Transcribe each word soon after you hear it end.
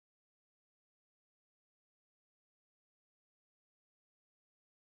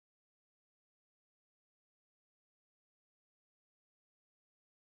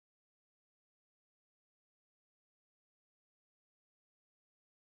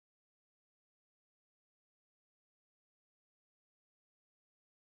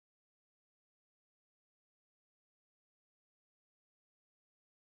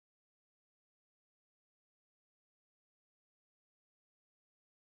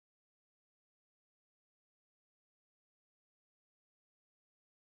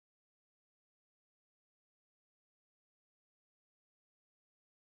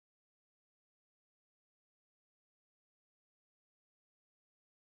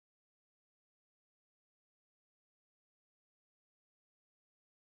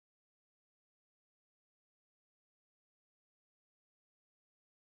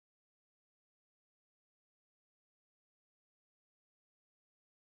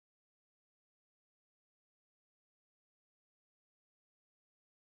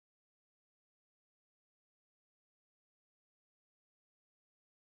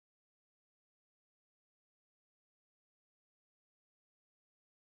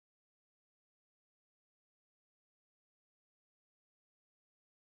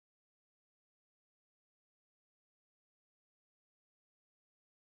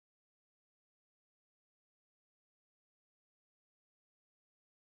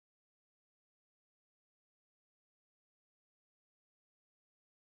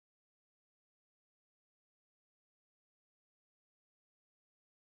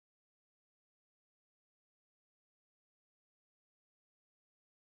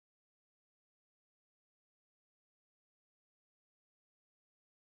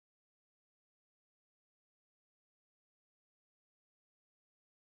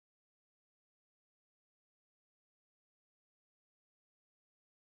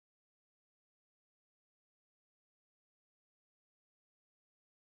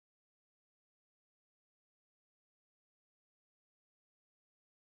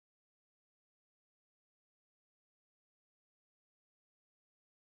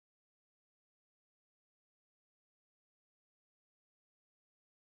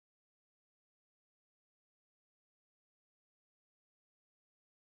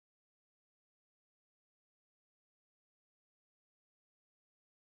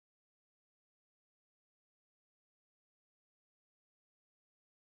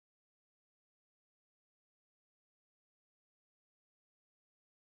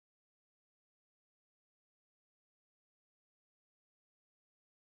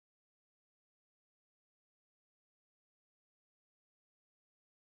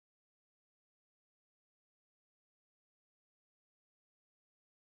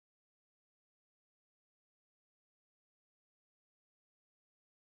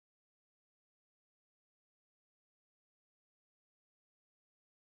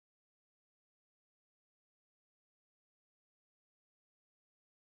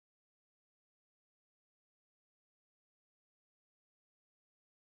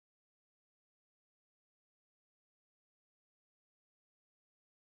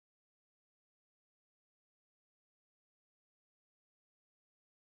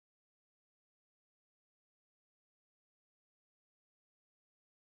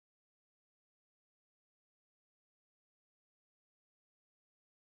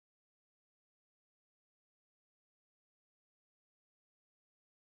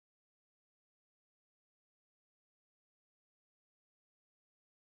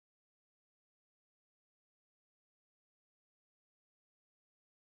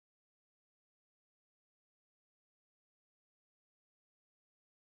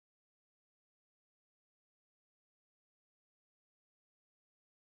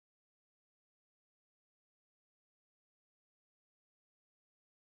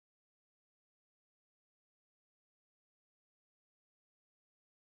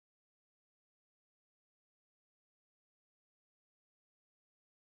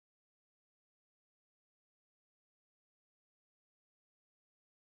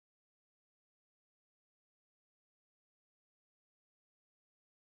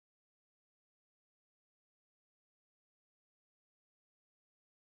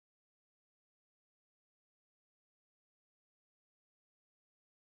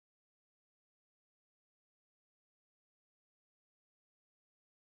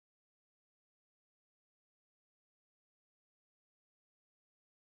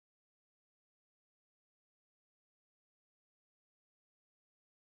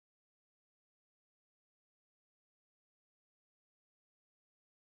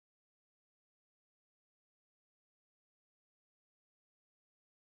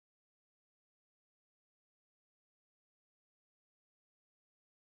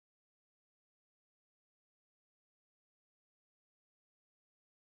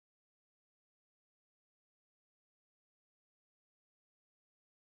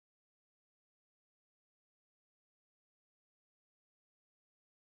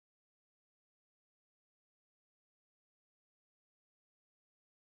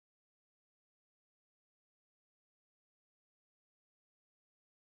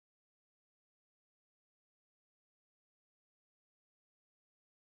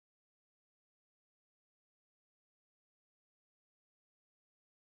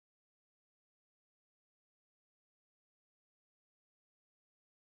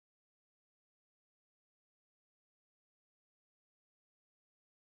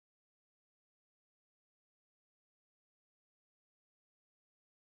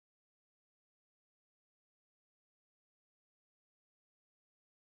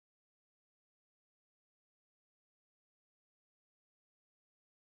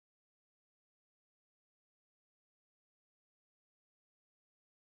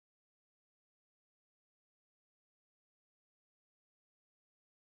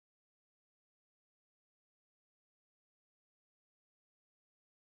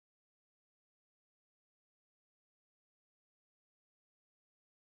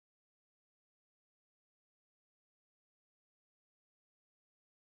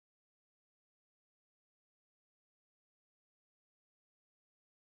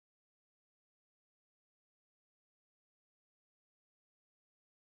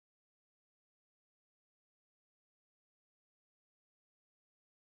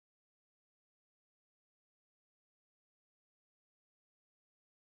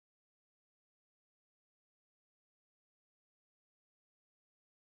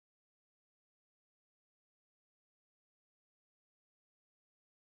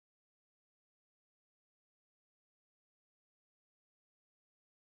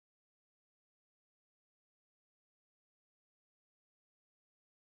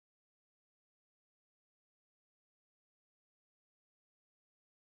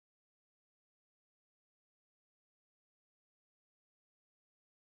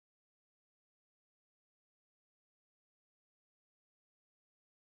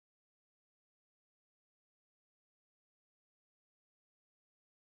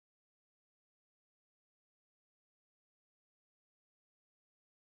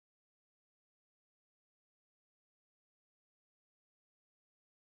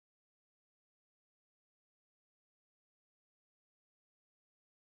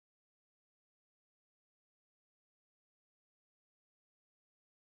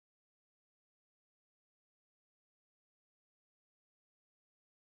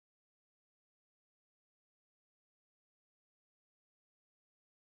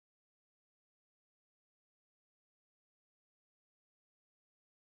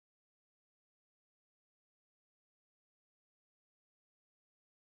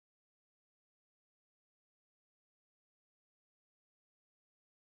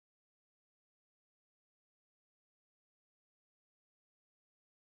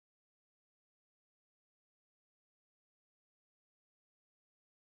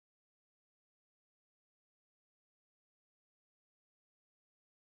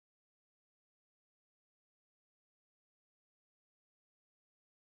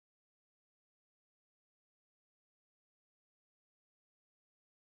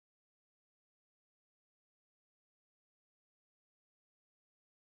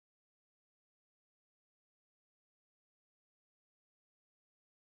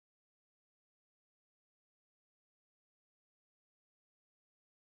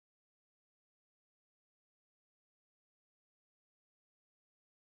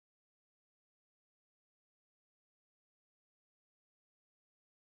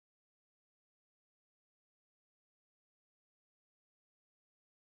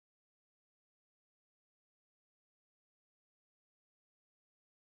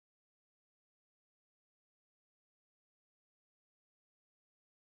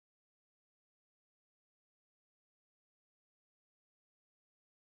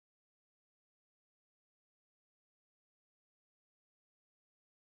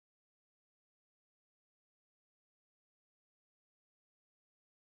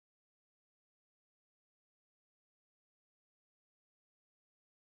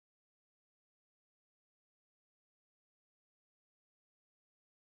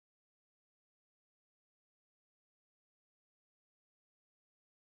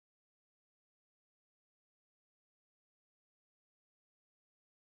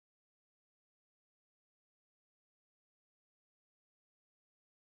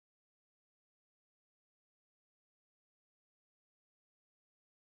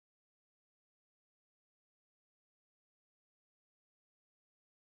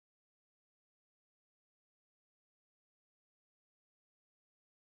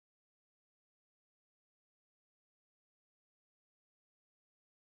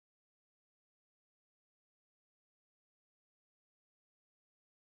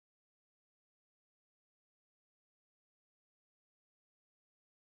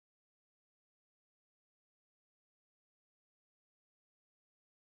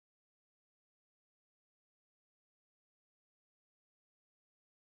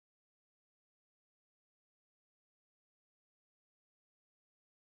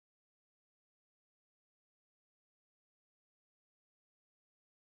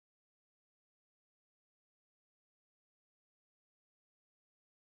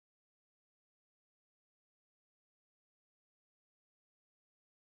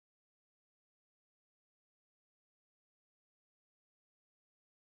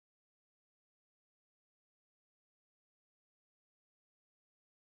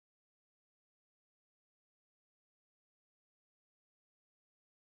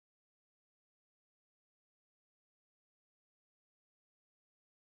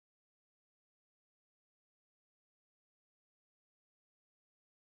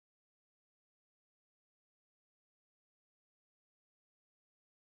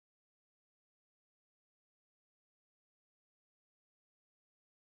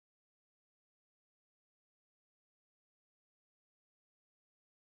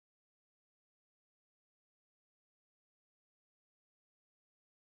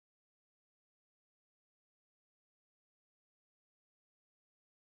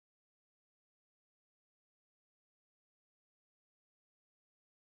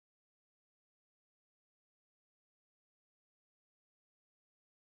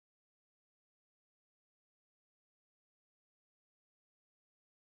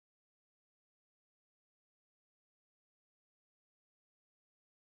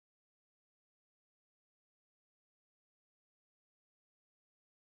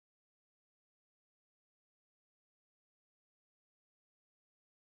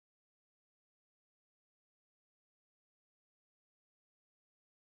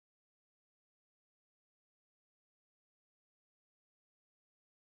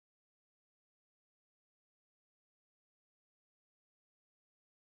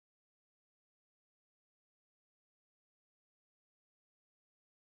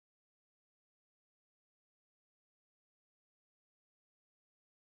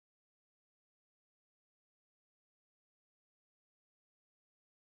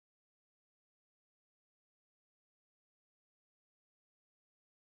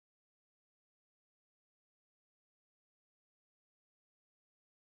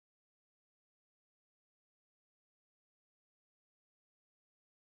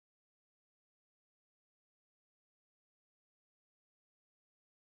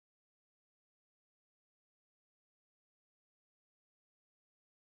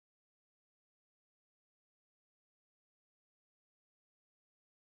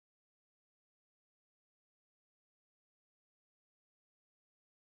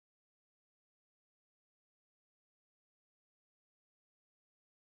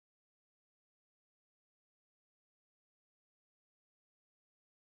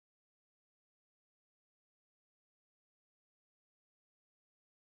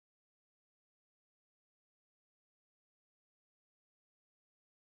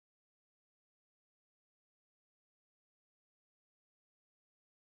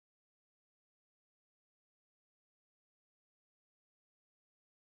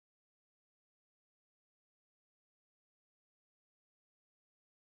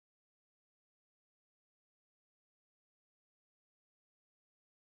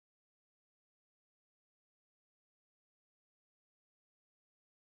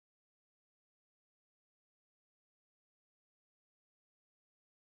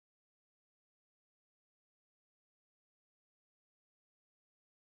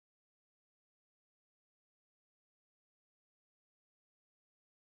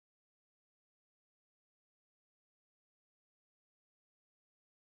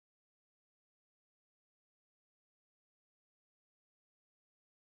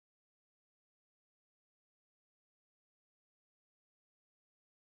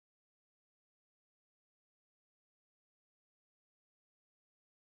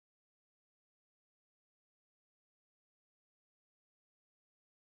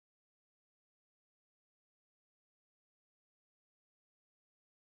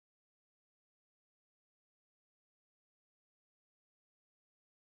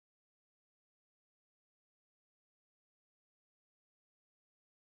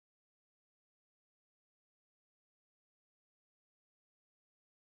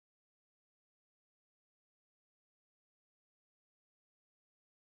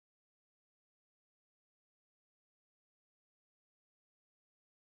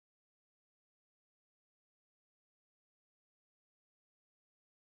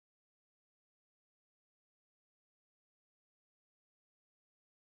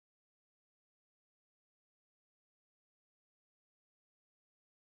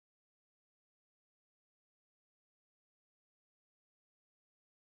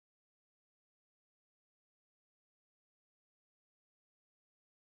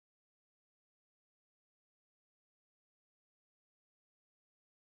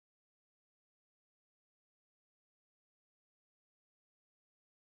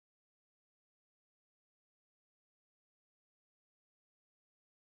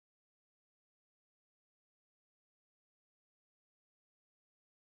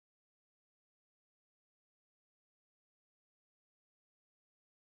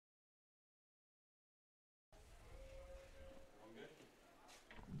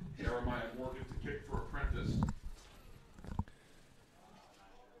Jeremiah Morgan to kick for Apprentice.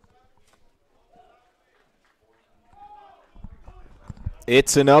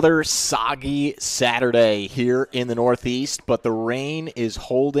 It's another soggy Saturday here in the Northeast, but the rain is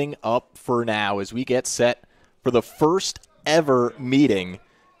holding up for now as we get set for the first ever meeting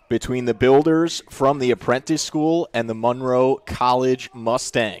between the builders from the Apprentice School and the Monroe College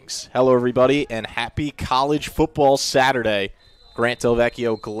Mustangs. Hello, everybody, and happy college football Saturday. Grant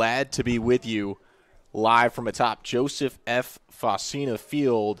Delvecchio, glad to be with you live from atop Joseph F. Fosina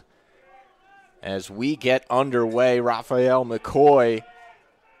Field as we get underway. Raphael McCoy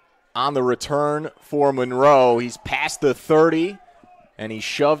on the return for Monroe. He's past the 30, and he's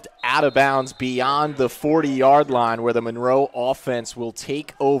shoved out of bounds beyond the 40-yard line where the Monroe offense will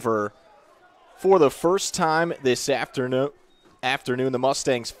take over for the first time this afternoon. The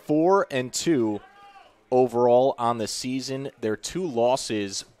Mustangs 4-2 overall on the season. Their two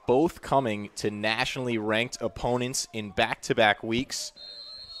losses, both coming to nationally ranked opponents in back-to-back weeks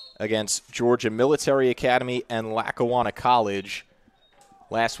against Georgia Military Academy and Lackawanna College.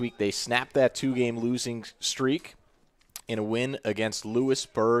 Last week, they snapped that two-game losing streak in a win against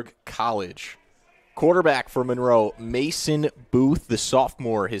Lewisburg College. Quarterback for Monroe, Mason Booth, the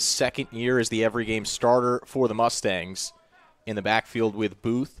sophomore, his second year as the every-game starter for the Mustangs. In the backfield with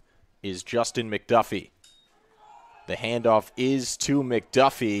Booth is Justin McDuffie. The handoff is to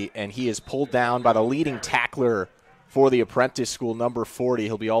McDuffie, and he is pulled down by the leading tackler for the Apprentice School, number 40.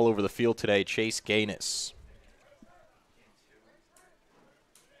 He'll be all over the field today, Chase Gaines.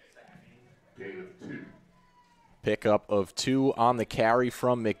 Gain of 2. Pickup of 2 on the carry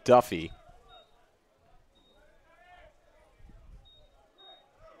from McDuffie.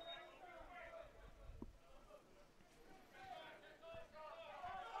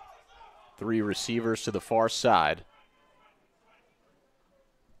 Three receivers to the far side.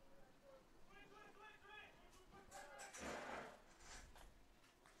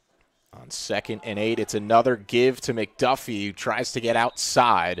 On 2nd and 8, it's another give to McDuffie, who tries to get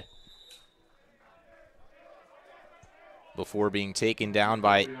outside before being taken down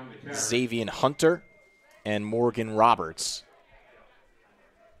by Xavier Hunter and Morgan Roberts.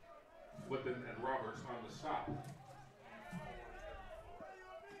 Flippin and Roberts on the stop.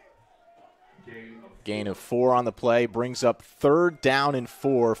 Gain of 4 on the play brings up 3rd down and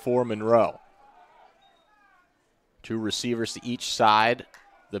 4 for Monroe. Two receivers to each side.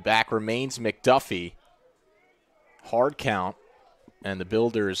 The back remains McDuffie. Hard count, and the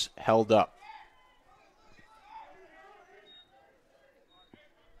Builders held up.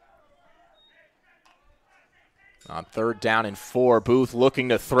 On 3rd down and 4, Booth looking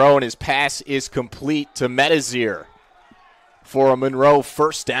to throw, and his pass is complete to Metazir for a Monroe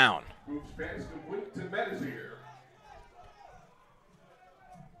first down. Booth's pass complete to Metazir.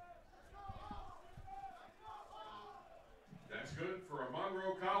 That's good for a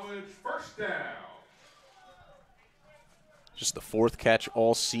Monroe College first down. Just the 4th catch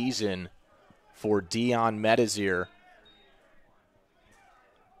all season for Dion Metazir.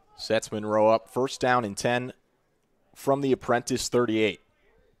 Sets Monroe up, first down and 10 from the Apprentice 38.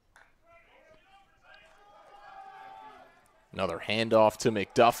 Another handoff to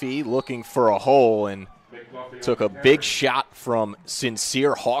McDuffie, looking for a hole, and took a big shot from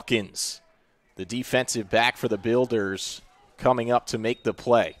Sincere Hawkins, the defensive back for the Builders, coming up to make the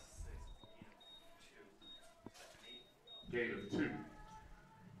play. Gain of 2.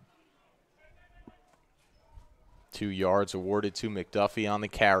 2 yards awarded to McDuffie on the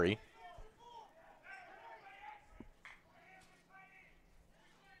carry.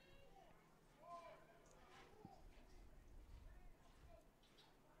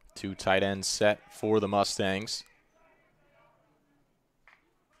 Two tight ends set for the Mustangs.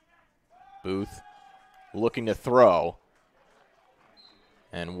 Booth looking to throw.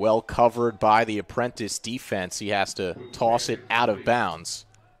 And well covered by the Apprentice defense. He has to toss it out of bounds.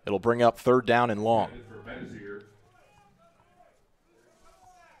 It'll bring up 3rd down and long.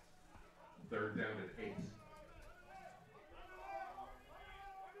 3rd down and 8.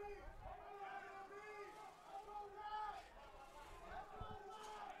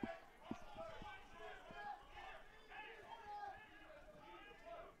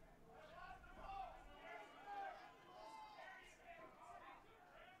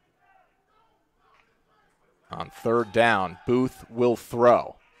 On 3rd down, Booth will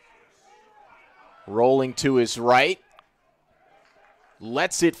throw. Rolling to his right.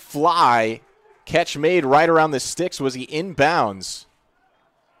 Lets it fly. Catch made right around the sticks. Was he in bounds?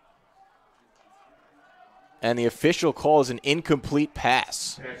 And the official calls an incomplete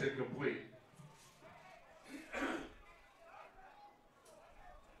pass. Pass incomplete.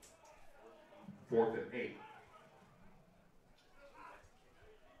 4th and 8.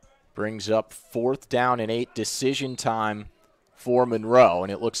 Brings up 4th down and 8, decision time for Monroe,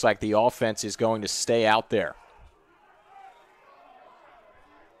 and it looks like the offense is going to stay out there.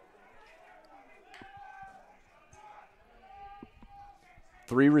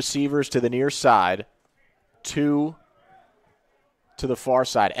 Three receivers to the near side, 2 to the far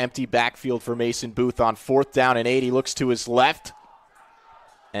side. Empty backfield for Mason Booth on 4th down and 8. He looks to his left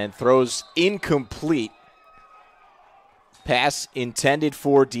and throws incomplete. Pass intended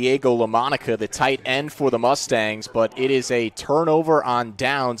for Diego LaMonica, the tight end for the Mustangs, but it is a turnover on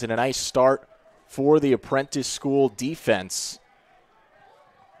downs and a nice start for the Apprentice School defense.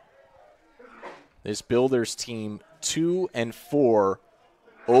 This Builders team 2-4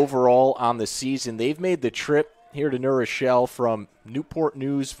 overall on the season. They've made the trip here to New Rochelle from Newport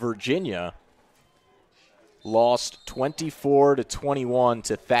News, Virginia. Lost 24-21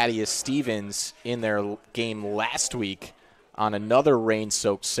 to Thaddeus Stevens in their game last week on another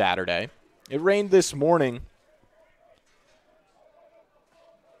rain-soaked Saturday. It rained this morning,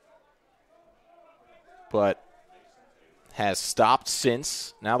 but has stopped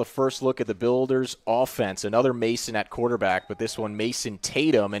since. Now the first look at the Builders' offense. Another Mason at quarterback, but this one Mason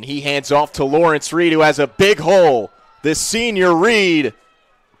Tatum, and he hands off to Lawrence Reed, who has a big hole. The senior Reed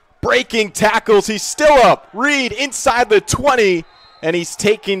breaking tackles. He's still up. Reed inside the 20, and he's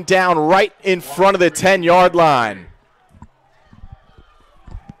taken down right in front of the 10-yard line.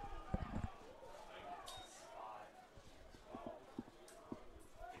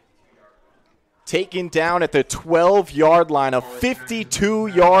 Taken down at the 12-yard line, a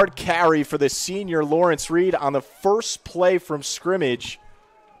 52-yard carry for the senior Lawrence Reed on the first play from scrimmage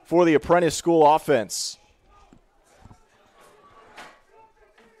for the Apprentice School offense.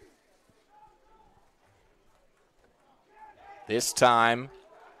 This time,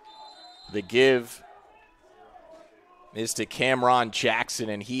 the give is to Cameron Jackson,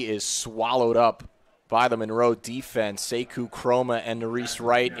 and he is swallowed up by the Monroe defense. Sekou Chroma and Nerese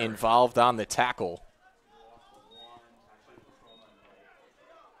Wright involved on the tackle.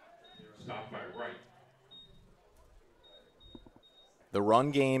 Stopped by Wright. The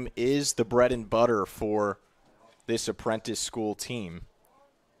run game is the bread and butter for this Apprentice School team.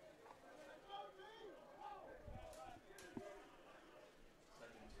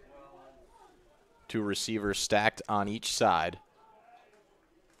 Two receivers stacked on each side.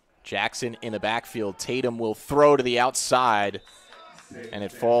 Jackson in the backfield. Tatum will throw to the outside, and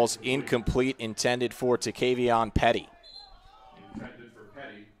it falls incomplete, intended for Takavion Petty. Intended for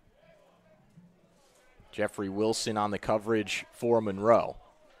Petty. Jeffrey Wilson on the coverage for Monroe.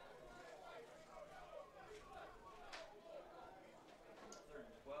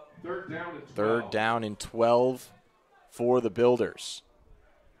 Third down and 12 for the Builders.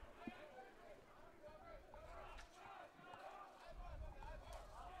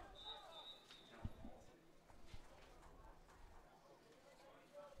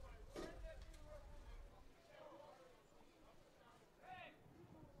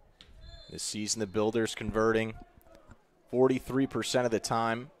 This season, the Builders converting 43% of the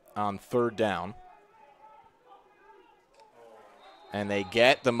time on 3rd down. And they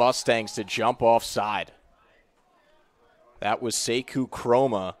get the Mustangs to jump offside. That was Sekou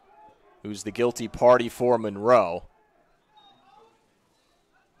Chroma, who's the guilty party for Monroe.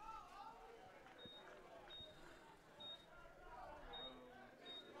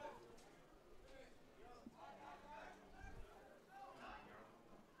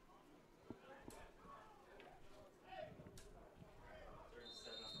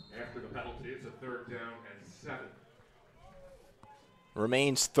 After the penalty, it's a 3rd down and 7.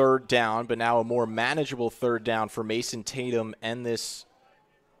 Remains 3rd down, but now a more manageable 3rd down for Mason Tatum and this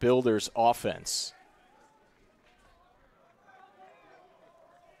Builders offense.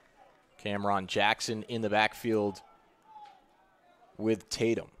 Cameron Jackson in the backfield with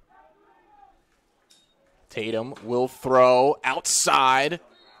Tatum. Tatum will throw outside,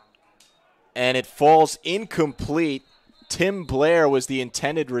 and it falls incomplete. Tim Blair was the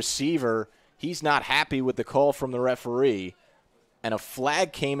intended receiver. He's not happy with the call from the referee, and a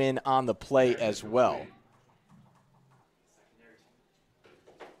flag came in on the play as well.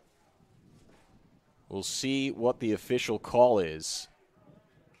 We'll see what the official call is.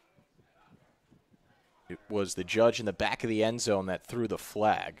 It was the judge in the back of the end zone that threw the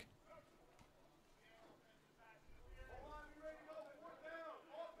flag.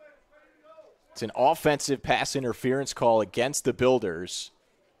 It's an offensive pass interference call against the Builders.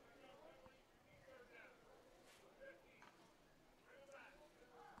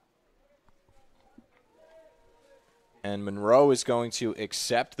 And Monroe is going to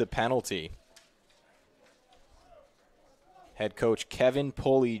accept the penalty. Head coach Kevin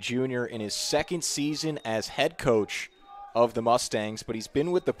Pulley Jr. in his second season as head coach of the Mustangs, but he's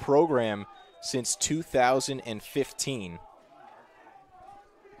been with the program since 2015.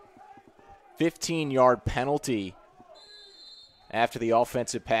 15-yard penalty after the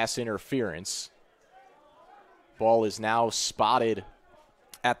offensive pass interference. Ball is now spotted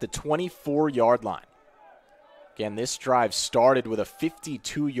at the 24-yard line. Again, this drive started with a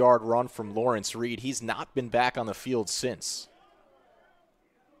 52-yard run from Lawrence Reed. He's not been back on the field since.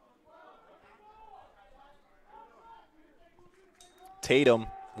 Tatum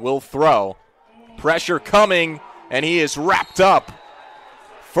will throw. Pressure coming, and he is wrapped up.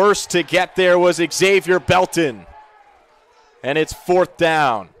 First to get there was Xavier Belton. And it's 4th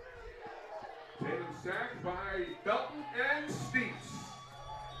down. Tatum sacked by Belton and Steeps.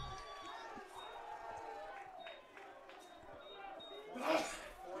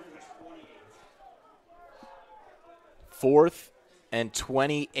 4th and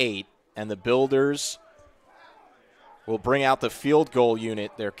 28, and the Builders will bring out the field goal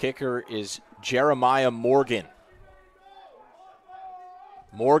unit. Their kicker is Jeremiah Morgan.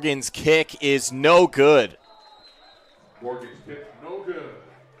 Morgan's kick is no good. Morgan's kick, no good.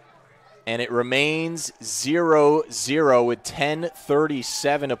 And it remains 0-0 with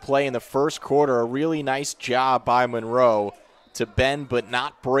 10:37 to play in the first quarter. A really nice job by Monroe to bend but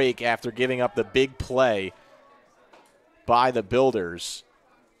not break after giving up the big play by the Builders.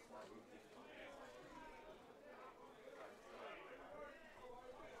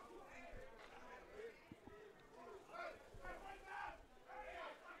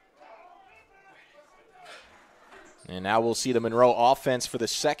 And now we'll see the Monroe offense for the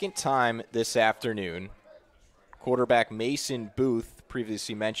second time this afternoon. Quarterback Mason Booth,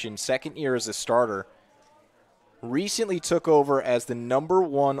 previously mentioned, second year as a starter, recently took over as the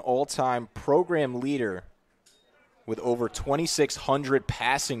 #1 all-time program leader with over 2,600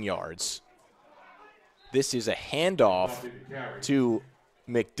 passing yards. This is a handoff to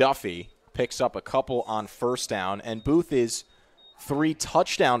McDuffie, picks up a couple on first down, and Booth is 3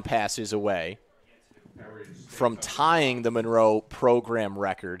 touchdown passes away from tying the Monroe program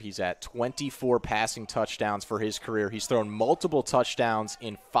record. He's at 24 passing touchdowns for his career. He's thrown multiple touchdowns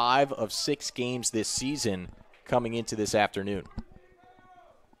in 5 of 6 games this season coming into this afternoon.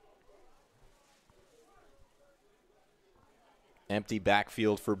 Empty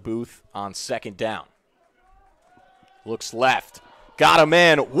backfield for Booth on second down. Looks left. Got a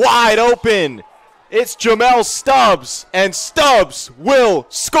man wide open. It's Jamel Stubbs, and Stubbs will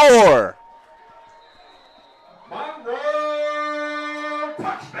score. Monroe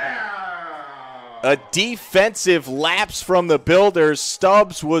touchdown! A defensive lapse from the Builders.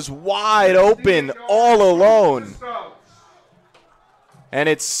 Stubbs was wide open all alone. And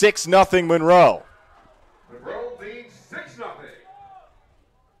it's 6-0 Monroe. Monroe leads 6-0.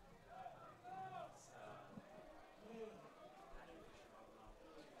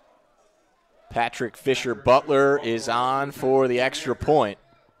 Patrick Fisher-Butler is on for the extra point.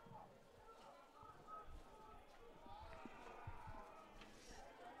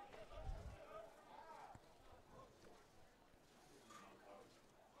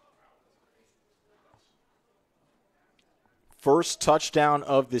 First touchdown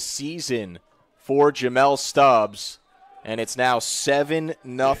of the season for Jamel Stubbs, and it's now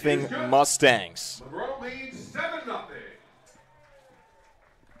 7-0 Mustangs. Monroe leads 7-0.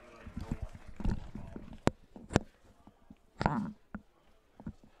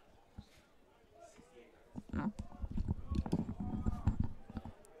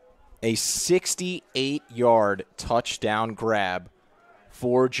 A 68-yard touchdown grab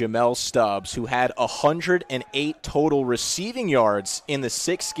for Jamel Stubbs, who had 108 total receiving yards in the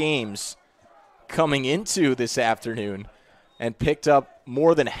 6 games coming into this afternoon, and picked up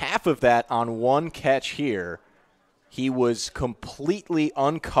more than half of that on 1 catch here. He was completely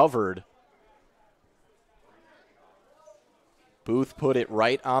uncovered. Booth put it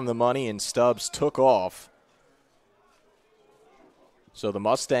right on the money, and Stubbs took off. So the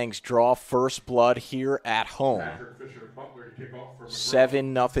Mustangs draw first blood here at home.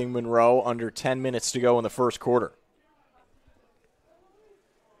 7-0 Monroe, under 10 minutes to go in the first quarter.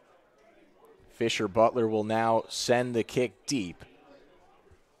 Fisher-Butler will now send the kick deep.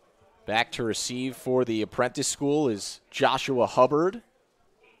 Back to receive for the Apprentice School is Joshua Hubbard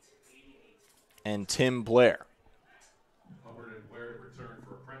and Tim Blair. Hubbard and Blair to return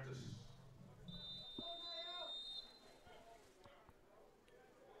for Apprentice.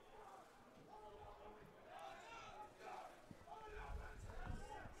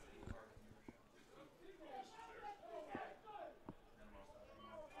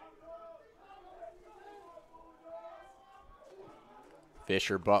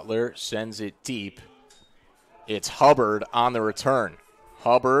 Fisher Butler sends it deep. It's Hubbard on the return.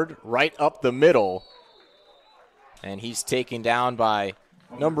 Hubbard right up the middle. And he's taken down by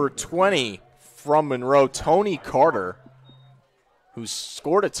number 20 from Monroe, Tony Carter, who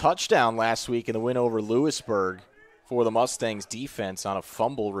scored a touchdown last week in the win over Lewisburg for the Mustangs defense on a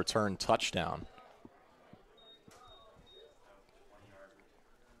fumble return touchdown.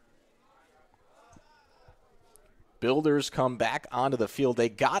 Builders come back onto the field. They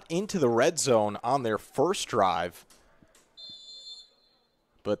got into the red zone on their first drive,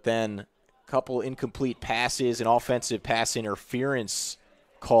 but then a couple incomplete passes and offensive pass interference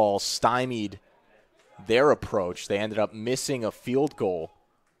call stymied their approach. They ended up missing a field goal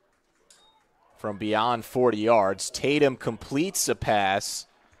from beyond 40 yards. Tatum completes a pass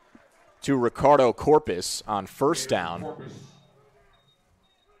to Ricardo Corpus on first down.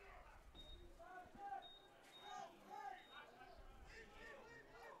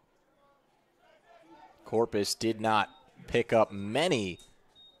 Corpus did not pick up many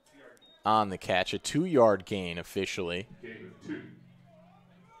on the catch. A 2-yard gain officially.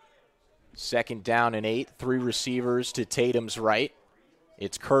 Second down and 8. 3 receivers to Tatum's right.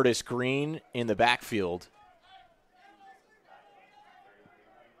 It's Curtis Green in the backfield.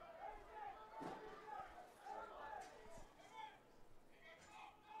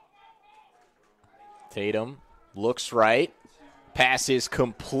 Tatum looks right. Pass is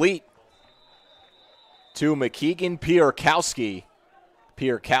complete to McKeegan Pierkowski.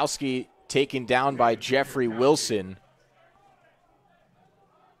 Pierkowski taken down by Jeffrey Wilson.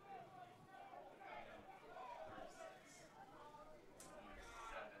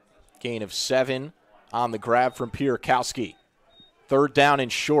 Gain of 7 on the grab from Pierkowski. Third down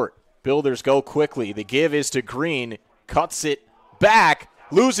and short. Builders go quickly. The give is to Green. Cuts it back.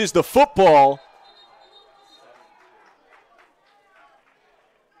 Loses the football.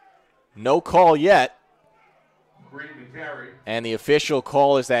 No call yet. And the official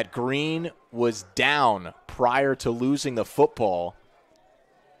call is that Green was down prior to losing the football.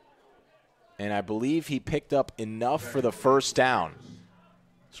 And I believe he picked up enough for the first down.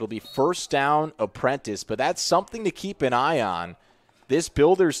 So it'll be first down, Apprentice, but that's something to keep an eye on. This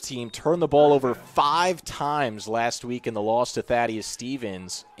Builders team turned the ball over 5 times last week in the loss to Thaddeus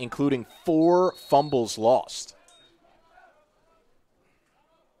Stevens, including 4 fumbles lost.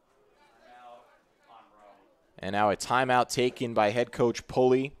 And now a timeout taken by head coach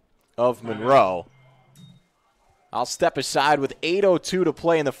Pulley of Monroe. I'll step aside with 8:02 to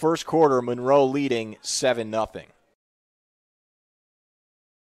play in the first quarter. Monroe leading 7-0.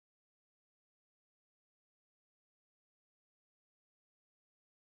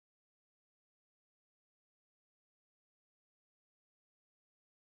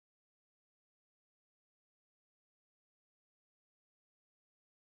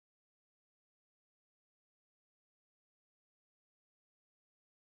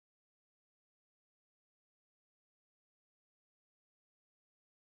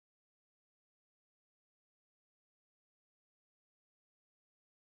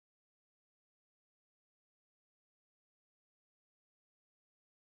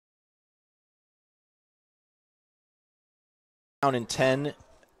 Down in 10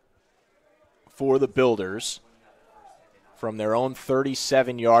 for the Builders from their own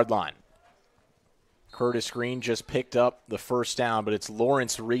 37-yard line. Curtis Green just picked up the first down, but it's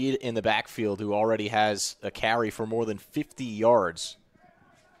Lawrence Reed in the backfield who already has a carry for more than 50 yards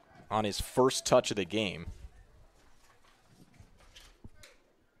on his first touch of the game.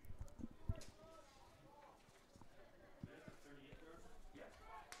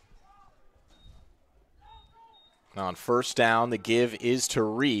 On first down, the give is to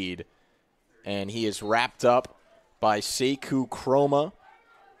Reed, and he is wrapped up by Sekou Chroma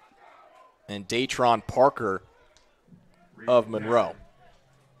and Datron Parker of Monroe.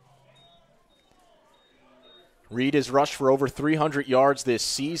 Reed has rushed for over 300 yards this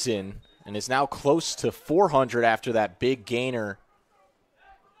season and is now close to 400 after that big gainer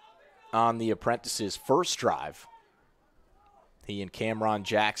on the Apprentice's first drive. He and Cameron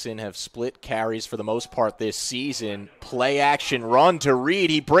Jackson have split carries for the most part this season. Play action run to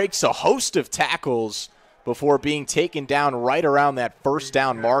Reed. He breaks a host of tackles before being taken down right around that first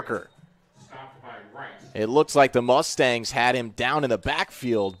down marker. It looks like the Mustangs had him down in the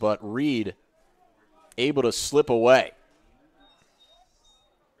backfield, but Reed able to slip away.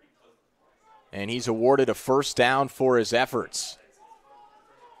 And he's awarded a first down for his efforts.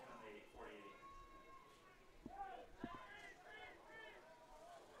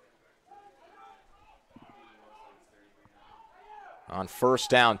 On first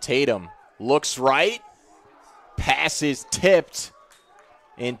down, Tatum looks right. Pass is tipped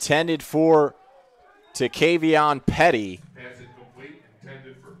intended for Takavion Petty. Pass incomplete,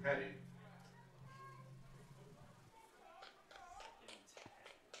 intended for Petty.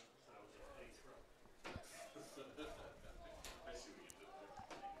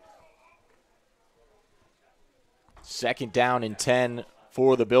 Second down and 10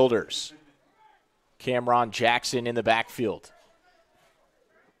 for the Builders. Cameron Jackson in the backfield.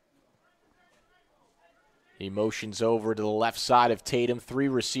 He motions over to the left side of Tatum. 3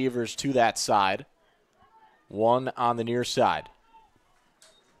 receivers to that side. 1 on the near side.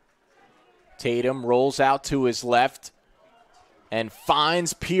 Tatum rolls out to his left and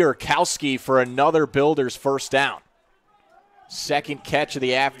finds Pierkowski for another Builders first down. Second catch of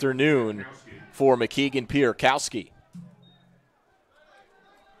the afternoon for McKeegan Pierkowski.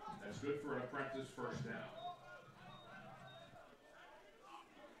 That's good for an Apprentice first down.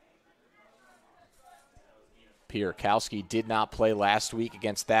 Pierkowski did not play last week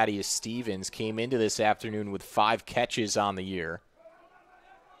against Thaddeus Stevens. Came into this afternoon with 5 catches on the year.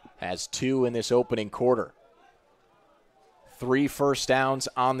 Has 2 in this opening quarter. 3 first downs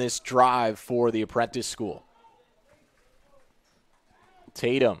on this drive for the Apprentice School.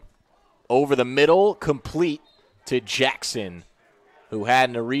 Tatum over the middle, complete to Jackson, who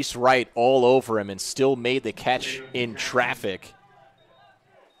had Nerese Wright all over him and still made the catch in traffic.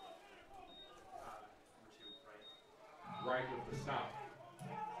 Right with the stop.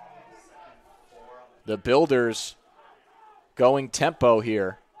 The Builders going tempo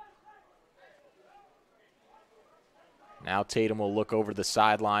here. Now Tatum will look over the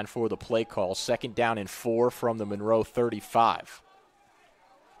sideline for the play call. Second down and 4 from the Monroe 35.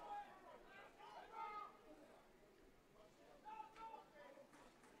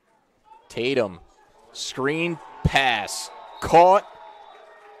 Tatum, screen pass, caught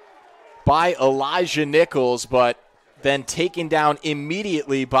by Elijah Nichols, but then taken down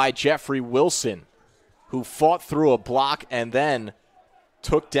immediately by Jeffrey Wilson, who fought through a block and then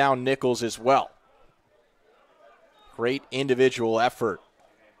took down Nichols as well. Great individual effort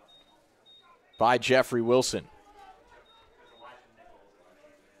by Jeffrey Wilson.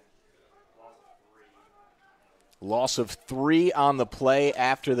 Loss of 3 on the play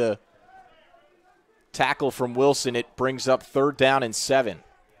after the tackle from Wilson. It brings up 3rd down and 7.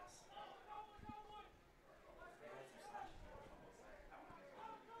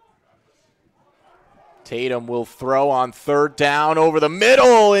 Tatum will throw on 3rd down over the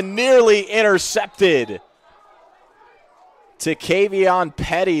middle and nearly intercepted. Takavion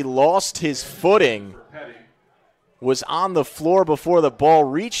Petty lost his footing, was on the floor before the ball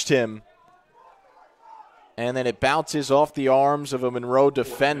reached him, and then it bounces off the arms of a Monroe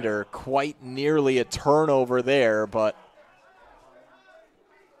defender. Quite nearly a turnover there, but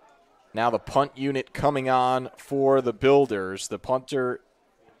now the punt unit coming on for the Builders. The punter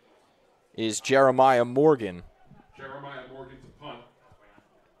is Jeremiah Morgan. Jeremiah Morgan to punt.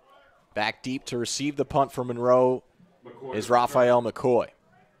 Back deep to receive the punt for Monroe McCoy is Raphael McCoy.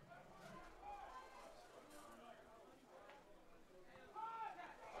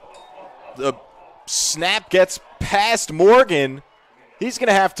 The snap gets past Morgan. He's going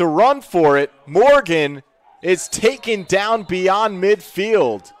to have to run for it. Morgan is taken down beyond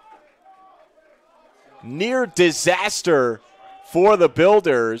midfield. Near disaster for the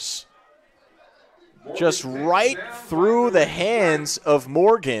Builders. Just right through the hands of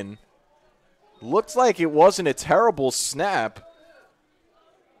Morgan. Looked like it wasn't a terrible snap.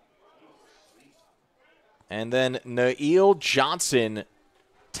 And then Nail Johnson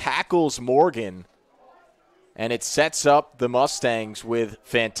tackles Morgan. And it sets up the Mustangs with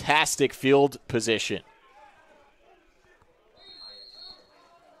fantastic field position.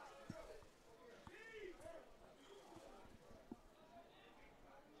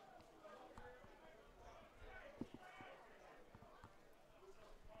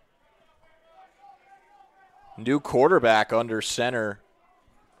 New quarterback under center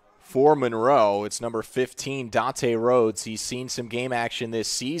for Monroe. It's number 15, Dante Rhodes. He's seen some game action this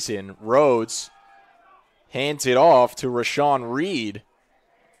season. Rhodes hands it off to Rashawn Reed.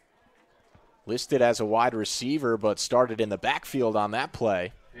 Listed as a wide receiver, but started in the backfield on that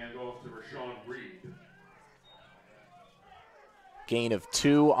play. Hand off to Rashawn Reed. Gain of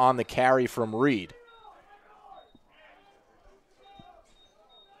 2 on the carry from Reed.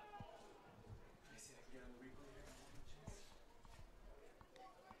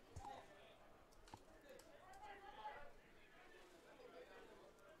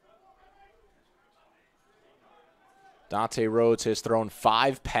 Dante Rhodes has thrown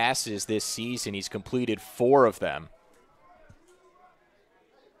 5 passes this season. He's completed 4 of them.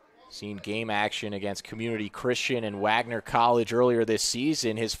 Seen game action against Community Christian and Wagner College earlier this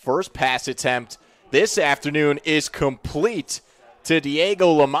season. His first pass attempt this afternoon is complete to Diego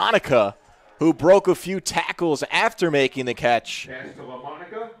LaMonica, who broke a few tackles after making the catch. Pass to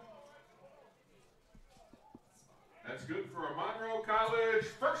LaMonica. That's good for a Monroe College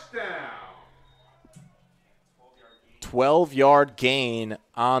first down. 12-yard gain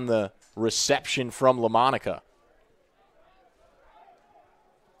on the reception from LaMonica.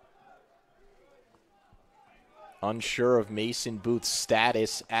 Unsure of Mason Booth's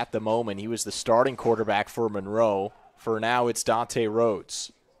status at the moment. He was the starting quarterback for Monroe. For now, it's Dante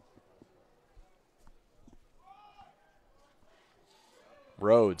Rhodes.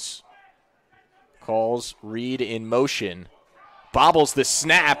 Rhodes calls Reed in motion. Bobbles the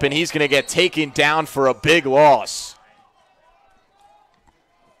snap, and he's going to get taken down for a big loss.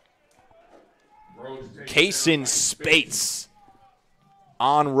 Kaysen Spates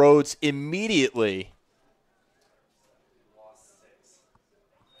on Rhodes immediately.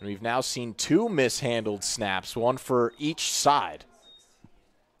 And we've now seen two mishandled snaps, one for each side.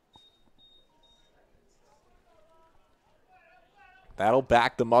 That'll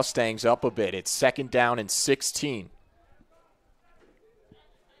back the Mustangs up a bit. It's 2nd down and 16.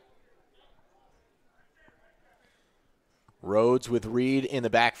 Rhodes with Reed in the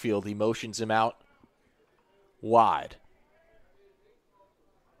backfield. He motions him out wide.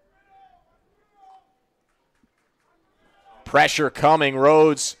 Pressure coming.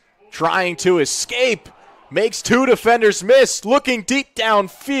 Rhodes trying to escape. Makes two defenders miss. Looking deep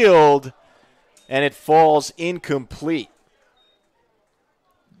downfield. And it falls incomplete.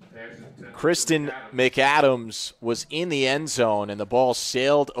 Kristen McAdams was in the end zone, and the ball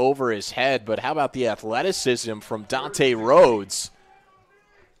sailed over his head. But how about the athleticism from Dante Rhodes?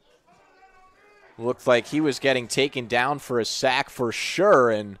 Looked like he was getting taken down for a sack for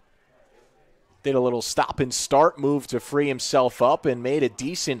sure, and did a little stop and start move to free himself up and made a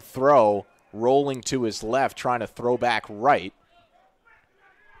decent throw, rolling to his left, trying to throw back right.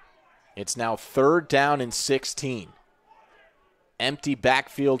 It's now 3rd down and 16. Empty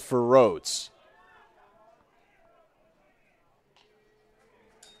backfield for Rhodes.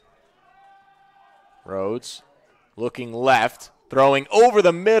 Rhodes looking left, throwing over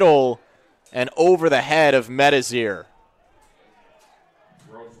the middle and over the head of Medazir.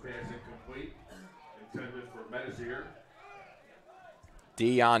 Rhodes pass incomplete. Intended for Medazir.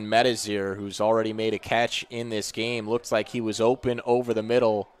 Dion Medazir, who's already made a catch in this game, looks like he was open over the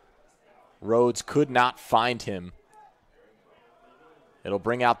middle. Rhodes could not find him. It'll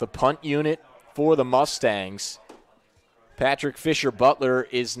bring out the punt unit for the Mustangs. Patrick Fisher-Butler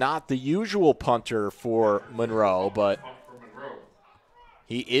is not the usual punter for Monroe, but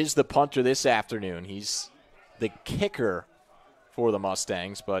he is the punter this afternoon. He's the kicker for the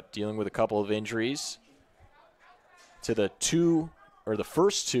Mustangs, but dealing with a couple of injuries to the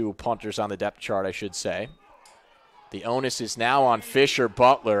first two punters on the depth chart, I should say. The onus is now on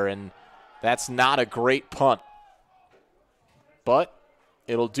Fisher-Butler, and that's not a great punt. But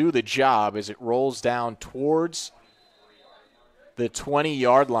it'll do the job as it rolls down towards the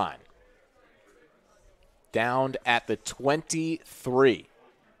 20-yard line. Down at the 23.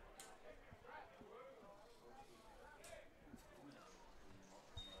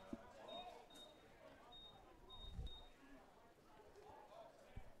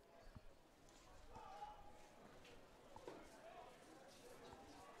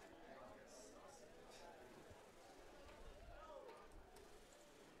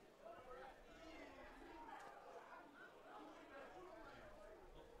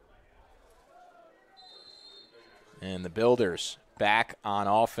 And the Builders back on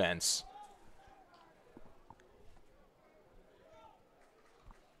offense.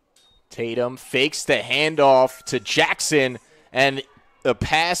 Tatum fakes the handoff to Jackson, and the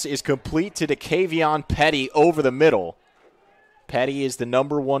pass is complete to DeKavion Petty over the middle. Petty is the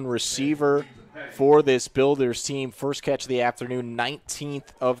 #1 receiver for this Builders team. First catch of the afternoon,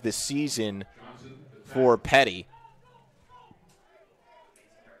 19th of the season for Petty.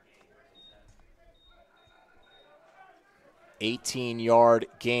 $18-yard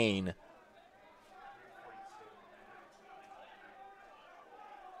gain.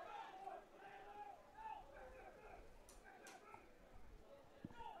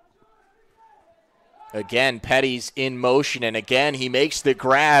 Again, Petty's in motion, and again he makes the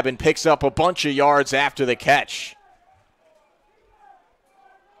grab and picks up a bunch of yards after the catch.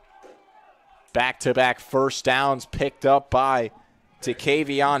 Back-to-back first downs picked up by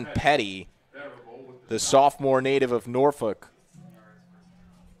DeKavion Petty, the sophomore native of Norfolk.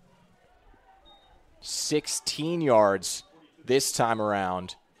 16 yards this time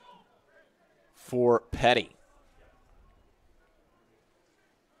around for Petty.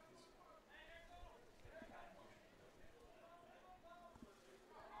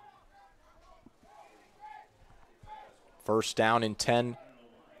 First down and 10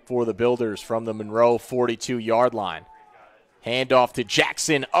 for the Builders from the Monroe 42-yard line. Handoff to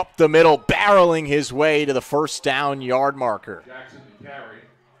Jackson up the middle, barreling his way to the first down yard marker. Jackson to carry.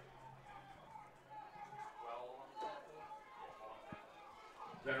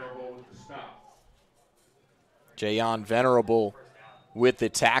 Venerable with the stop. Jayon Venerable with the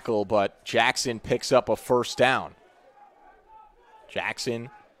tackle, but Jackson picks up a first down.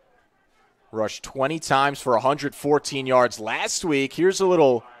 Jackson rushed 20 times for 114 yards last week. Here's a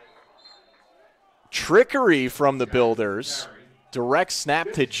little trickery from the Builders. Direct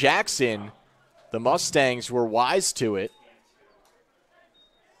snap to Jackson. The Mustangs were wise to it.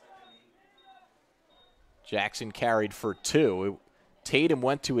 Jackson carried for 2. Tatum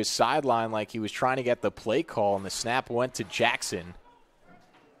went to his sideline like he was trying to get the play call, and the snap went to Jackson.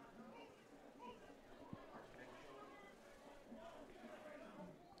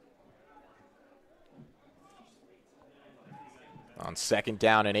 On second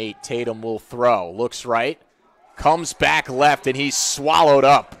down and 8, Tatum will throw. Looks right, comes back left, and he's swallowed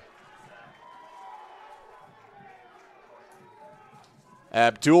up.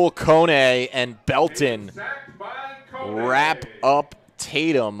 Abdul Kone and Belton wrap up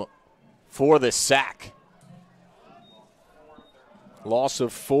Tatum for the sack. Loss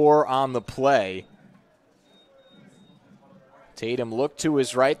of 4 on the play. Tatum looked to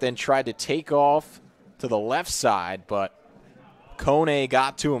his right, then tried to take off to the left side, but Kone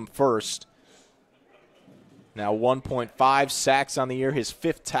got to him first. Now 1.5 sacks on the year, his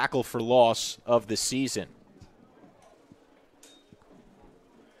 5th tackle for loss of the season.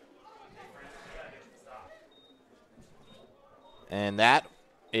 And that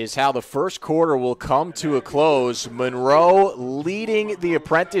is how the first quarter will come to a close. Monroe leading the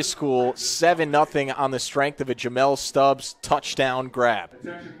Apprentice School 7-0 on the strength of a Jamel Stubbs touchdown grab.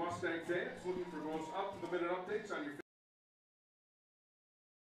 Attention Mustang fans, looking for most up-to-the-minute updates on your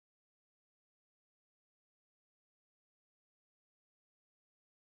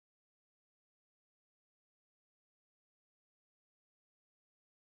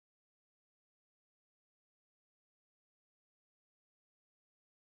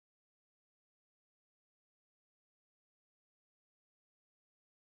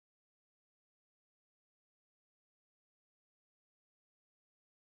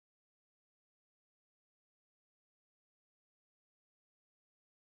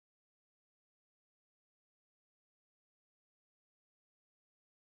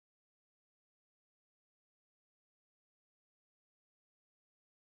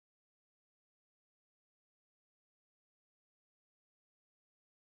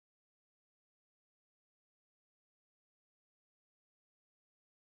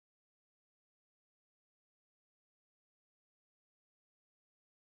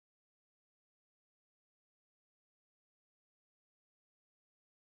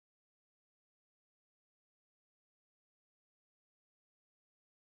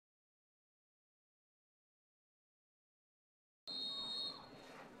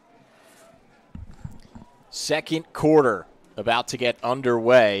Second quarter about to get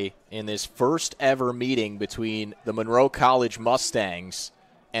underway in this first ever meeting between the Monroe College Mustangs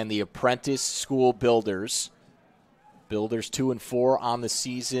and the Apprentice School Builders. Builders 2-4 on the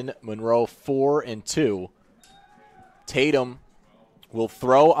season, Monroe 4-2. Tatum will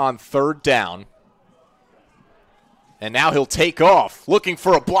throw on third down. And now he'll take off, looking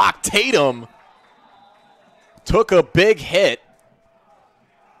for a block. Tatum took a big hit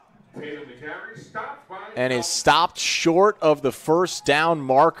Tatum to carry, stopped by and is stopped short of the first down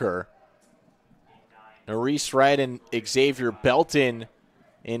marker. Maurice Wright and Xavier Belton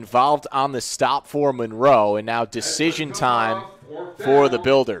involved on the stop for Monroe, and now decision time for the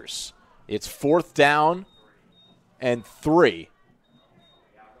Builders. It's 4th down and 3,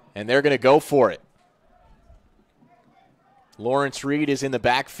 and they're going to go for it. Lawrence Reed is in the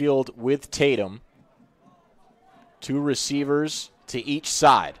backfield with Tatum. 2 receivers to each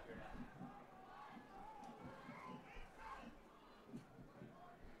side.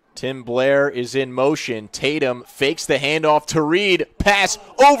 Tim Blair is in motion. Tatum fakes the handoff to Reed. Pass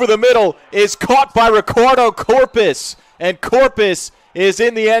over the middle is caught by Ricardo Corpus. And Corpus is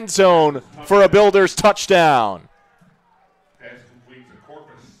in the end zone for a Builders touchdown. Pass complete to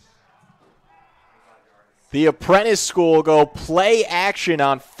Corpus. The Apprentice School go play action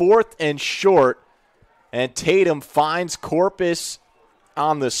on 4th and short. And Tatum finds Corpus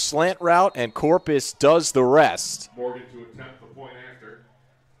on the slant route, and Corpus does the rest. Morgan to attempt the point after.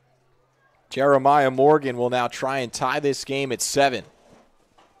 Jeremiah Morgan will now try and tie this game at 7.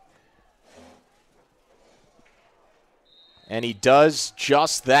 And he does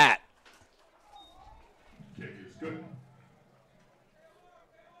just that. Kick is good.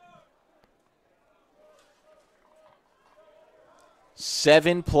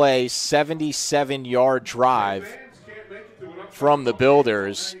 Seven-play, 77-yard drive from the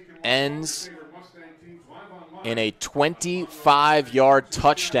Builders ends in a 25-yard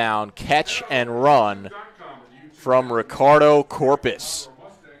touchdown catch and run from Ricardo Corpus.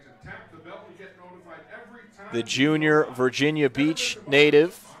 The junior Virginia Beach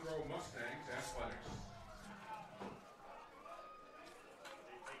native. Monroe Mustangs Athletics.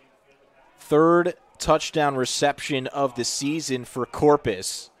 Third touchdown reception of the season for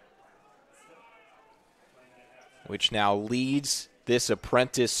Corpus, which now leads this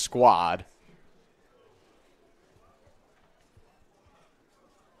Apprentice squad.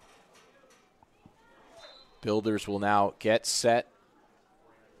 Builders will now get set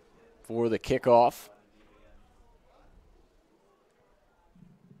for the kickoff.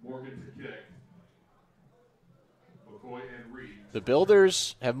 Morgan to kick. McCoy and Reed. The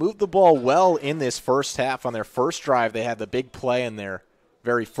Builders have moved the ball well in this first half. On their first drive, they had the big play in their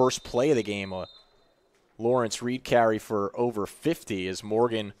very first play of the game, a Lawrence Reed carry for over 50, as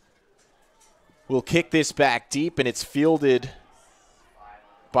Morgan will kick this back deep, and it's fielded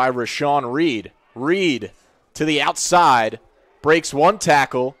by Rashawn Reed. Reed to the outside, breaks one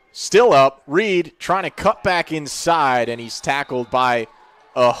tackle, still up. Reed trying to cut back inside, and he's tackled by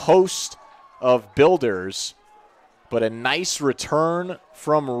a host of Builders. But a nice return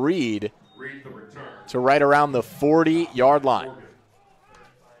from Reed to right around the 40-yard line.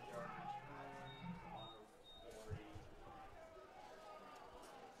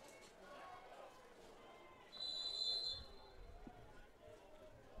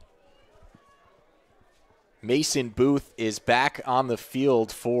 Mason Booth is back on the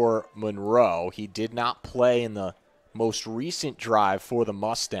field for Monroe. He did not play in the most recent drive for the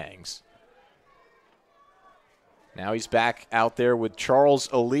Mustangs. Now he's back out there with Charles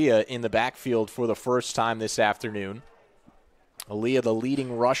Aaliyah in the backfield for the first time this afternoon. Aaliyah, the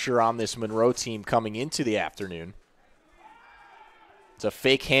leading rusher on this Monroe team coming into the afternoon. It's a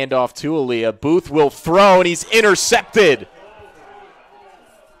fake handoff to Aaliyah. Booth will throw, and he's intercepted.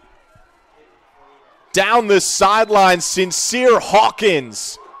 Down the sideline, Sincere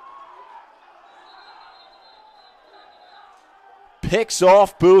Hawkins picks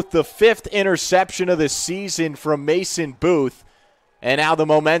off Booth, the 5th interception of the season from Mason Booth. And now the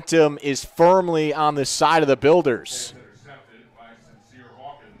momentum is firmly on the side of the Builders. Intercepted by Sincere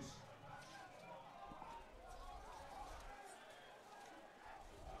Hawkins.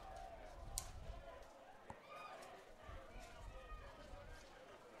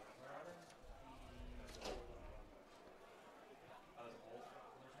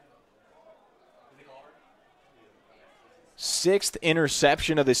 Sixth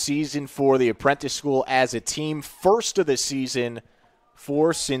interception of the season for the Apprentice School as a team. First of the season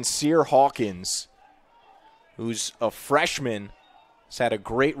for Sincere Hawkins, who's a freshman. Has had a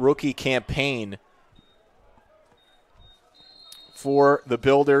great rookie campaign for the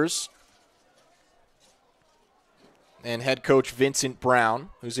Builders. And head coach Vincent Brown,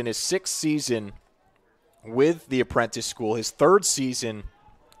 who's in his 6th season with the Apprentice School, his 3rd season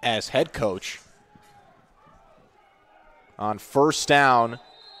as head coach. On first down,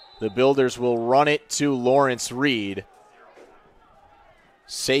 the Builders will run it to Lawrence Reed.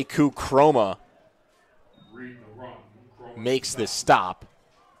 Sekou Chroma makes the stop.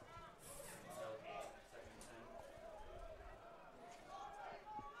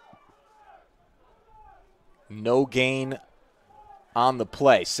 No gain on the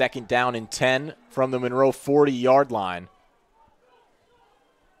play. 2nd down and 10 from the Monroe 40-yard line.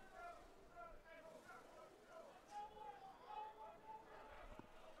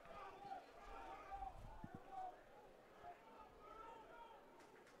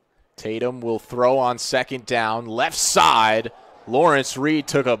 Tatum will throw on 2nd down. Left side, Lawrence Reed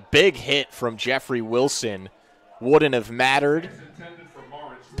took a big hit from Jeffrey Wilson. Wouldn't have mattered.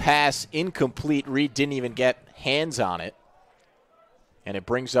 Pass incomplete. Reed didn't even get hands on it. And it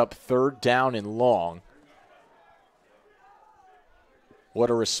brings up 3rd down and long. What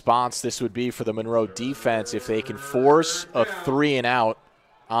a response this would be for the Monroe defense if they can force a 3-and-out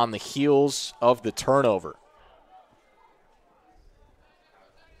on the heels of the turnover.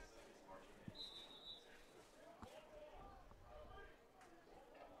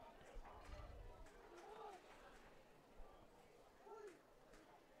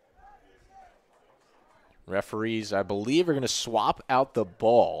 Referees, I believe, are going to swap out the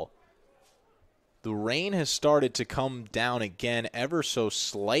ball The rain has started to come down again ever so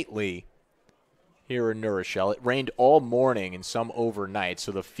slightly here in New Rochelle. It rained all morning and some overnight,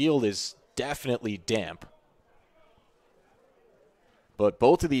 so the field is definitely damp. But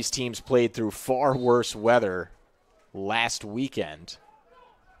both of these teams played through far worse weather last weekend.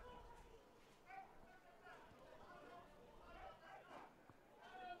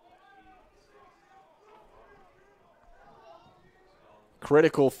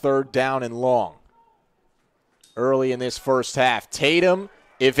 Critical 3rd down and long. Early in this first half, Tatum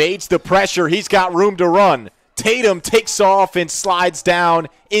evades the pressure. He's got room to run. Tatum takes off and slides down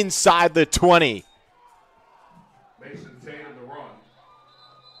inside the 20. Mason Tatum to run.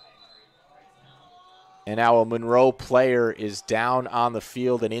 And now a Monroe player is down on the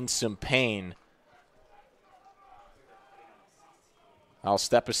field and in some pain. I'll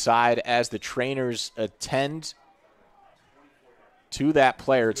step aside as the trainers attend to that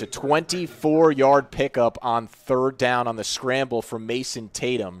player. It's a 24-yard pickup on 3rd down on the scramble from Mason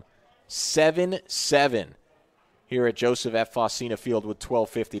Tatum. 7-7 here at Joseph F. Fosina Field with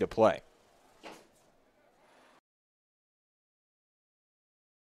 12:50 to play.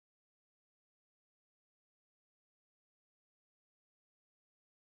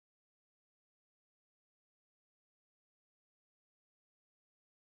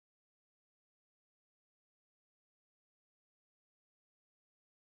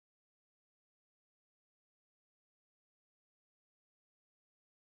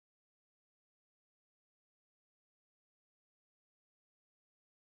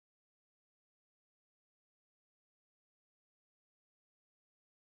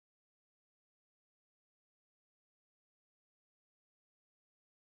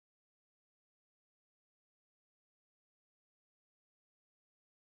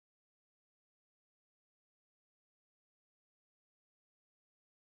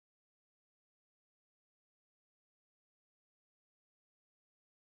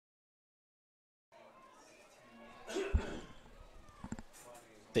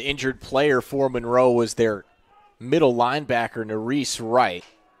 The injured player for Monroe was their middle linebacker, Nerese Wright.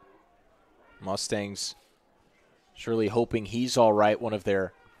 Mustangs surely hoping he's all right, one of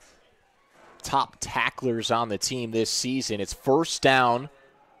their top tacklers on the team this season. It's 1st down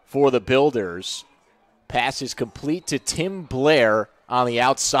for the Builders. Pass is complete to Tim Blair on the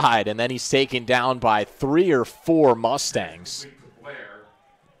outside, and then he's taken down by 3 or 4 Mustangs.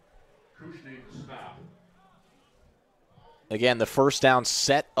 Again, the 1st down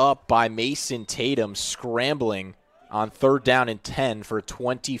set up by Mason Tatum, scrambling on 3rd down and 10 for a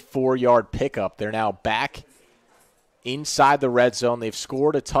 24-yard pickup. They're now back inside the red zone. They've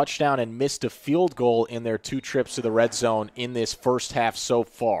scored a touchdown and missed a field goal in their 2 trips to the red zone in this first half so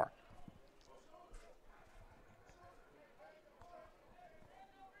far.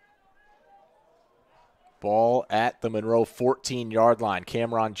 Ball at the Monroe 14-yard line.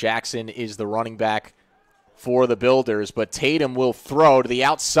 Cameron Jackson is the running back for the Builders, but Tatum will throw to the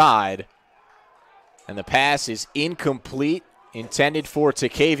outside, and the pass is incomplete, intended for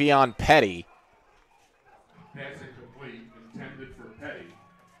Takavion Petty. Pass incomplete, intended for Petty.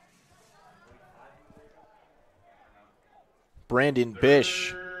 Brandon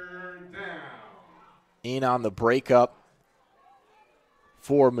Bish in on the breakup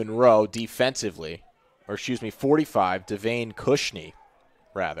for Monroe defensively, or excuse me, 45, Devane Cushney,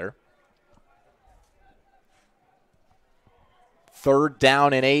 rather. 3rd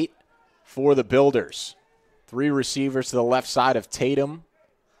down and 8 for the Builders. 3 receivers to the left side of Tatum.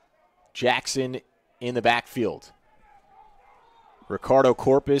 Jackson in the backfield. Ricardo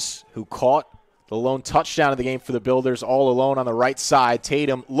Corpus, who caught the lone touchdown of the game for the Builders, all alone on the right side.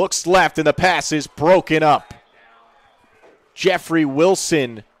 Tatum looks left, and the pass is broken up. Jeffrey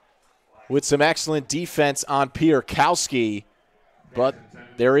Wilson with some excellent defense on Pierkowski, but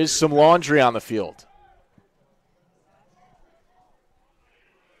there is some laundry on the field.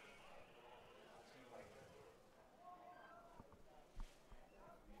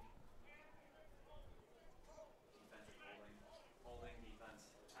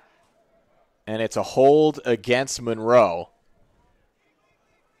 And it's a hold against Monroe.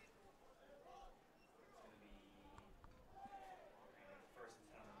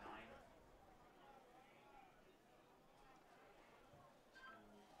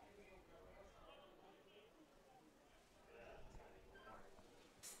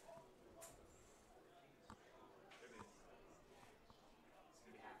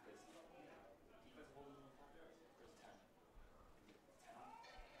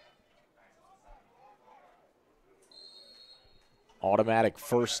 Automatic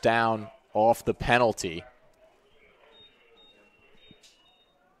 1st down off the penalty.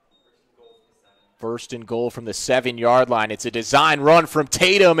 First and goal from the 7-yard line. It's a design run from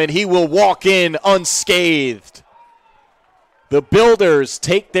Tatum, and he will walk in unscathed. The Builders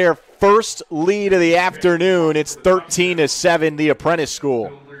take their first lead of the afternoon. It's 13-7, the Apprentice School.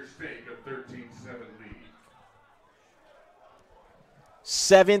 Builders take a 13-7 lead.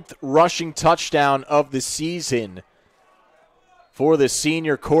 7th rushing touchdown of the season for the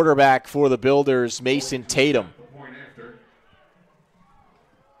senior quarterback for the Builders, Mason Tatum.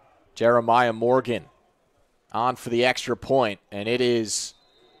 Jeremiah Morgan on for the extra point, and it is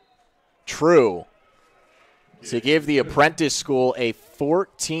true to give the Apprentice School a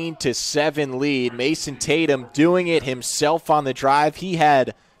 14-7 lead. Mason Tatum doing it himself on the drive. He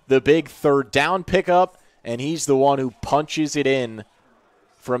had the big third down pickup, and he's the one who punches it in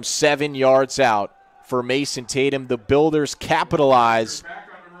from 7 yards out for Mason Tatum. The Builders capitalize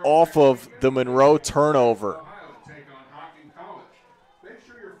off of the Monroe turnover. Take on Hocking College. Make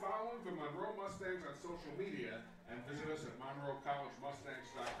sure you're following the Monroe Mustangs on social media and visit us at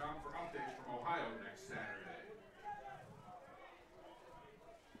MonroeCollegeMustangs.com for updates from Ohio next Saturday.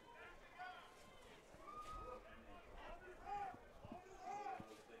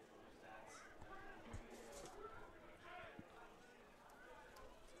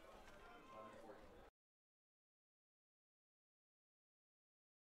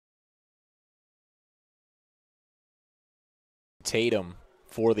 Tatum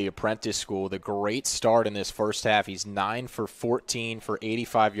for the Apprentice School. The great start in this first half. He's 9 for 14 for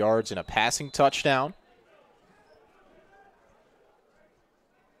 85 yards and a passing touchdown.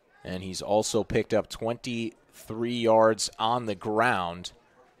 And he's also picked up 23 yards on the ground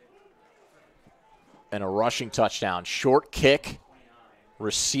and a rushing touchdown. Short kick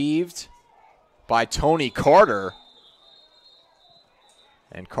received by Tony Carter.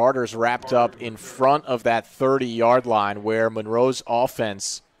 And Carter's wrapped up in front of that 30-yard line where Monroe's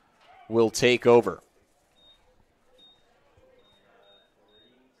offense will take over.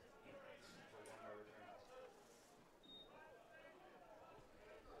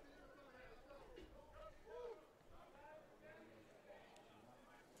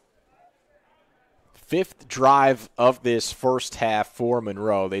 Fifth drive of this first half for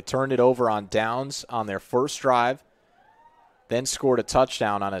Monroe. They turned it over on downs on their first drive, then scored a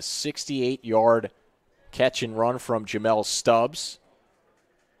touchdown on a 68-yard catch and run from Jamel Stubbs.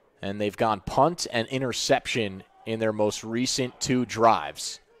 And they've gone punt and interception in their most recent 2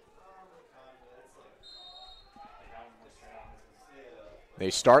 drives. They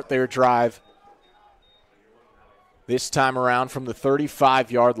start their drive this time around from the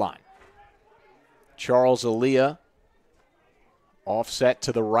 35-yard line. Charles Aaliyah offset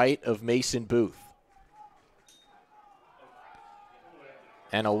to the right of Mason Booth.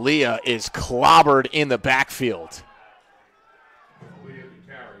 And Aaliyah is clobbered in the backfield.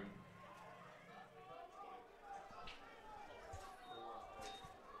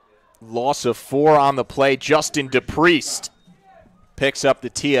 Loss of 4 on the play. Justin DePriest picks up the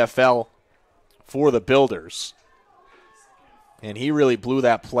TFL for the Builders. And he really blew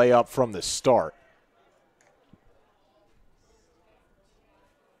that play up from the start.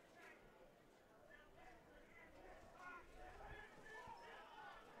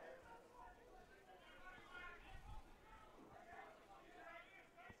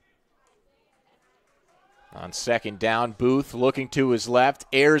 On second down, Booth looking to his left,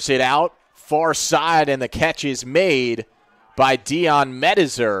 airs it out, far side, and the catch is made by Dion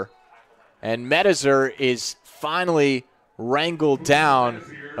Medizer. And Medizer is finally wrangled down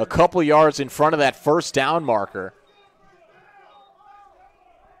a couple yards in front of that first down marker.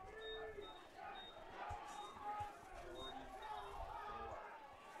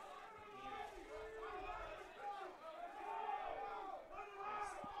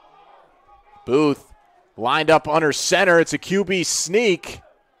 Booth lined up under center. It's a QB sneak.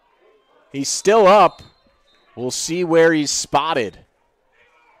 He's still up. We'll see where he's spotted.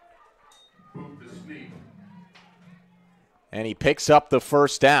 And he picks up the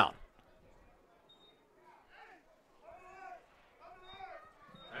first down.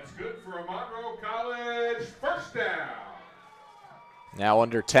 That's good for a Monroe College first down. Now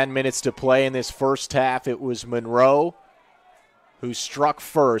under 10 minutes to play in this first half. It was Monroe who struck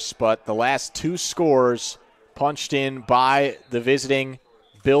first, but the last 2 scores punched in by the visiting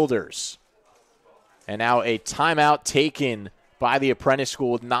Builders. And now a timeout taken by the Apprentice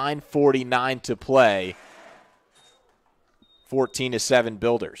School with 9:49 to play. 14-7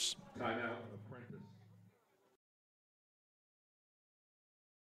 Builders. Timeout.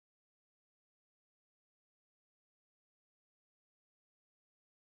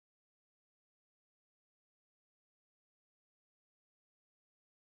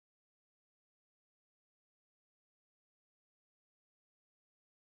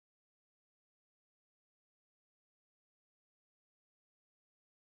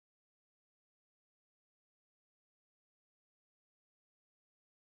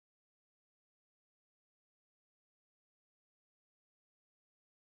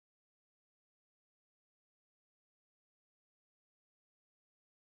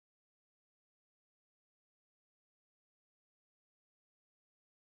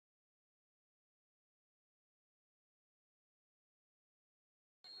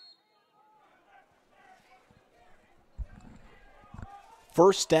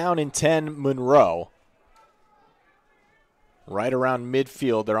 First down and 10, Monroe. Right around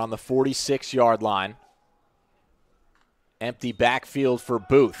midfield. They're on the 46-yard line. Empty backfield for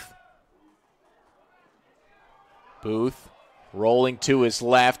Booth. Booth rolling to his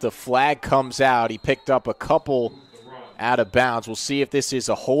left. A flag comes out. He picked up a couple out of bounds. We'll see if this is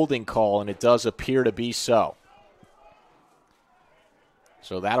a holding call, and it does appear to be so.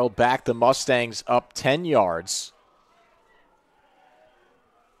 So that'll back the Mustangs up 10 yards.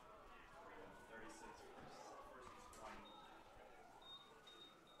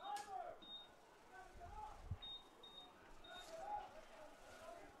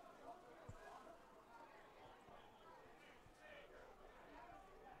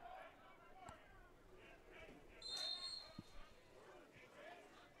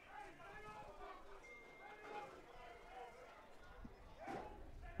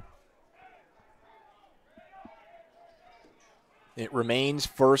 It remains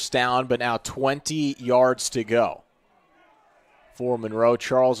first down, but now 20 yards to go for Monroe.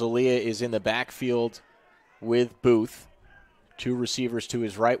 Charles Aaliyah is in the backfield with Booth. Two receivers to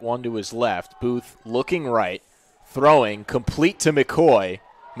his right, one to his left. Booth looking right, throwing, complete to McCoy.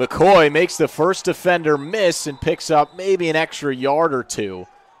 McCoy makes the first defender miss and picks up maybe an extra yard or two.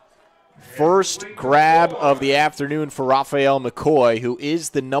 First grab of the afternoon for Raphael McCoy, who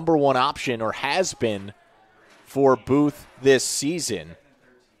is the number one option, or has been, for Booth this season.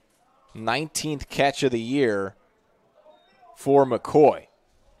 19th catch of the year for McCoy.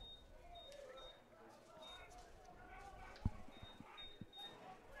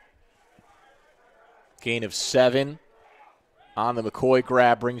 Gain of 7 on the McCoy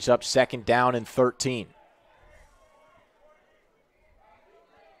grab brings up second down and 13.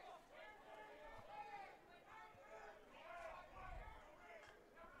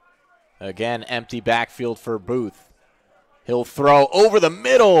 Again, empty backfield for Booth. He'll throw over the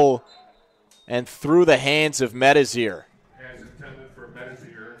middle and through the hands of Medazir. As intended for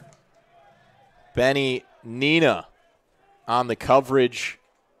Medazir. Benny Nina on the coverage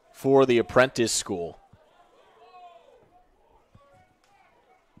for the Apprentice School.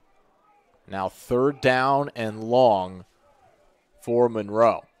 Now third down and long for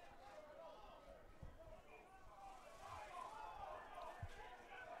Monroe.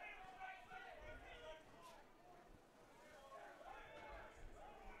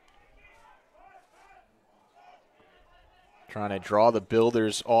 Trying to draw the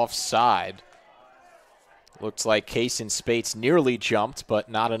Builders offside. Looks like Kaysen Spates nearly jumped, but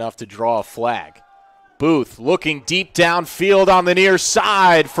not enough to draw a flag. Booth looking deep downfield on the near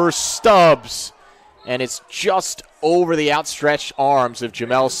side for Stubbs. And it's just over the outstretched arms of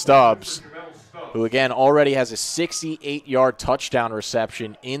Jamel Stubbs, who again already has a 68-yard touchdown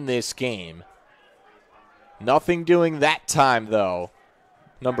reception in this game. Nothing doing that time, though.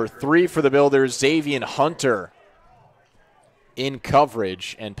 Number 3 for the Builders, Xavier Hunter, in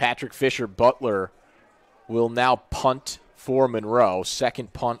coverage, and Patrick Fisher-Butler will now punt for Monroe.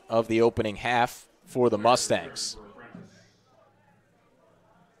 Second punt of the opening half for the Mustangs.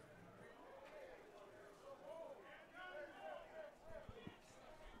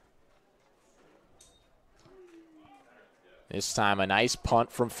 This time a nice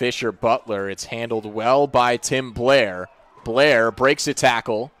punt from Fisher-Butler. It's handled well by Tim Blair. Blair breaks a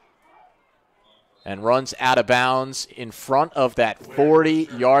tackle and runs out of bounds in front of that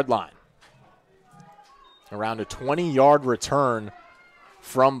 40-yard line. Around a 20-yard return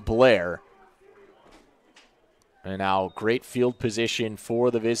from Blair. And now great field position for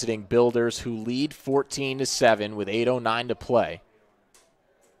the visiting Builders, who lead 14-7 with 8:09 to play.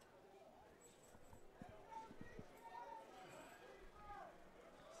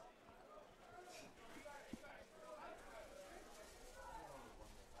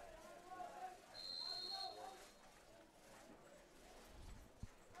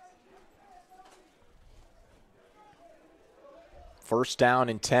 First down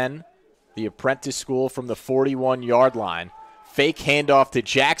and 10. The Apprentice School from the 41-yard line. Fake handoff to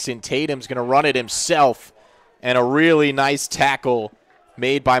Jackson. Tatum's going to run it himself. And a really nice tackle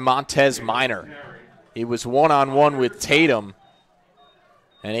made by Montez Minor. He was one-on-one with Tatum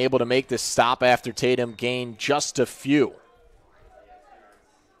and able to make the stop after Tatum gained just a few.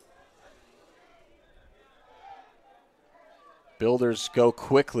 Builders go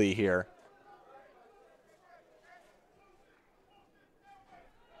quickly here.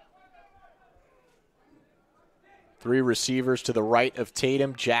 Three receivers to the right of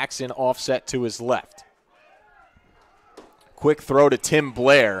Tatum. Jackson offset to his left. Quick throw to Tim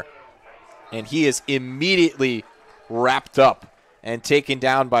Blair, and he is immediately wrapped up and taken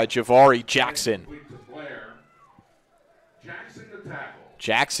down by Javari Jackson. Jackson to tackle.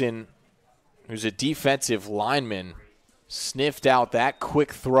 Jackson, who's a defensive lineman, sniffed out that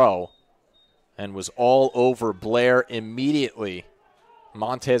quick throw and was all over Blair immediately.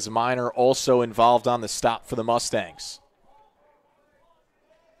 Montez Minor also involved on the stop for the Mustangs.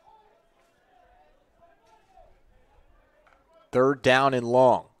 Third down and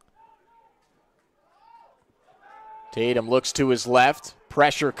long. Tatum looks to his left.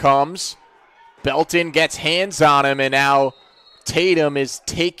 Pressure comes. Belton gets hands on him, and now Tatum is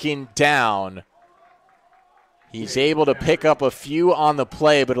taken down. He's able to pick up a few on the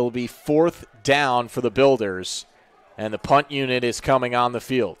play, but it'll be fourth down for the Builders, and the punt unit is coming on the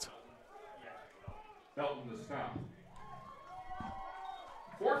field. Belton to stop.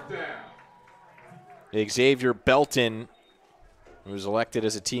 Fourth down. Xavier Belton, who was elected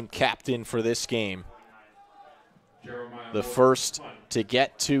as a team captain for this game, the first to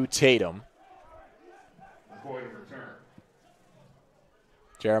get to Tatum.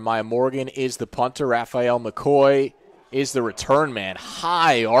 Jeremiah Morgan is the punter. Raphael McCoy is the return man.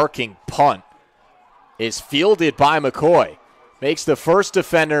 High arcing punt is fielded by McCoy. Makes the first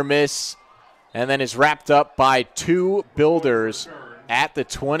defender miss and then is wrapped up by two Builders at the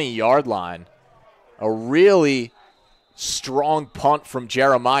 20-yard line. A really strong punt from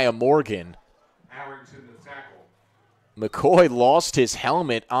Jeremiah Morgan. McCoy lost his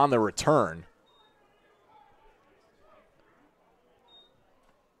helmet on the return.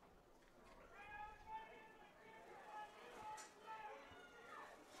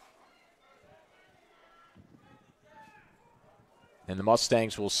 And the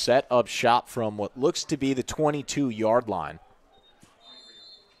Mustangs will set up shop from what looks to be the 22-yard line.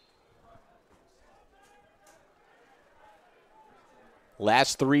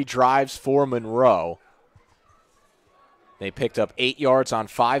 Last three drives for Monroe. They picked up 8 yards on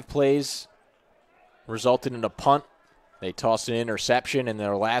 5 plays, resulted in a punt. They tossed an interception. In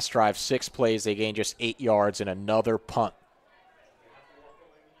their last drive, 6 plays, they gained just 8 yards and another punt.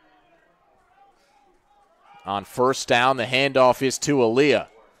 On first down, the handoff is to Aaliyah.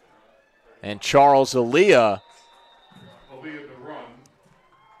 And Charles Aaliyah the run.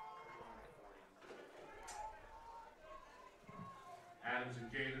 Adams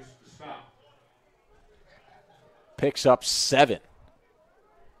and Gaines to stop. Picks up 7.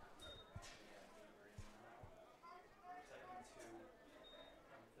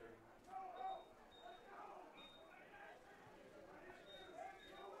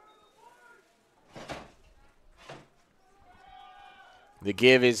 The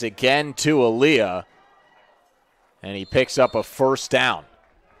give is again to Aaliyah, and he picks up a first down.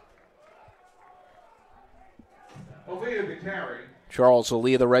 Aaliyah the carry. Charles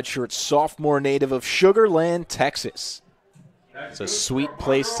Aaliyah, the redshirt sophomore native of Sugar Land, Texas. It's a sweet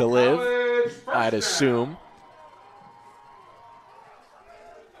place to live, I'd assume.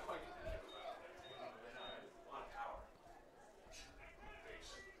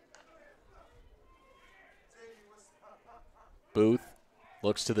 Booth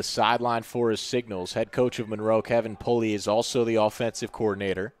looks to the sideline for his signals. Head coach of Monroe, Kevin Pulley, is also the offensive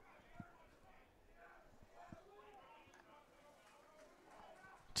coordinator.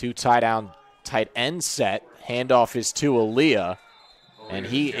 Two tight end set. Handoff is to Aaliyah, and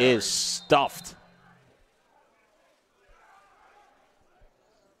he is stuffed.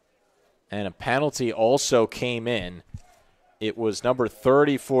 And a penalty also came in. It was number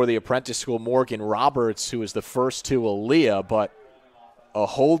 30 for the Apprentice School, Morgan Roberts, who was the first to Aaliyah, but a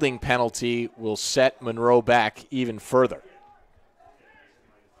holding penalty will set Monroe back even further.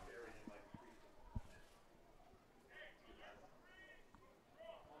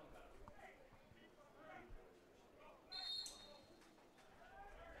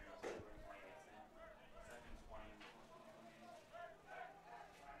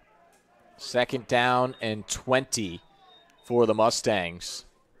 Second down and 20 for the Mustangs.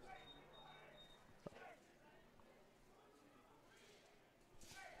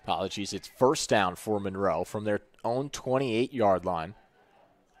 Apologies, it's first down for Monroe from their own 28-yard line.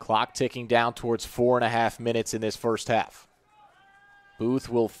 Clock ticking down towards 4.5 minutes in this first half. Booth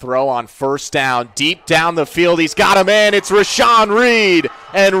will throw on first down, deep down the field. He's got him in. It's Rashawn Reed,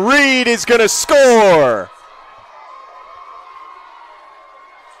 and Reed is going to score.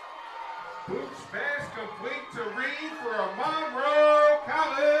 Booth's pass complete to Reed for a Monroe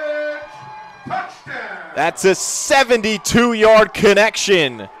College touchdown. That's a 72-yard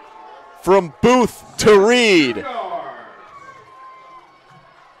connection from Booth to Reed.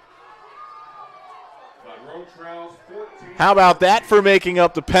 How about that for making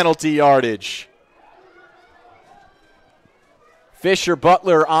up the penalty yardage? Fisher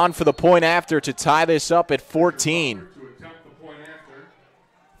Butler on for the point after to tie this up at 14. To attempt the point after.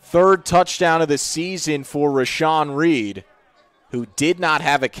 Third touchdown of the season for Rashawn Reed, who did not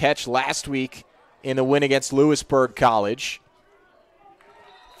have a catch last week in the win against Lewisburg College.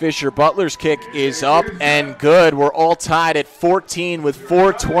 Fisher Butler's kick is up and good. We're all tied at 14 with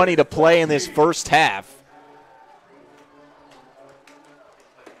 4:20 to play in this first half.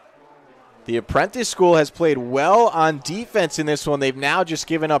 The Apprentice School has played well on defense in this one. They've now just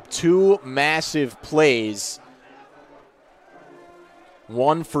given up 2 massive plays.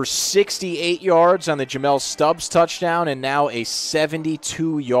 One for 68 yards on the Jamel Stubbs touchdown, and now a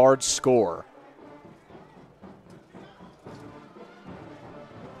 72-yard score.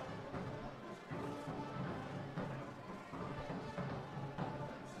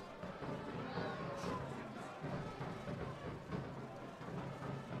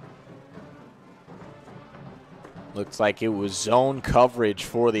 Looks like it was zone coverage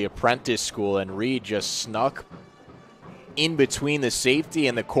for the Apprentice School, and Reed just snuck in between the safety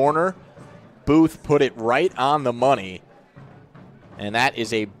and the corner. Booth put it right on the money, and that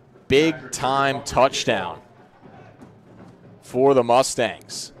is a big-time touchdown for the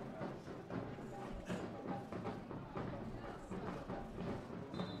Mustangs.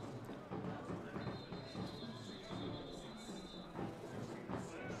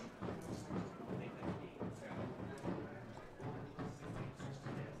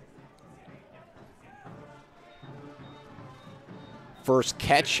 First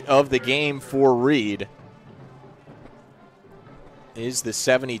catch of the game for Reed is the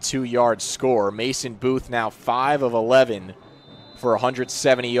 72-yard score. Mason Booth now 5 of 11 for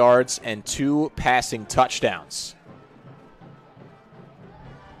 170 yards and 2 passing touchdowns.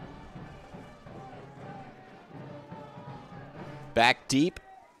 Back deep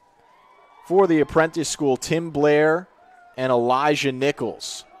for the Apprentice School, Tim Blair and Elijah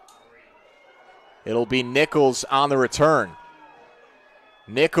Nichols. It'll be Nichols on the return.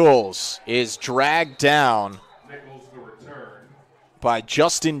 Nichols is dragged down by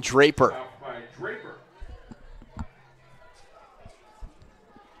Justin Draper.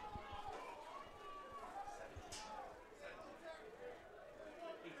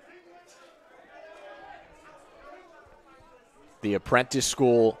 The Apprentice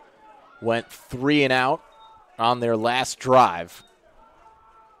School went 3 and out on their last drive.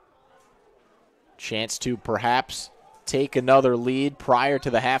 Chance to perhaps take another lead prior to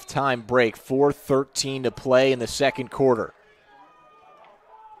the halftime break. 4:13 to play in the second quarter.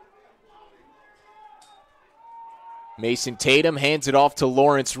 Mason Tatum hands it off to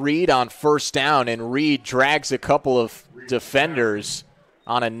Lawrence Reed on first down, and Reed drags a couple of defenders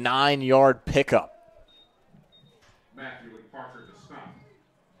on a 9-yard pickup.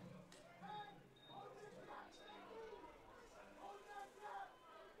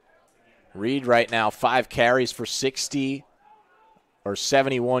 Reed right now 5 carries for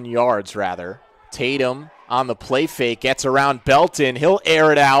 71 yards rather. Tatum on the play fake gets around Belton. He'll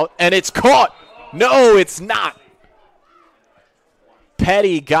air it out, and it's caught. No, it's not.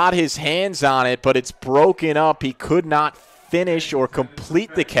 Petty got his hands on it, but it's broken up. He could not finish or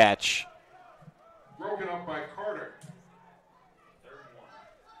complete the catch. Broken up by Carter.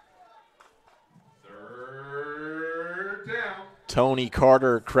 Third down. Tony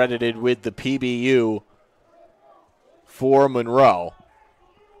Carter credited with the PBU for Monroe.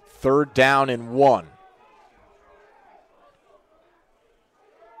 3rd down and 1.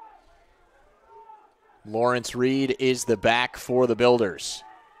 Lawrence Reed is the back for the Builders.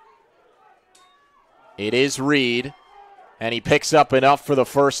 It is Reed, and he picks up enough for the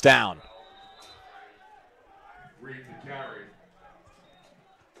first down. Reed to carry.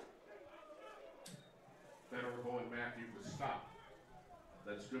 Better going Matthew to stop.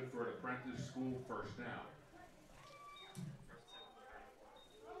 That's good for an Apprentice School first down.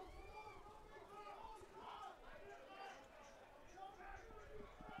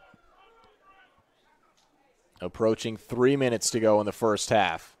 Approaching 3 minutes to go in the first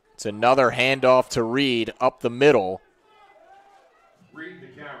half. It's another handoff to Reed up the middle. Reed to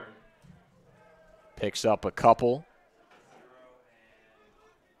carry. Picks up a couple.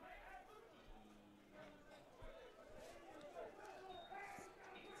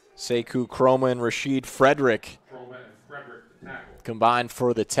 Sekou Chroma and Rashid Frederick combined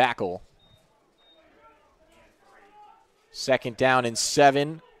for the tackle. 2nd down and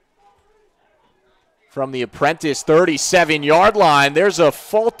 7. From the Apprentice 37-yard line, there's a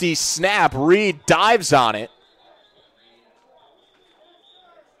faulty snap. Reed dives on it.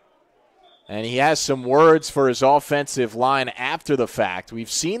 And he has some words for his offensive line after the fact. We've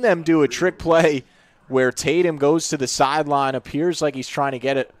seen them do a trick play where Tatum goes to the sideline, appears like he's trying to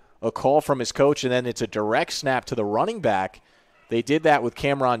get a call from his coach, and then it's a direct snap to the running back. They did that with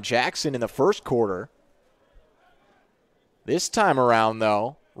Cameron Jackson in the first quarter. This time around,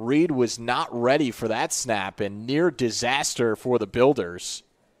 though, Reed was not ready for that snap and near disaster for the Builders.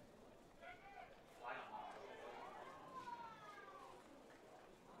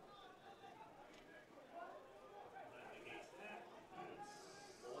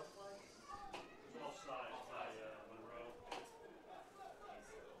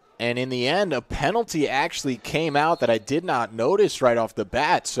 And in the end, a penalty actually came out that I did not notice right off the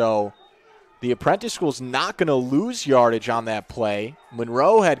bat. So the Apprentice School's not going to lose yardage on that play.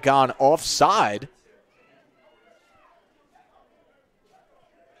 Monroe had gone offside.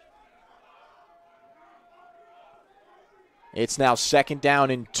 It's now 2nd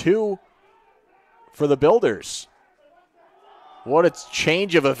down and 2 for the Builders. What a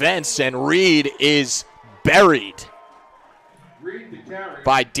change of events, and Reed is buried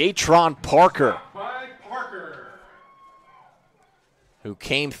by Datron Parker, who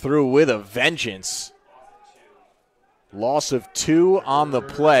came through with a vengeance. Loss of 2 on the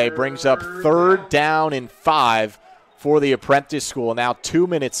play brings up 3rd down and 5 for the Apprentice School. Now 2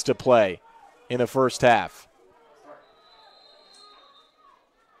 minutes to play in the first half.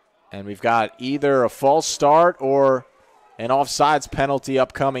 And we've got either a false start or an offsides penalty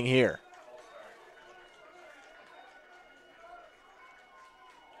upcoming here.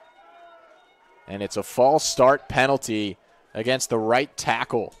 And it's a false start penalty against the right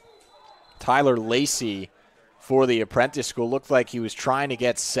tackle. Tyler Lacey for the Apprentice School. Looked like he was trying to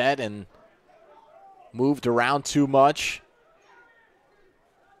get set and moved around too much.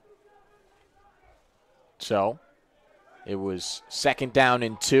 So it was 2nd down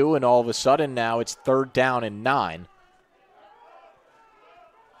and 2, and all of a sudden now it's 3rd down and 9.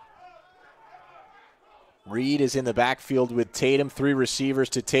 Reed is in the backfield with Tatum. 3 receivers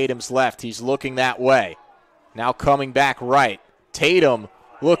to Tatum's left. He's looking that way. Now coming back right. Tatum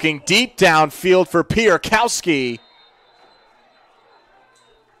looking deep downfield for Pierkowski.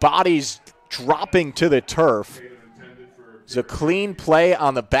 Bodies dropping to the turf. It's a clean play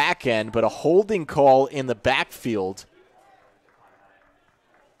on the back end, but a holding call in the backfield.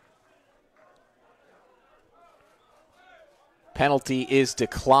 Penalty is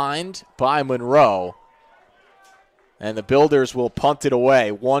declined by Monroe. And the Builders will punt it away.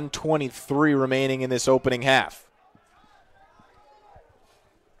 1:23 remaining in this opening half.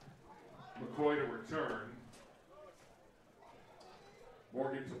 McCoy to return.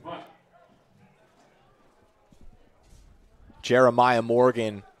 Morgan to punt. Jeremiah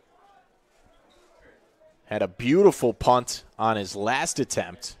Morgan had a beautiful punt on his last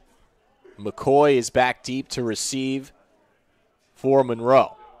attempt. McCoy is back deep to receive for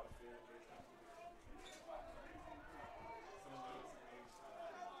Monroe.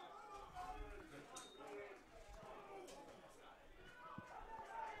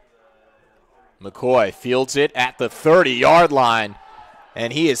 McCoy fields it at the 30-yard line,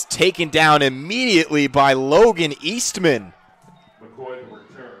 and he is taken down immediately by Logan Eastman. McCoy to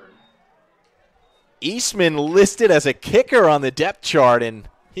return. Eastman listed as a kicker on the depth chart, and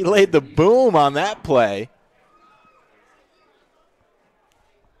he laid the boom on that play.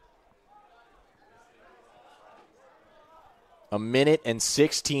 A minute and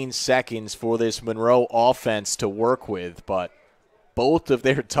 16 seconds for this Monroe offense to work with, but both of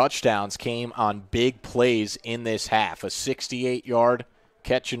their touchdowns came on big plays in this half. A 68-yard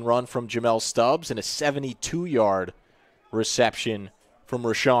catch and run from Jamel Stubbs and a 72-yard reception from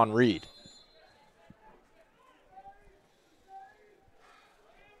Rashawn Reed.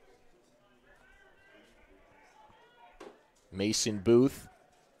 Mason Booth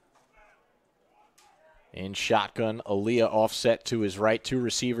in shotgun. Aaliyah offset to his right. 2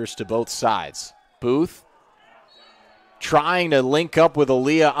 receivers to both sides. Booth trying to link up with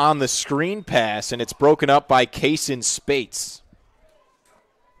Aaliyah on the screen pass, and it's broken up by Kaysen Spates.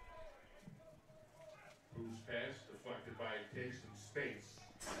 Whose pass deflected by Kaysen Spates.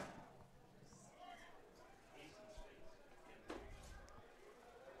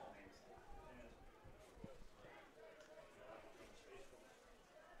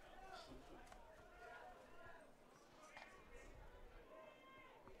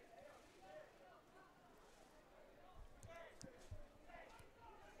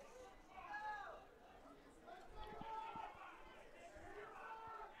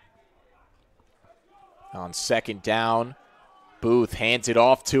 On 2nd down, Booth hands it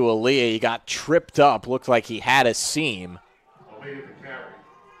off to Aaliyah. He got tripped up. Looked like he had a seam. Aaliyah to carry.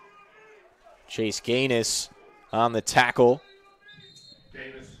 Chase Gaines on the tackle.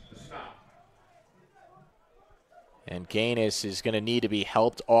 Davis to stop. And Gaines is going to need to be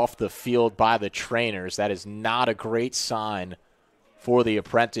helped off the field by the trainers. That is not a great sign for the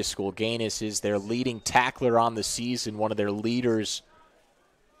Apprentice School. Gaines is their leading tackler on the season, one of their leaders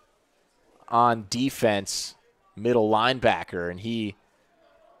on defense, middle linebacker, and he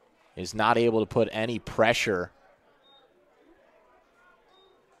is not able to put any pressure.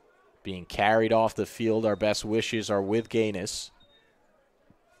 Being carried off the field. Our best wishes are with Gaines.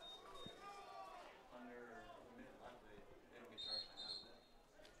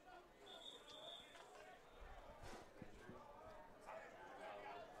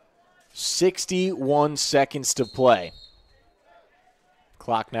 "61 seconds to play.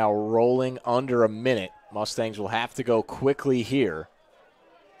 Clock now rolling under a minute. Mustangs will have to go quickly here.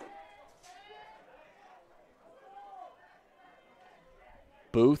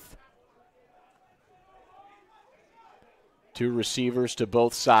 Booth. Two receivers to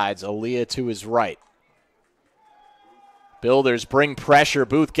both sides. Aaliyah to his right. Builders bring pressure.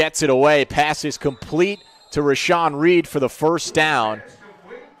 Booth gets it away. Pass is complete to Rashawn Reed for the first down.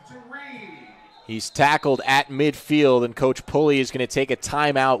 He's tackled at midfield, and Coach Pulley is going to take a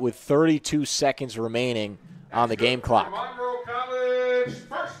timeout with 32 seconds remaining on the game clock. Monroe College,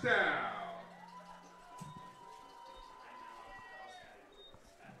 first down.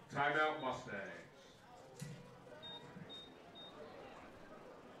 Timeout Mustangs.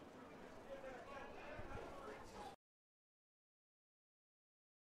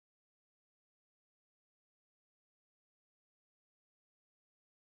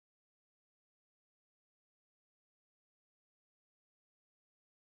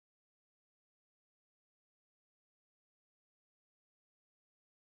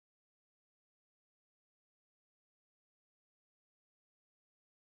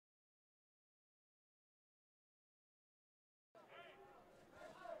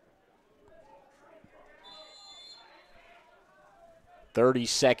 "30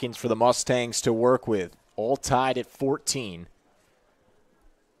 seconds for the Mustangs to work with. All tied at 14.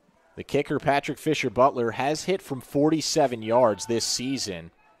 The kicker, Patrick Fisher-Butler, has hit from 47 yards this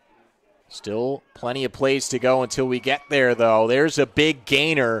season. Still plenty of plays to go until we get there, though. There's a big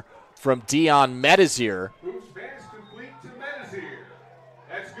gainer from Dion Medizir. Booth's pass complete to Medizir.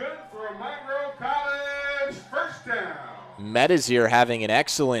 That's good for a Monroe College first down. Medizir having an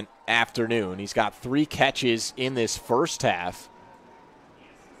excellent afternoon. He's got 3 catches in this first half.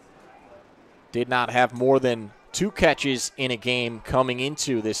 Did not have more than 2 catches in a game coming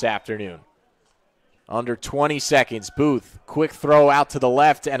into this afternoon. Under 20 seconds, Booth, quick throw out to the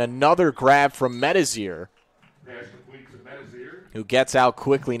left, and another grab from Medizir, Pass complete to Medizir. who gets out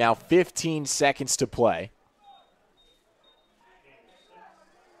quickly. Now 15 seconds to play.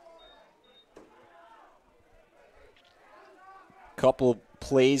 Couple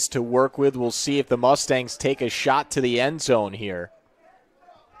plays to work with. We'll see if the Mustangs take a shot to the end zone here.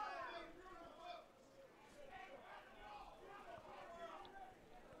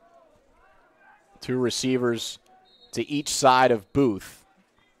 Two receivers to each side of Booth.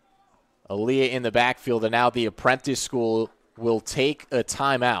 Aaliyah in the backfield, and now the Apprentice School will take a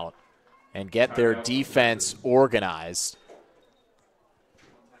timeout and get their defense organized.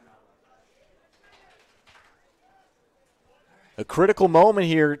 A critical moment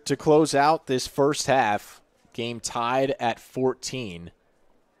here to close out this first half. Game tied at 14.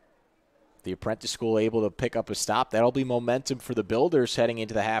 The Apprentice School able to pick up a stop. That'll be momentum for the Builders heading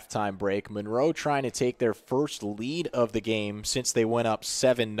into the halftime break. Monroe trying to take their first lead of the game since they went up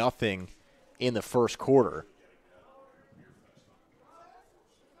 7-0 in the first quarter.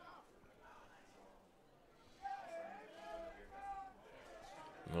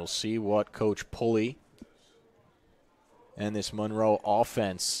 We'll see what Coach Pulley and this Monroe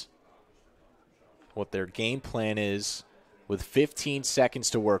offense, what their game plan is with 15 seconds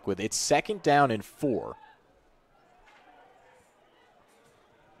to work with. It's 2nd down and 4.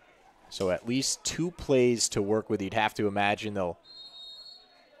 So at least 2 plays to work with. You'd have to imagine they'll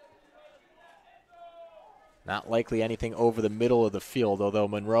not likely anything over the middle of the field, although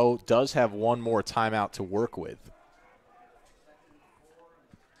Monroe does have 1 more timeout to work with.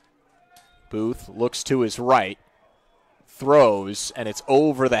 Booth looks to his right, throws, and it's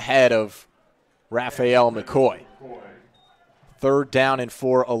over the head of Raphael McCoy. 3rd down and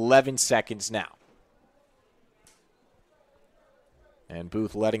 4, 11 seconds now. And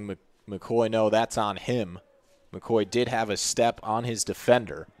Booth letting McCoy know that's on him. McCoy did have a step on his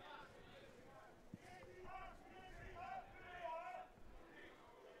defender.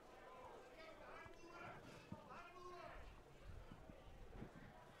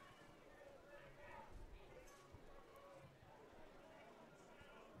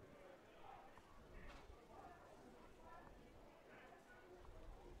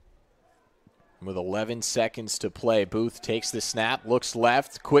 With 11 seconds to play, Booth takes the snap, looks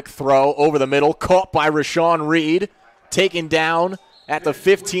left, quick throw over the middle, caught by Rashawn Reed, taken down at the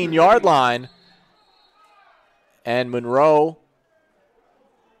 15-yard line. And Monroe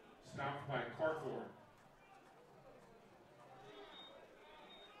stopped by Carthor.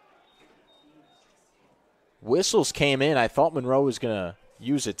 Whistles came in. I thought Monroe was going to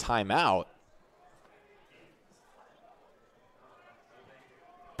use a timeout.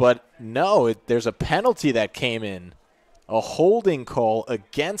 But no, there's a penalty that came in. A holding call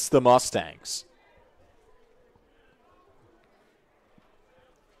against the Mustangs.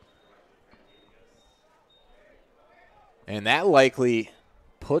 And that likely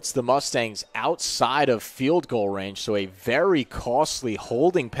puts the Mustangs outside of field goal range, so a very costly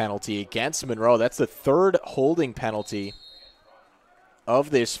holding penalty against Monroe. That's the third holding penalty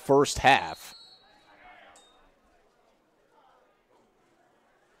of this first half.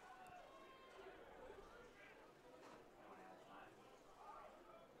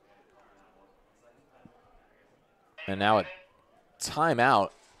 And now a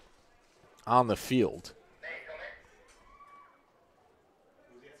timeout on the field.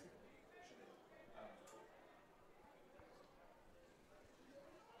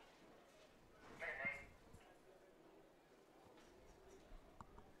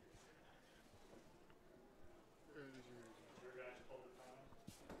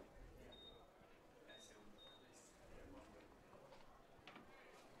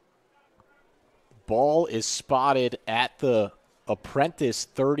 Ball is spotted at the Apprentice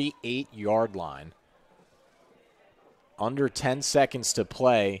 38-yard line. Under 10 seconds to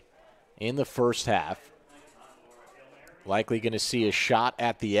play in the first half. Likely going to see a shot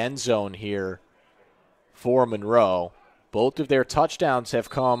at the end zone here for Monroe. Both of their touchdowns have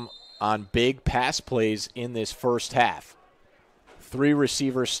come on big pass plays in this first half. 3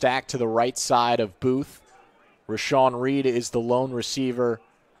 receivers stacked to the right side of Booth. Rashawn Reed is the lone receiver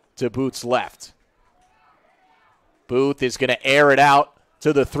to Booth's left. Booth is going to air it out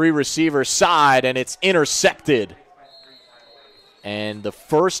to the 3 receiver side, and it's intercepted. And the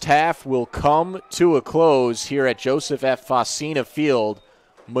first half will come to a close here at Joseph F. Fosina Field.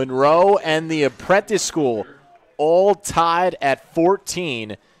 Monroe and the Apprentice School all tied at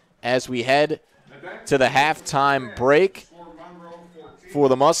 14 as we head to the halftime break. For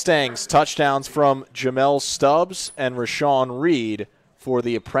the Mustangs, touchdowns from Jamel Stubbs and Rashawn Reed. For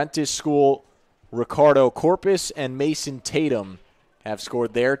the Apprentice School, Ricardo Corpus and Mason Tatum have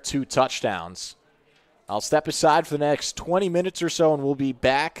scored their 2 touchdowns. I'll step aside for the next 20 minutes or so, and we'll be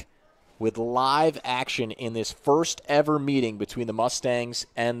back with live action in this first ever meeting between the Mustangs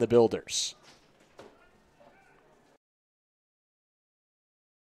and the Builders.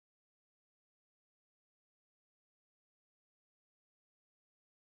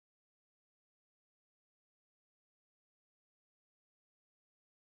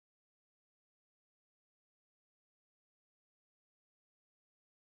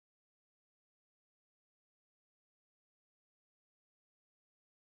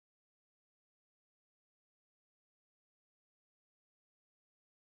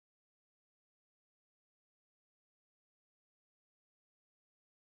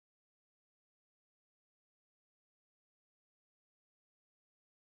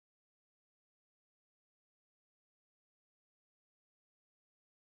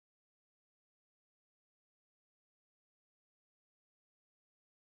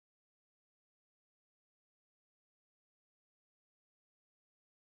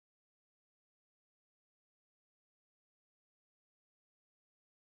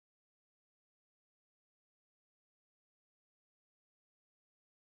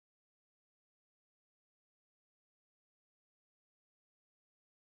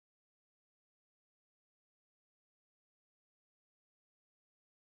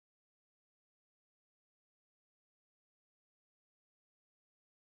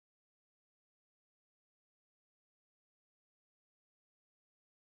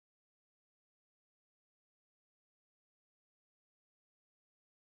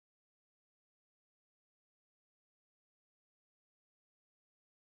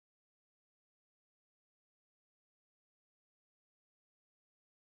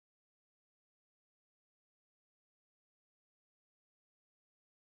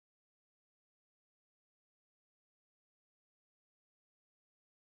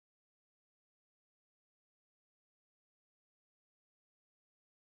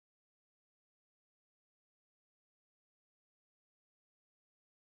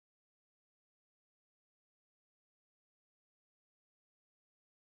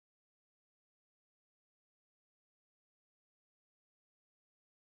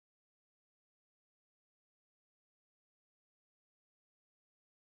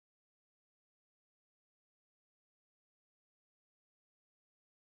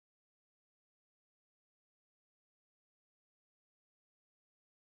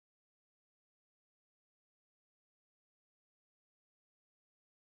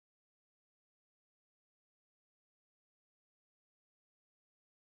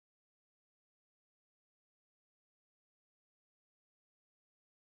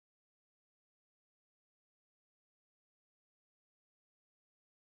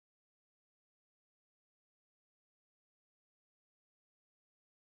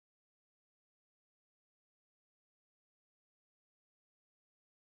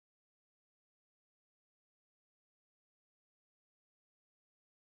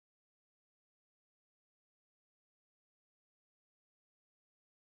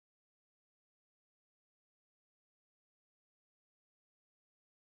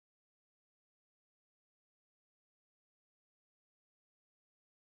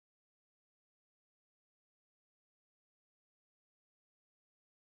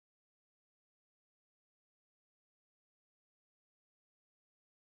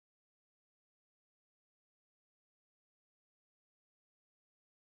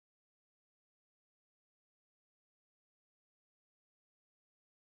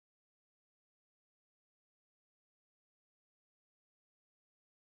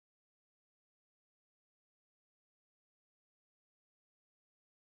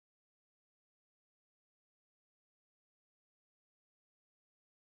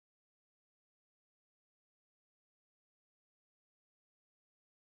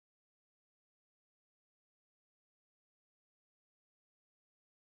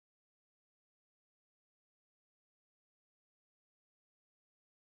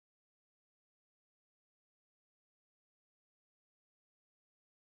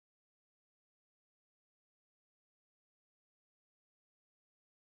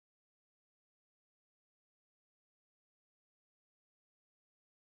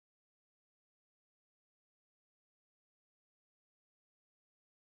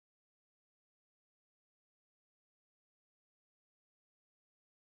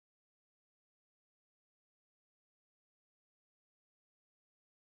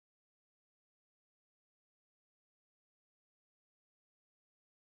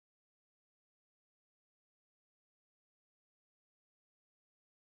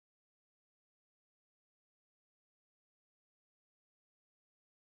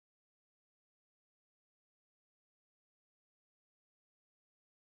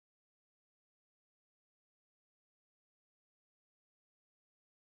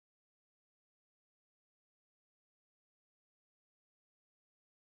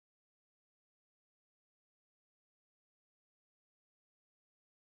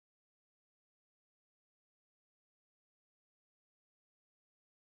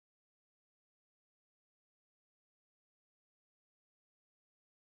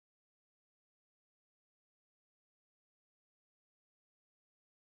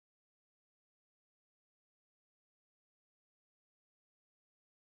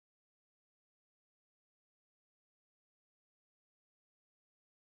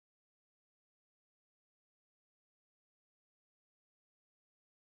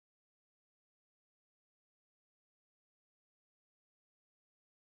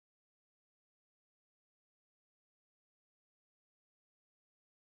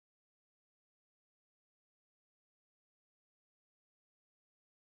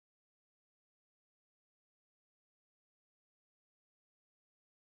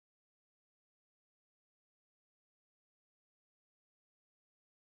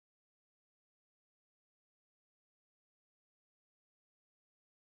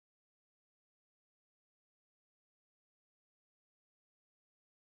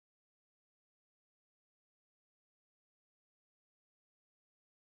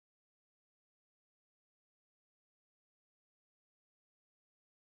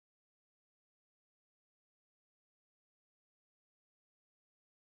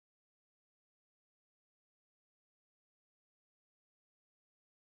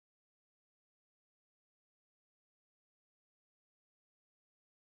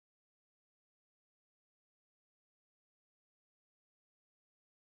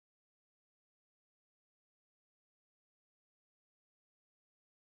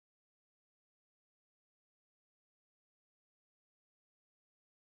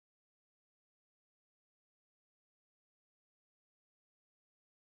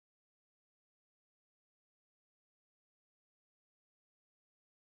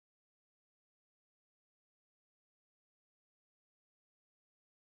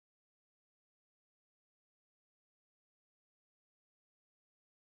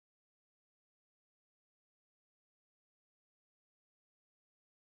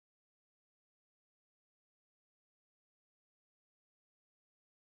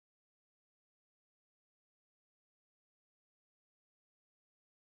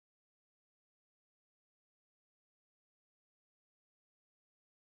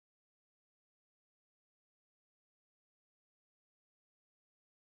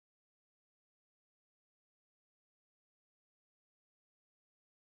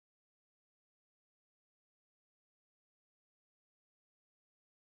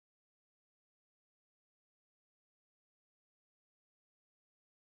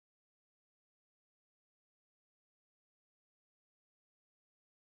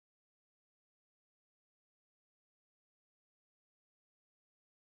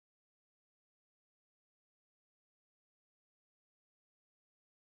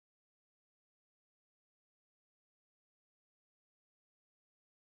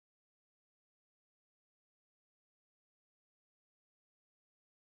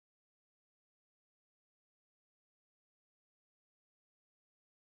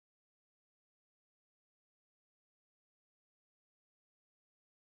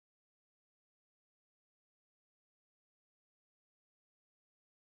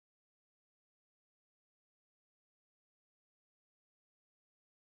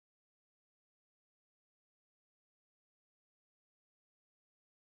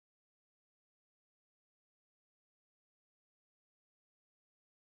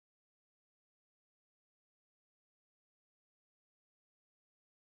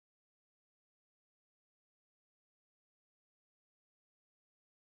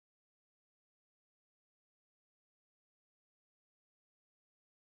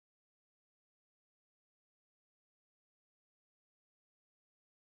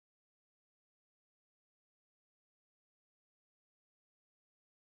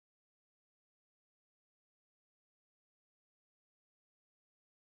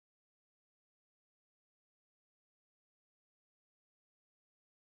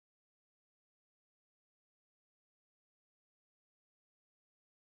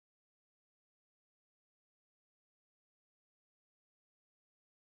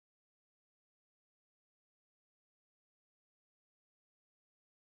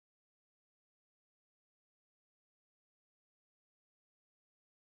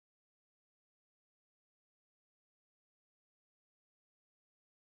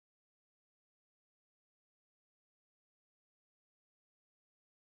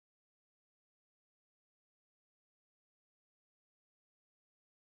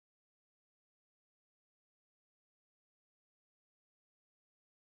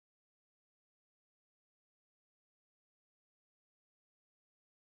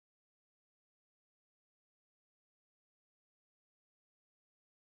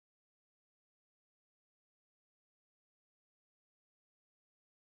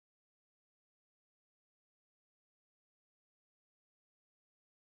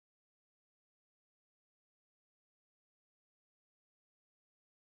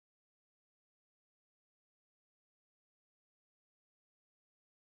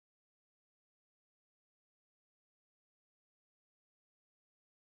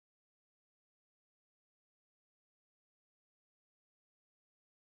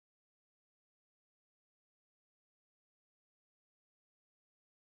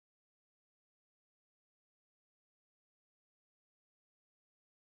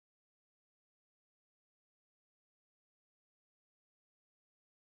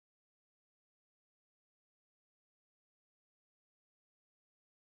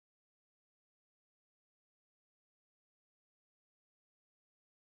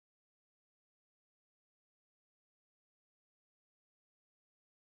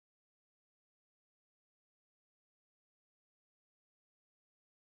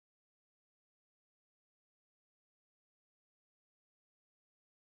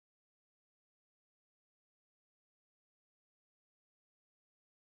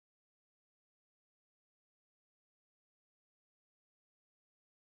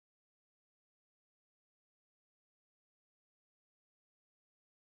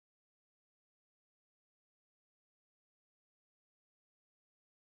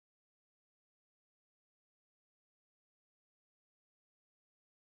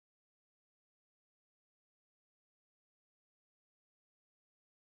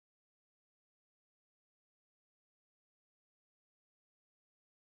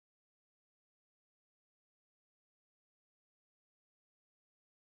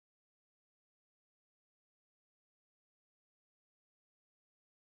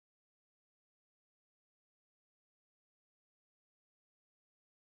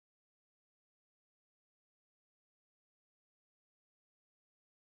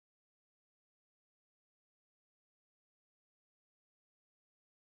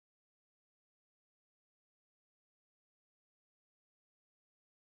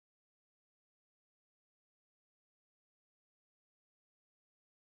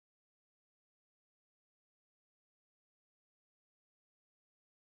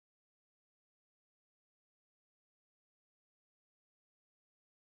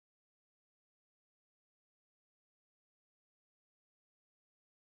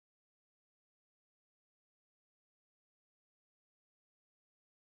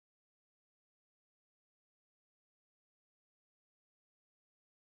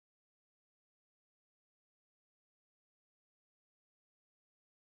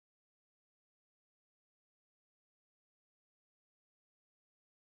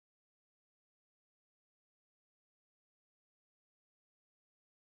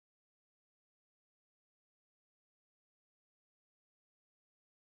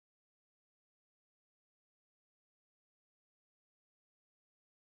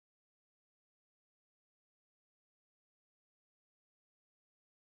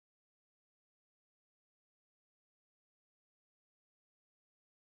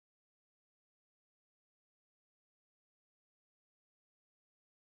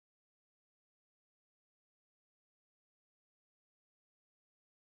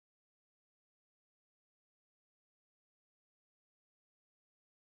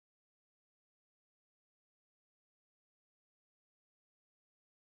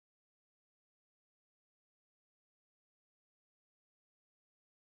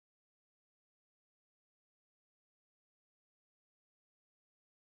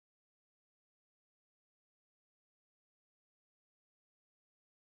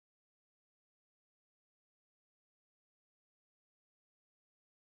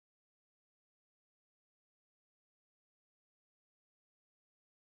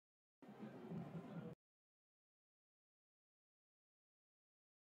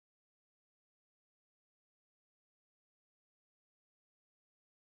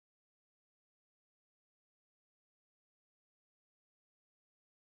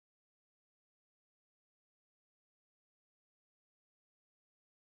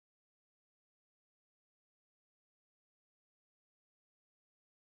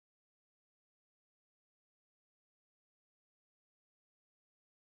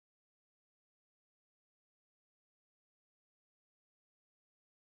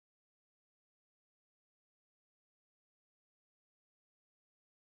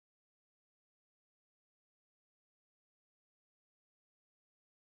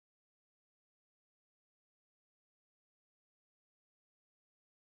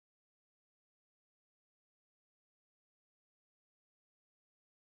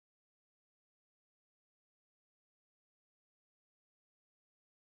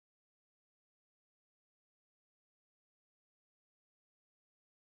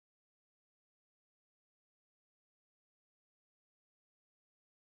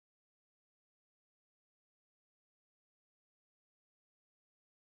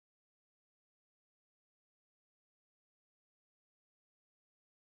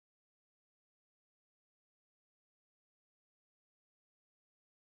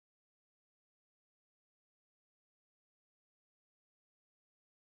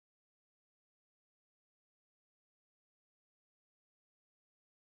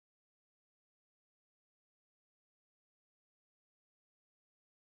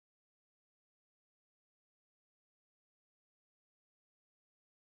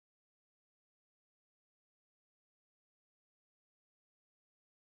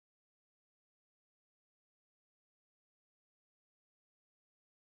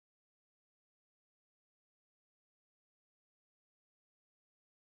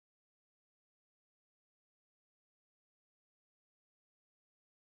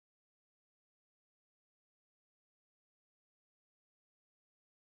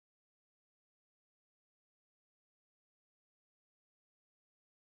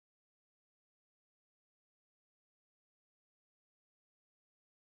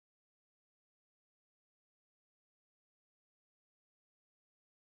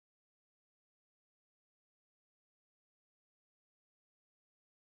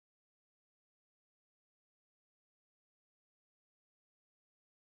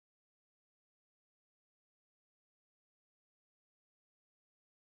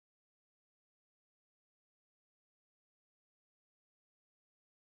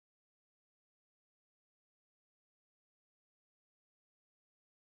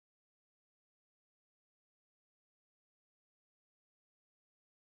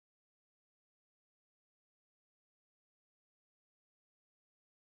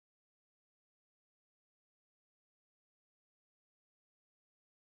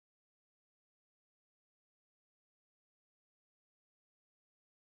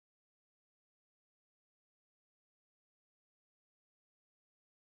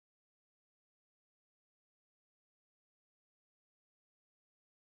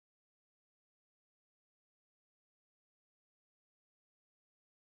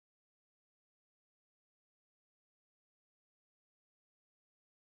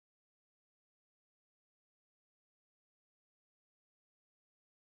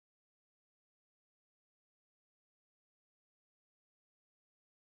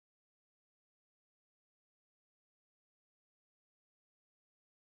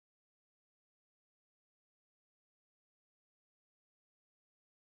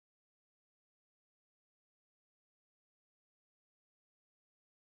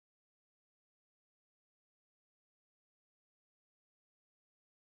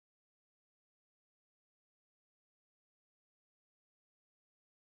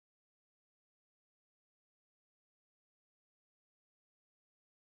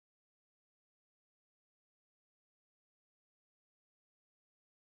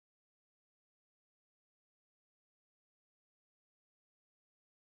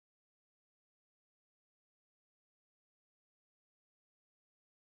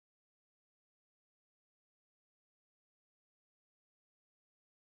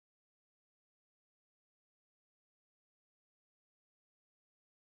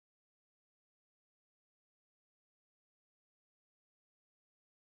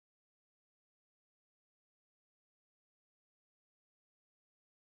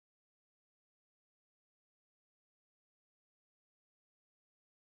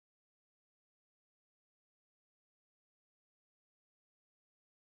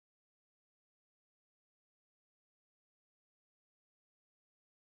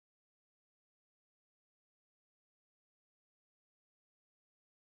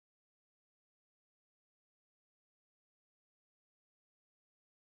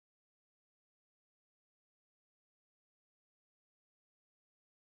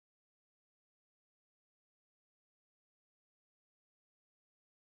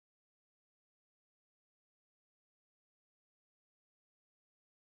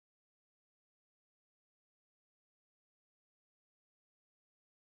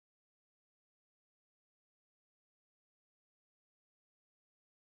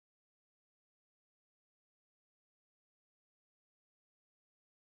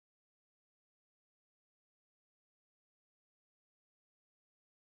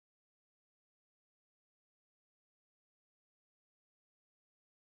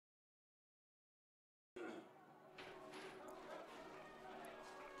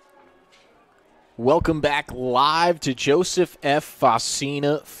 Welcome back live to Joseph F.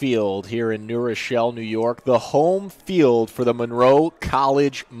 Fosina Field here in New Rochelle, New York, the home field for the Monroe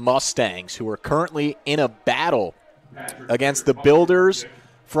College Mustangs, who are currently in a battle against the Builders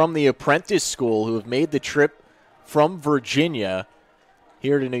from the Apprentice School, who have made the trip from Virginia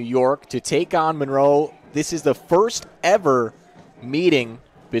here to New York to take on Monroe. This is the first ever meeting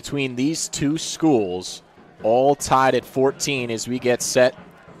between these two schools, all tied at 14 as we get set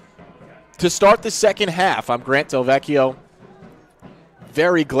to start the second half. I'm Grant Del Vecchio.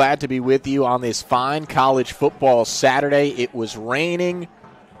 Very glad to be with you on this fine college football Saturday. It was raining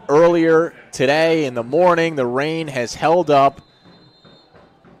earlier today in the morning. The rain has held up.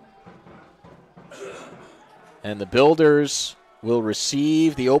 And the Builders will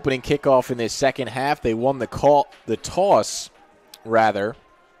receive the opening kickoff in this second half. They won the toss,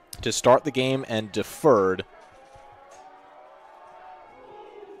 to start the game and deferred.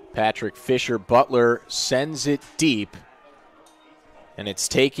 Patrick Fisher Butler sends it deep, and it's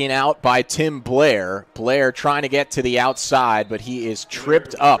taken out by Tim Blair. Blair trying to get to the outside, but he is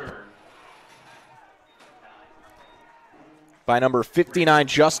tripped up by number 59,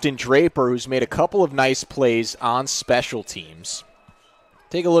 Justin Draper, who's made a couple of nice plays on special teams.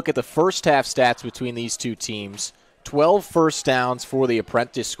 Take a look at the first half stats between these two teams. 12 first downs for the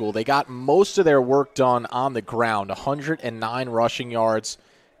Apprentice School. They got most of their work done on the ground, 109 rushing yards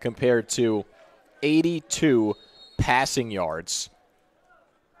compared to 82 passing yards.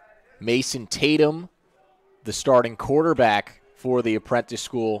 Mason Tatum, the starting quarterback for the Apprentice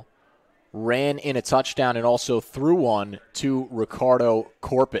School, ran in a touchdown and also threw one to Ricardo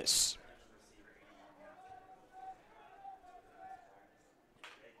Corpus.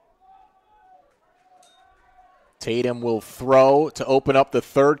 Tatum will throw to open up the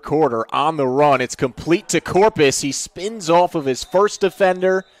third quarter on the run. It's complete to Corpus. He spins off of his first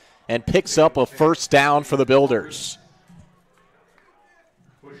defender and picks up a first down for the Builders.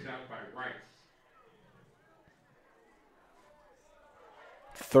 Pushed out by Rice.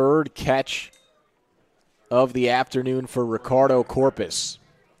 Third catch of the afternoon for Ricardo Corpus.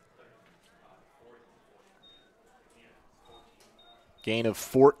 Gain of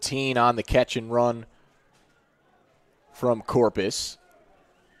 14 on the catch and run from Corpus.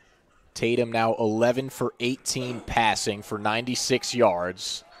 Tatum now 11 for 18 passing for 96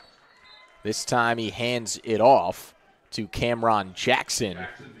 yards. This time he hands it off to Cameron Jackson.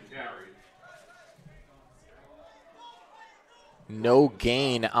 No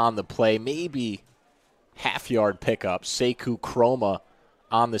gain on the play, maybe half-yard pickup. Sekou Chroma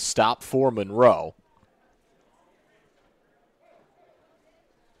on the stop for Monroe.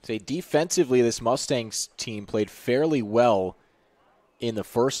 Say defensively, this Mustangs team played fairly well in the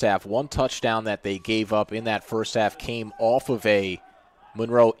first half. One touchdown that they gave up in that first half came off of a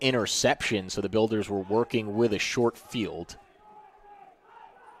Monroe interception, so the Builders were working with a short field.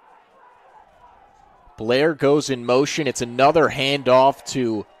 Blair goes in motion. It's another handoff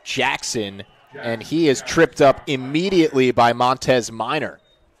to Jackson, and he is tripped up immediately by Montez Minor.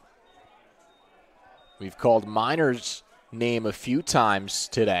 We've called Minor's name a few times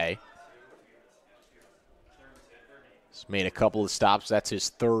today. He's made a couple of stops. That's his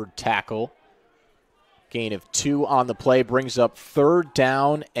third tackle. Gain of 2 on the play brings up 3rd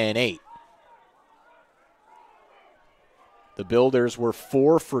down and 8. The Builders were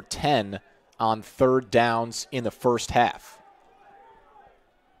 4 for 10 on 3rd downs in the first half.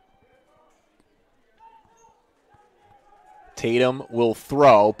 Tatum will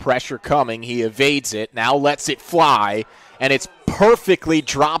throw. Pressure coming. He evades it. Now lets it fly. And it's perfectly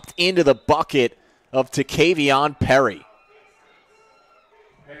dropped into the bucket of Takavion Perry.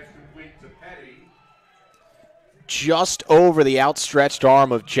 Just over the outstretched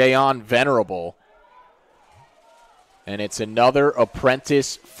arm of Jayon Venerable. And it's another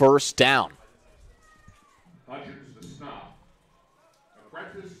Apprentice first down. Hutchins the stop.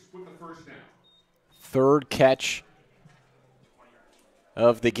 Apprentice with the first down. Third catch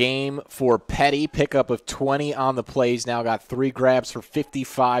of the game for Petty. Pickup of 20 on the plays. Now got 3 grabs for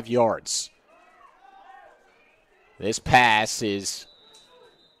 55 yards. This pass is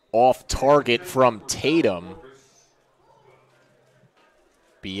off target from Tatum.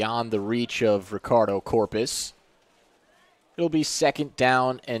 Beyond the reach of Ricardo Corpus. It'll be 2nd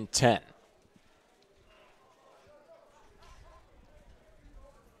down and 10.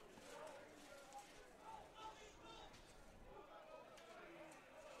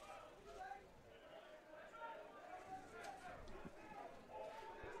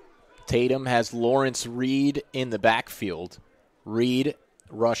 Tatum has Lawrence Reed in the backfield. Reed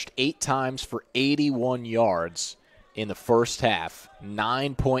rushed 8 times for 81 yards. in the first half.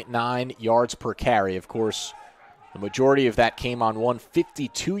 9.9 yards per carry. Of course, the majority of that came on one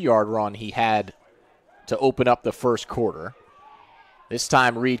 52-yard run he had to open up the first quarter. This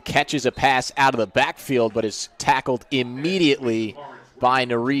time, Reed catches a pass out of the backfield, but is tackled immediately by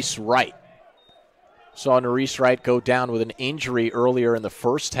Nerese Wright. Saw Nerese Wright go down with an injury earlier in the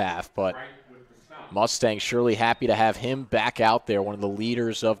first half, but Mustangs surely happy to have him back out there, one of the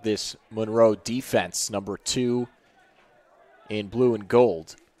leaders of this Monroe defense, number 2 in blue and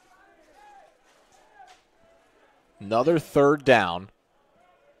gold. Another third down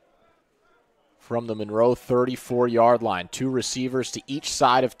from the Monroe 34-yard line. 2 receivers to each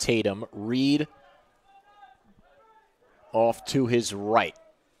side of Tatum. Reed off to his right.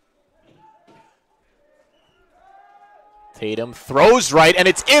 Tatum throws right, and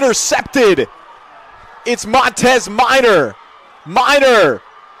it's intercepted. It's Montez Minor. Minor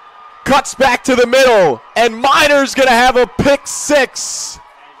cuts back to the middle, and Minor's going to have a pick 6.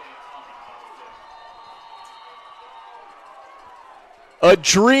 A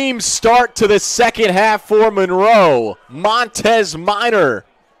dream start to the second half for Monroe. Montez Minor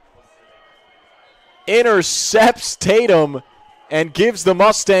intercepts Tatum and gives the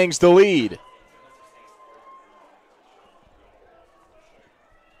Mustangs the lead.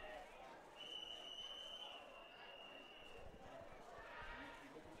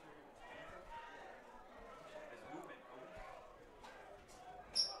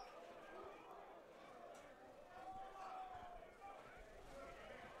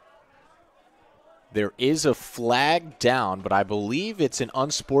 There is a flag down, but I believe it's an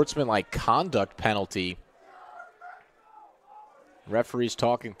unsportsmanlike conduct penalty. Referee's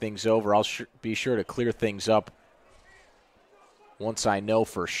talking things over. I'll be sure to clear things up once I know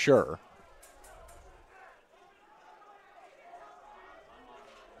for sure.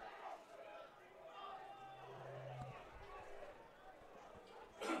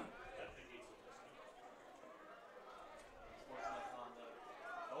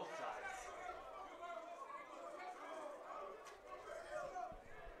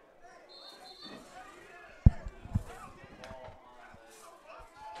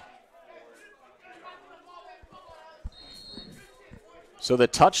 So the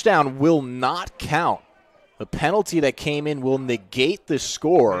touchdown will not count. The penalty that came in will negate the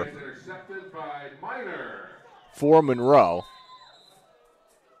score for Monroe.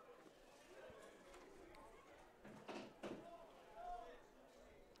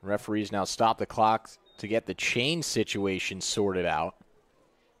 Referees now stop the clock to get the chain situation sorted out.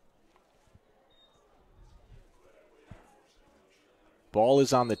 Ball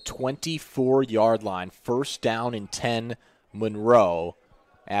is on the 24-yard line. First down and 10, Monroe,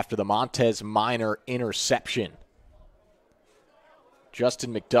 after the Montez Minor interception.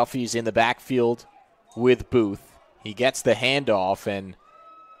 Justin McDuffie's in the backfield with Booth. He gets the handoff and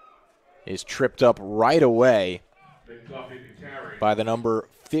is tripped up right away by the number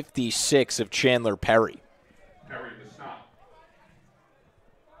 56 of Chandler Perry.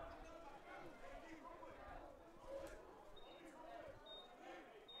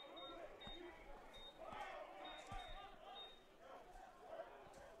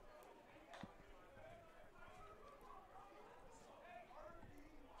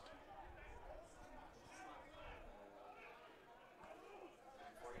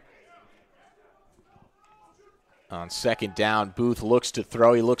 On second down, Booth looks to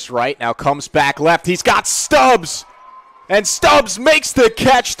throw. He looks right, now comes back left. He's got Stubbs, and Stubbs makes the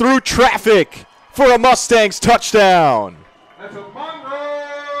catch through traffic for a Mustangs touchdown. That's a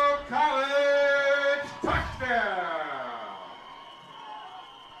Monroe College touchdown.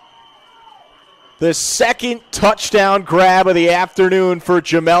 The second touchdown grab of the afternoon for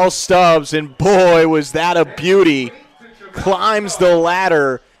Jamel Stubbs, and boy, was that a beauty. Climbs the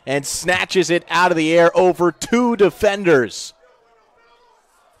ladder and snatches it out of the air over 2 defenders.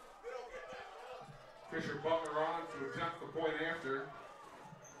 Fisher Butler on to attempt the point after.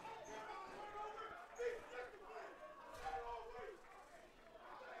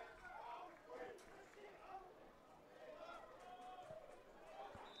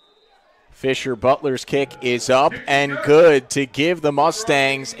 Fisher Butler's kick is up and good to give the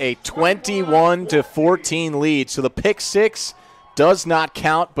Mustangs a 21-14 lead. So the pick 6 does not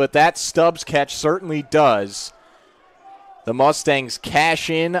count, but that Stubbs catch certainly does. The Mustangs cash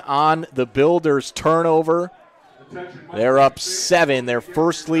in on the Builders' turnover. They're up 7, their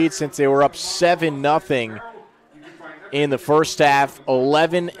first lead since they were up 7-0 in the first half.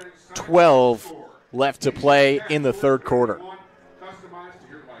 11-12 left to play in the third quarter.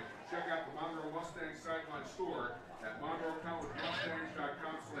 Check out the Monroe Mustangs sideline store at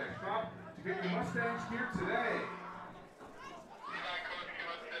monroecollegemustangs.com/shop to get your Mustangs gear today.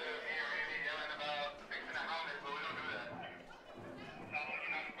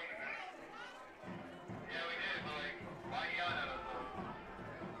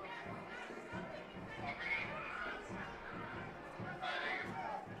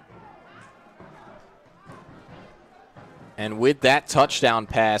 And with that touchdown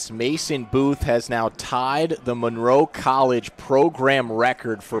pass, Mason Booth has now tied the Monroe College program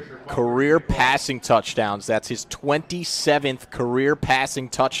record for career passing touchdowns. That's his 27th career passing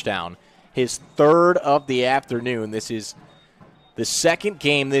touchdown, his third of the afternoon. This is the second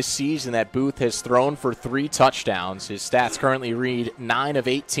game this season that Booth has thrown for 3 touchdowns. His stats currently read 9 of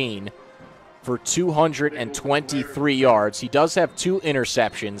 18 for 223 yards. He does have 2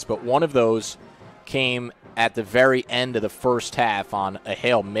 interceptions, but one of those came at the very end of the first half on a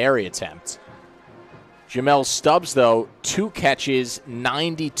Hail Mary attempt. Jamel Stubbs, though, 2 catches,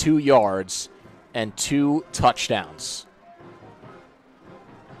 92 yards, and 2 touchdowns.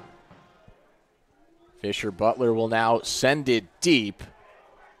 Fisher Butler will now send it deep,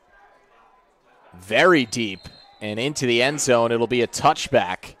 very deep, and into the end zone. It'll be a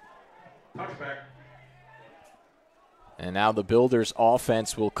touchback. And now the Builders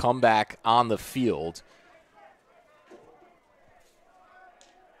offense will come back on the field.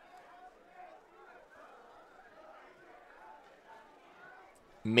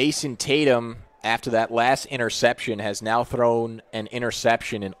 Mason Tatum, after that last interception, has now thrown an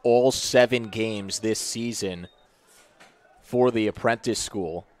interception in all 7 games this season for the Apprentice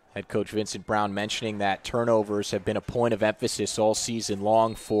School. Head coach Vincent Brown mentioning that turnovers have been a point of emphasis all season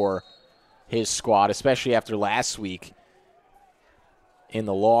long for his squad, especially after last week. In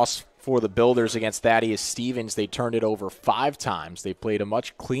the loss for the Builders against Thaddeus Stevens, they turned it over 5 times. They played a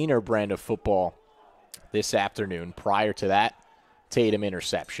much cleaner brand of football this afternoon. Prior to that Tatum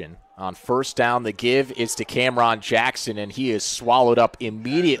interception. On first down, the give is to Cameron Jackson, and he is swallowed up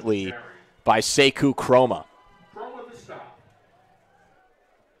immediately by Sekou Kroma.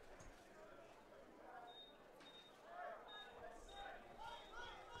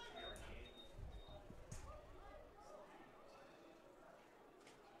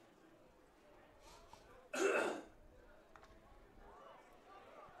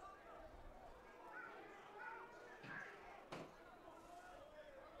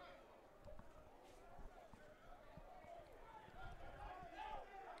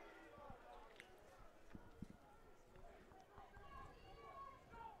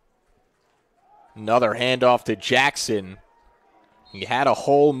 Another handoff to Jackson. He had a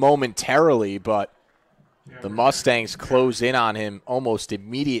hole momentarily, but the Mustangs close in on him almost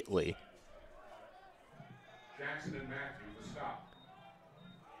immediately. Jackson and Matthew, the stop.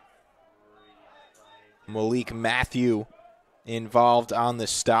 Malik Matthew involved on the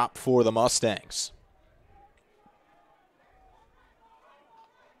stop for the Mustangs.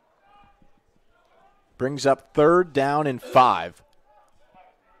 Brings up 3rd down and 5.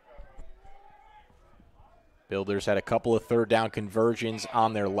 Builders had a couple of 3rd down conversions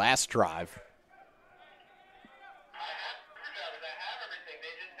on their last drive.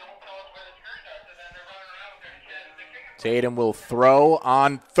 Tatum will throw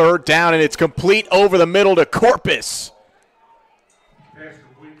on 3rd down, and it's complete over the middle to Corpus. Pass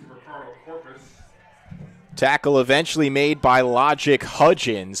complete to Ricardo Corpus. Tackle eventually made by Logic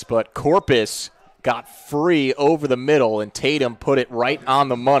Hudgens, but Corpus got free over the middle, and Tatum put it right on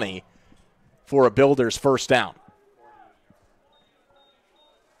the money for a Builders first down.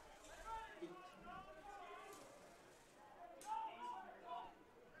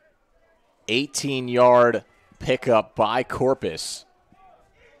 $18-yard pickup by Corpus.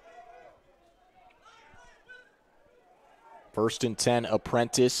 1st and 10,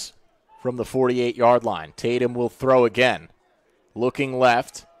 Apprentice from the 48-yard line. Tatum will throw again. Looking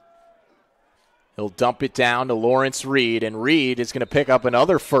left. He'll dump it down to Lawrence Reed, and Reed is going to pick up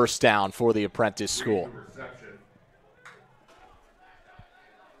another first down for the Apprentice School.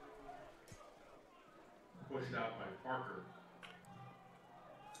 Pushed out by Parker.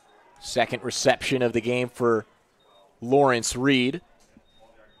 Second reception of the game for Lawrence Reed.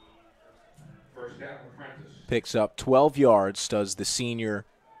 First down, Apprentice. Picks up 12 yards, does the senior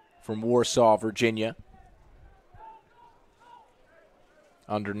from Warsaw, Virginia.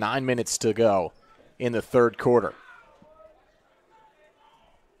 Under 9 minutes to go in the 3rd quarter.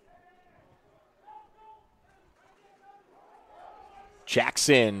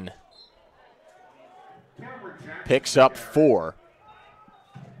 Jackson picks up 4.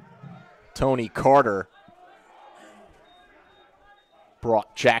 Tony Carter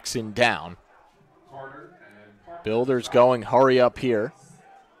brought Jackson down. Builders going hurry up here.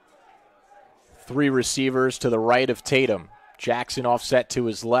 3 receivers to the right of Tatum. Jackson offset to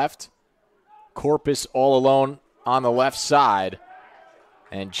his left. Corpus all alone on the left side.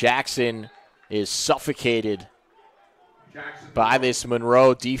 And Jackson is suffocated by this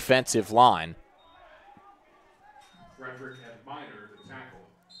Monroe defensive line. Frederick and Minor, the tackle.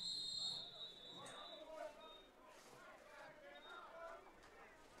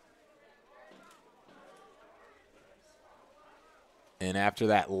 And after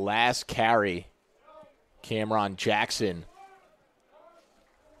that last carry, Cameron Jackson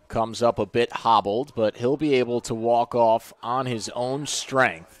comes up a bit hobbled, but he'll be able to walk off on his own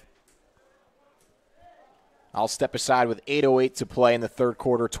strength. I'll step aside with 8:08 to play in the third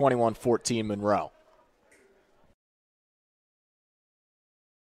quarter, 21-14 Monroe.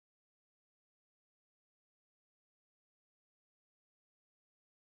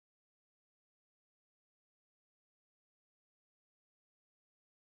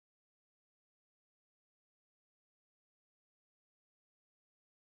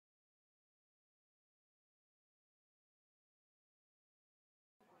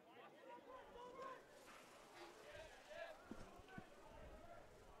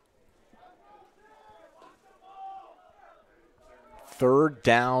 Third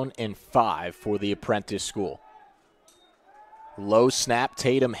down and 5 for the Apprentice school. Low snap,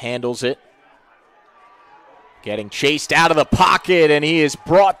 Tatum handles it. Getting chased out of the pocket, and he is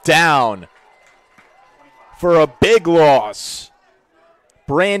brought down for a big loss.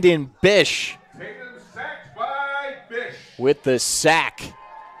 Brandon Bish Tatum sacked by Bish with the sack.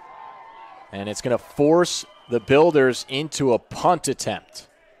 And it's going to force the Builders into a punt attempt.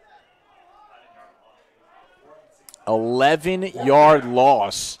 11-yard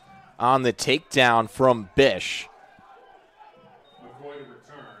loss on the takedown from Bish.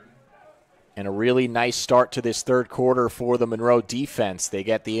 And a really nice start to this third quarter for the Monroe defense. They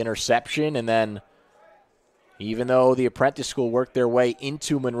get the interception, and then even though the Apprentice school worked their way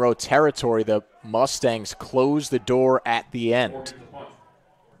into Monroe territory, the Mustangs closed the door at the end.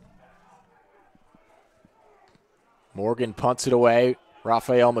 Morgan punts it away.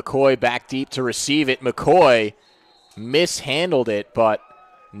 Raphael McCoy back deep to receive it. McCoy mishandled it, but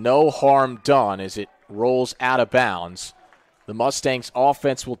no harm done as it rolls out of bounds. The Mustangs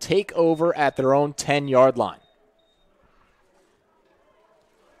offense will take over at their own 10-yard line.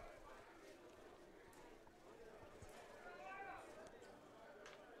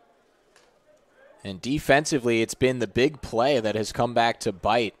 And defensively, it's been the big play that has come back to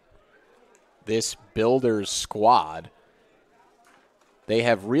bite this Builders squad. They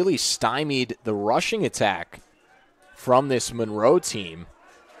have really stymied the rushing attack from this Monroe team.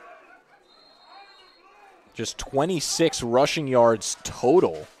 Just 26 rushing yards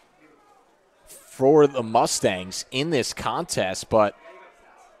total for the Mustangs in this contest, but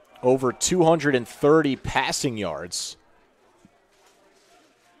over 230 passing yards.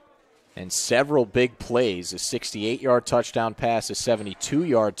 And several big plays, a 68-yard touchdown pass, a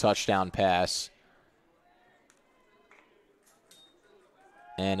 72-yard touchdown pass,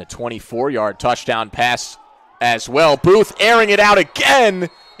 and a 24-yard touchdown pass as well. Booth airing it out again.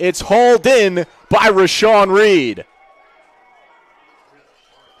 It's hauled in by Rashawn Reed.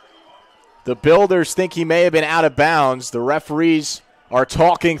 The Builders think he may have been out of bounds. The referees are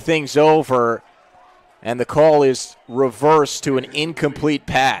talking things over, and the call is reversed to an incomplete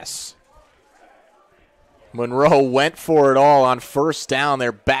pass. Monroe went for it all on first down.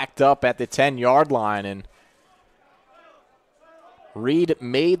 They're backed up at the 10-yard line, and Reed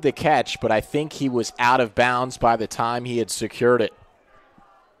made the catch, but I think he was out of bounds by the time he had secured it.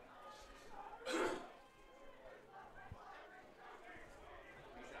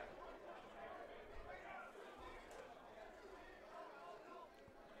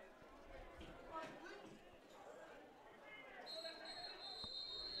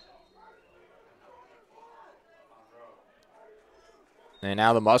 And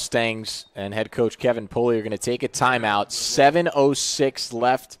now the Mustangs and head coach Kevin Pulley are going to take a timeout. 7:06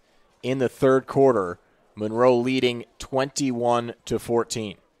 left in the third quarter. Monroe leading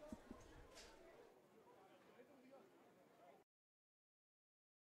 21-14.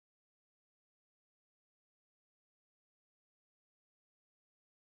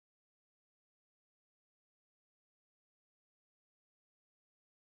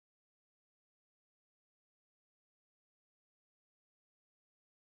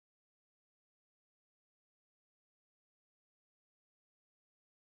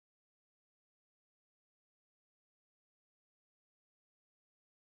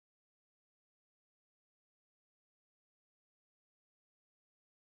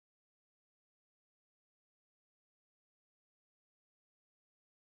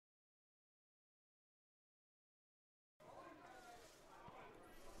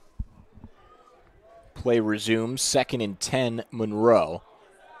 Play resumes, 2nd and 10, Monroe.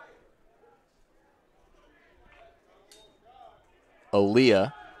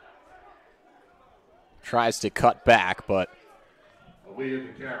 Aaliyah tries to cut back, but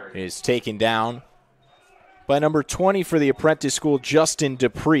is taken down by number 20 for the Apprentice school, Justin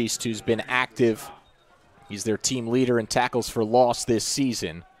DePriest, who's been active He's their team leader in tackles for loss this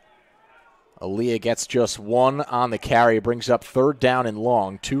season. Aaliyah gets just one on the carry, brings up 3rd down and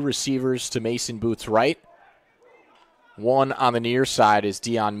long. 2 receivers to Mason Booth's right. One on the near side is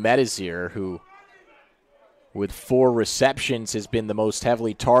Dion Medizir, who with 4 receptions has been the most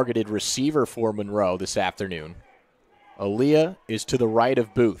heavily targeted receiver for Monroe this afternoon. Aaliyah is to the right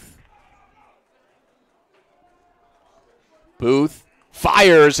of Booth. Booth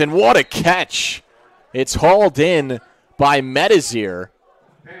fires, and what a catch. It's hauled in by Medizir.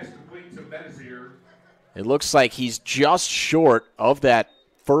 Pass complete to Medizir. It looks like he's just short of that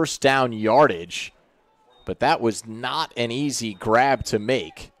 1st down yardage, but that was not an easy grab to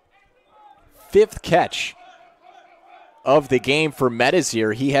make. 5th catch of the game for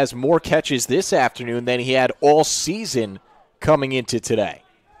Medizir. He has more catches this afternoon than he had all season coming into today.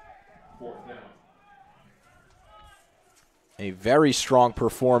 4th down. A very strong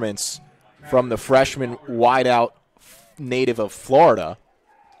performance from the freshman wideout native of Florida,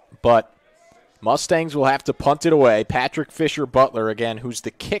 but Mustangs will have to punt it away. Patrick Fisher-Butler, again, who's the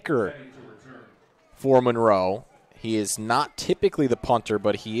kicker for Monroe. He is not typically the punter,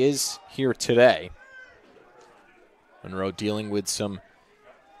 but he is here today. Monroe dealing with some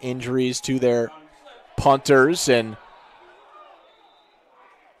injuries to their punters, and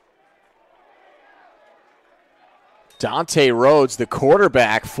Dante Rhodes, the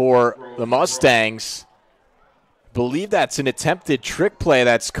quarterback for the Mustangs, believe that's an attempted trick play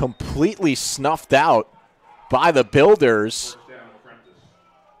that's completely snuffed out by the Builders.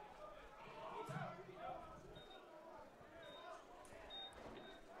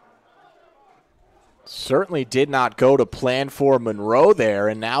 Certainly did not go to plan for Monroe there,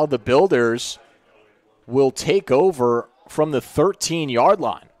 and now the Builders will take over from the 13-yard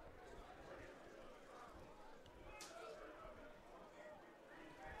line.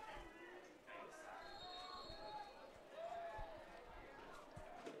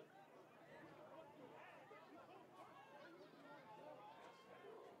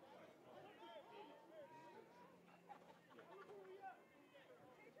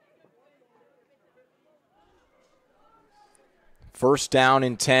 First down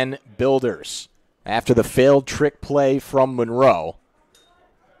and 10, Builders. After the failed trick play from Monroe.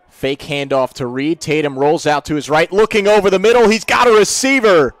 Fake handoff to Reed. Tatum rolls out to his right, looking over the middle. He's got a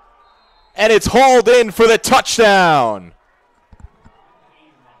receiver, and it's hauled in for the touchdown.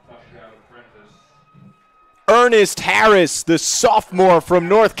 Ernest Harris, the sophomore from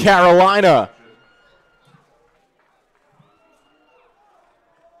North Carolina,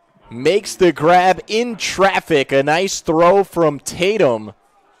 makes the grab in traffic. A nice throw from Tatum.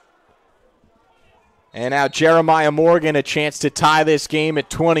 And now Jeremiah Morgan a chance to tie this game at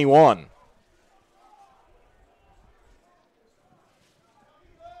 21.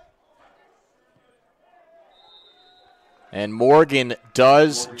 And Morgan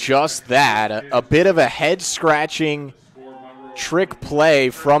does just that. A bit of a head-scratching trick play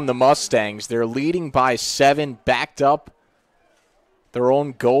from the Mustangs. They're leading by 7, backed up their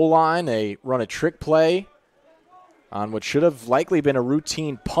own goal line. They run a trick play on what should have likely been a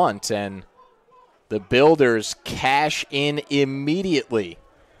routine punt, and the Builders cash in immediately.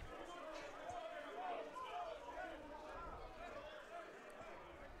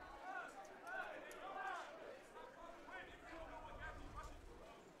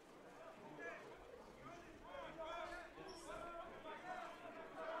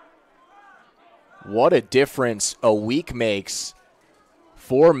 What a difference a week makes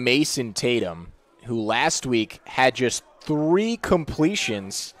for Mason Tatum, who last week had just 3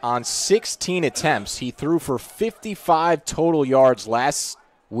 completions on 16 attempts. He threw for 55 total yards last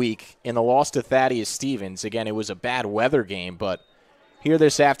week in the loss to Thaddeus Stevens. Again, it was a bad weather game, but here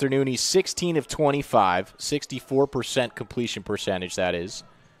this afternoon, he's 16 of 25, 64% completion percentage, that is,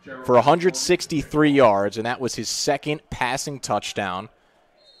 for 163 yards, and that was his 2nd passing touchdown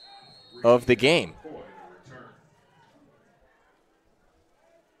of the game.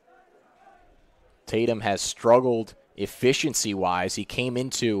 Tatum has struggled efficiency-wise. He came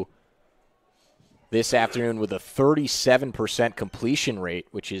into this afternoon with a 37% completion rate,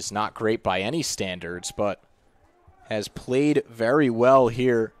 which is not great by any standards, but has played very well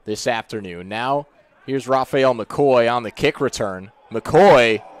here this afternoon. Now, here's Raphael McCoy on the kick return.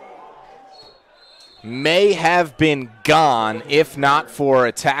 McCoy may have been gone if not for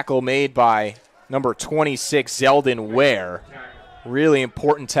a tackle made by number 26, Zeldin Ware. Really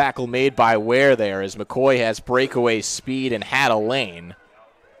important tackle made by Ware there, as McCoy has breakaway speed and had a lane.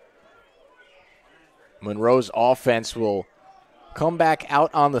 Monroe's offense will come back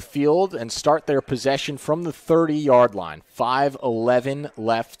out on the field and start their possession from the 30-yard line. 5:11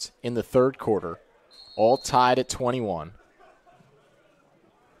 left in the third quarter. all tied at 21.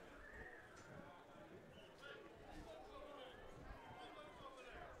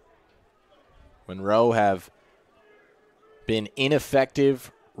 Monroe have been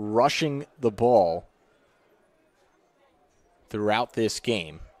ineffective rushing the ball throughout this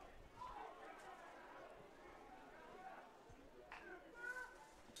game.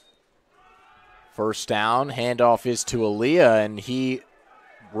 First down, handoff is to Aaliyah, and he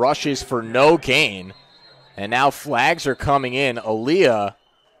rushes for no gain. And now flags are coming in. Aaliyah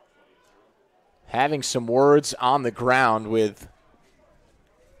having some words on the ground with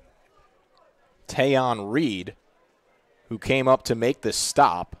Tayon Reed, who came up to make the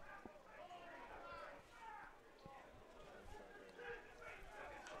stop.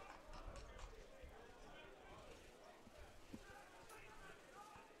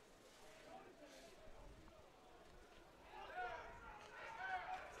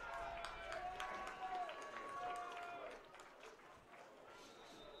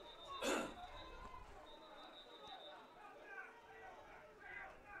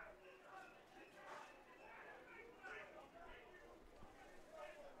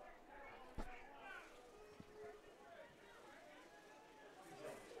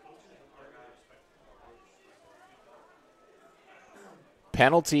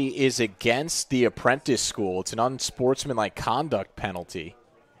 Penalty is against the Apprentice school. It's an unsportsmanlike conduct penalty.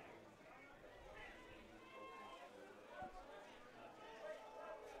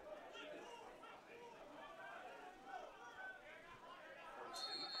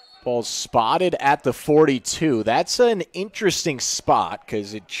 Ball's spotted at the 42. That's an interesting spot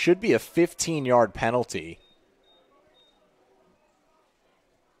because it should be a 15-yard penalty.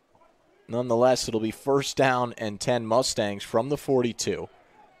 Nonetheless, it'll be first down and 10 Mustangs from the 42.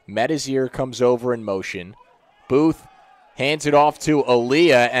 Metazier comes over in motion. Booth hands it off to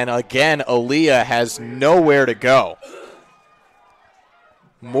Aaliyah, and again, Aaliyah has nowhere to go.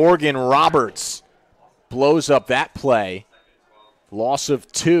 Morgan Roberts blows up that play. Loss of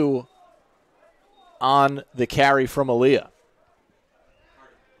 2 on the carry from Aaliyah.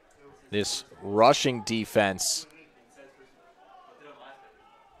 This rushing defense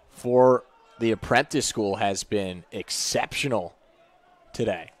for the Apprentice school has been exceptional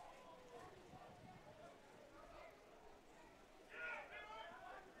today.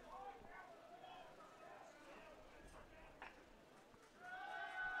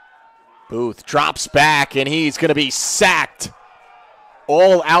 Booth drops back, and he's going to be sacked.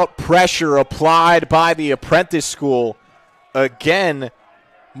 All-out pressure applied by the Apprentice school. Again,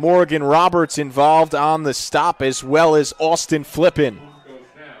 Morgan Roberts involved on the stop, as well as Austin Flippin.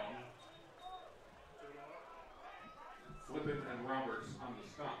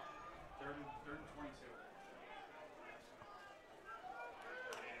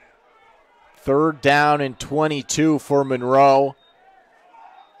 Third down and 22 for Monroe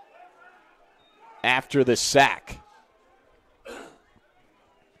after the sack.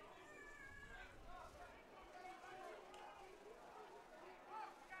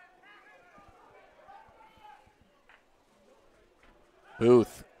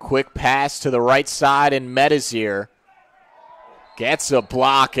 Booth, quick pass to the right side, and Metazier gets a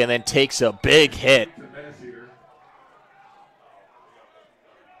block and then takes a big hit.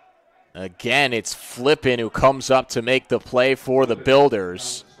 Again, it's Flippin who comes up to make the play for the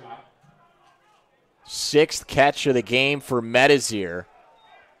Builders. 6th catch of the game for Metazier.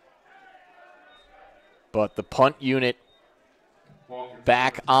 But the punt unit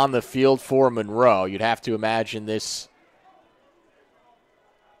back on the field for Monroe. You'd have to imagine this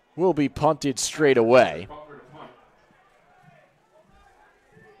will be punted straight away.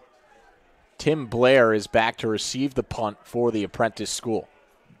 Tim Blair is back to receive the punt for the Apprentice school.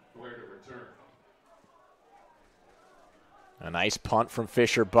 A nice punt from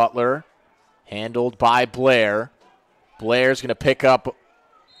Fisher Butler, handled by Blair. Blair's going to pick up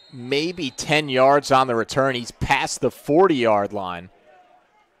maybe 10 yards on the return. He's past the 40-yard line.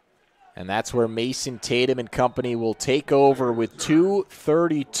 And that's where Mason Tatum and company will take over with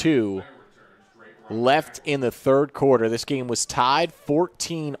 2:32 left in the third quarter. This game was tied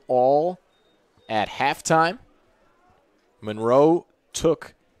 14-all at halftime. Monroe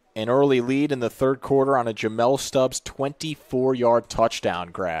took an early lead in the third quarter on a Jamel Stubbs 24-yard touchdown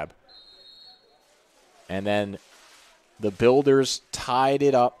grab. And then the Builders tied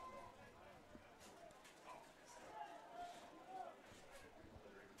it up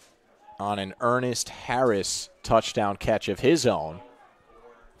on an Ernest Harris touchdown catch of his own.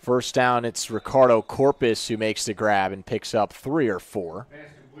 First down, it's Ricardo Corpus who makes the grab and picks up 3 or 4. Pass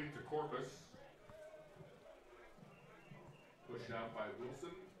complete to Corpus. Pushed out by Wilson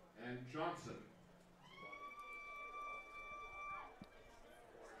and Johnson.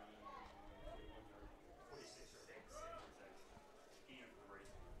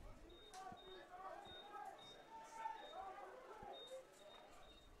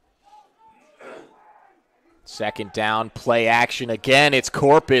 Second down, play action again. It's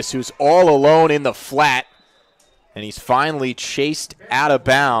Corpus who's all alone in the flat, and he's finally chased out of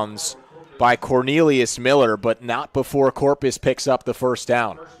bounds by Cornelius Miller, but not before Corpus picks up the first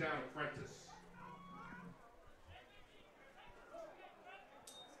down. First down, Apprentice.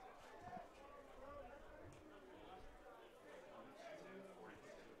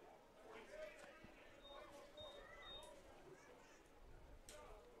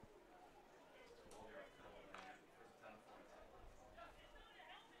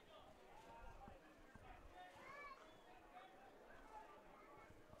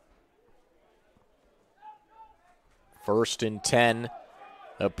 First and 10,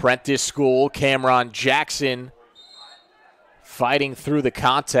 Apprentice School. Cameron Jackson fighting through the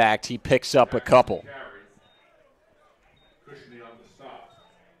contact. He picks up a couple. Cushiony on the stop.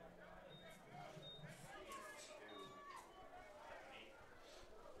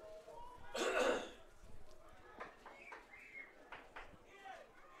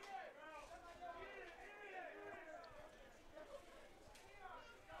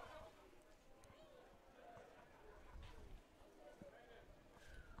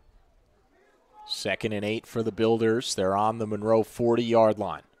 Second and 8 for the Builders. They're on the Monroe 40-yard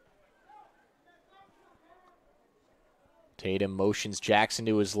line. Tatum motions Jackson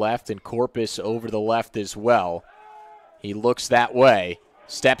to his left and Corpus over the left as well. He looks that way,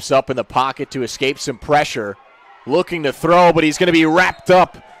 steps up in the pocket to escape some pressure, looking to throw, but he's going to be wrapped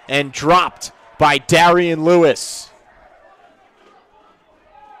up and dropped by Darian Lewis.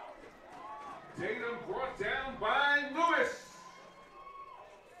 Tatum brought down by Lewis.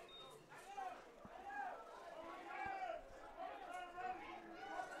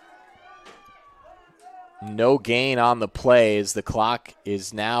 No gain on the play as the clock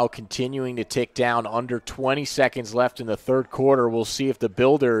is now continuing to tick down. Under 20 seconds left in the third quarter. We'll see if the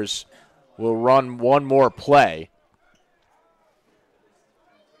Builders will run one more play.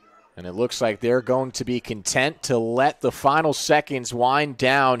 And it looks like they're going to be content to let the final seconds wind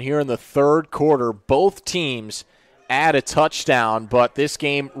down here in the third quarter. Both teams add a touchdown, but this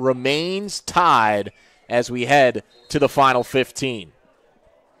game remains tied as we head to the final 15.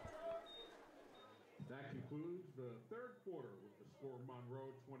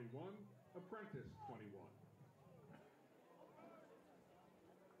 Monroe 21, Apprentice 21.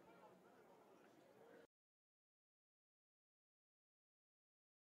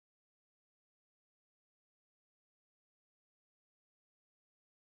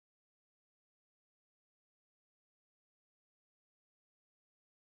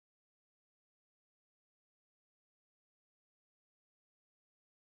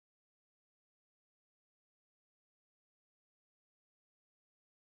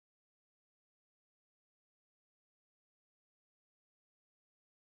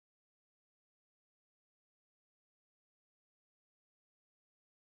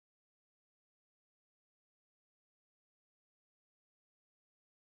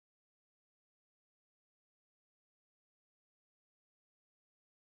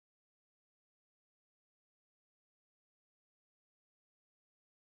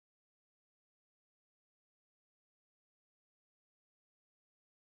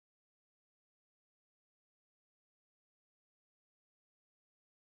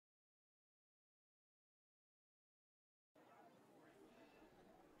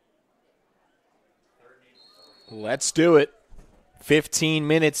 Let's do it. 15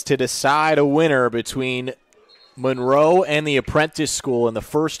 minutes to decide a winner between Monroe and the Apprentice School in the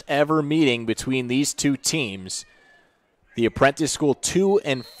first ever meeting between these two teams. The Apprentice School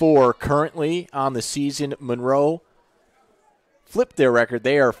 2-4 currently on the season. Monroe flipped their record.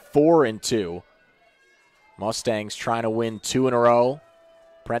 They are 4-2. Mustangs trying to win 2 in a row.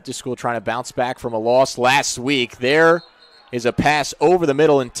 Apprentice School trying to bounce back from a loss last week. There is a pass over the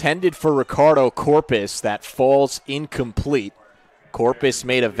middle intended for Ricardo Corpus that falls incomplete. Corpus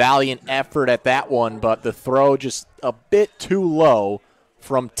made a valiant effort at that one, but the throw just a bit too low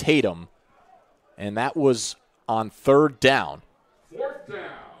from Tatum. And that was on third down. Fourth down.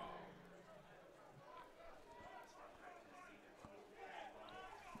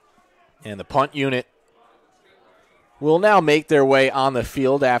 And the punt unit will now make their way on the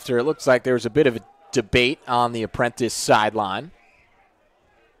field after it looks like there was a bit of a debate on the Apprentice sideline.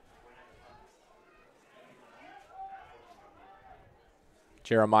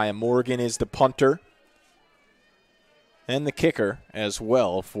 Jeremiah Morgan is the punter and the kicker as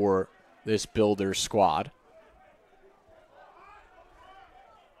well for this Builders squad.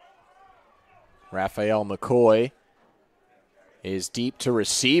 Raphael McCoy is deep to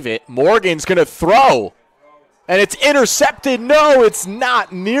receive it. Morgan's going to throw. And it's intercepted. No, it's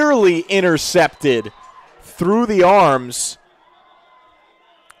not nearly intercepted. through the arms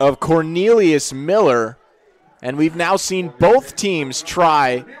of Cornelius Miller, and we've now seen both teams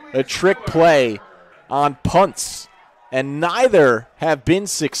try a trick play on punts, and neither have been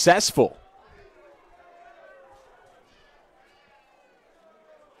successful.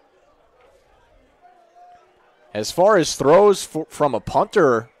 As far as throws from a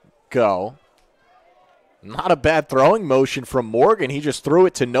punter go, not a bad throwing motion from Morgan. He just threw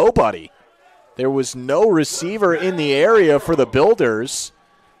it to nobody. There was no receiver in the area for the Builders.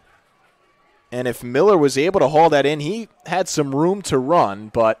 And if Miller was able to haul that in, he had some room to run,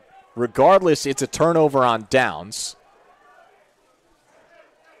 but regardless, it's a turnover on downs.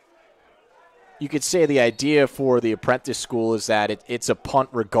 You could say the idea for the Apprentice school is that it's a punt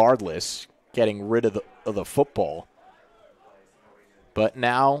regardless, getting rid of the football. But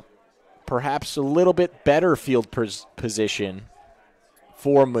now, perhaps a little bit better field position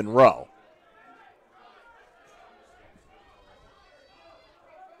for Monroe.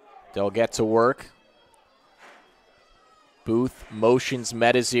 They'll get to work. Booth motions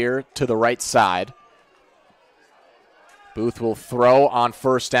Medazir to the right side. Booth will throw on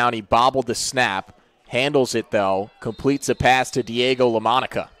first down. He bobbled the snap. Handles it, though. Completes a pass to Diego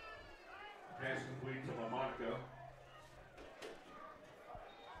LaMonica. Pass complete to LaMonica.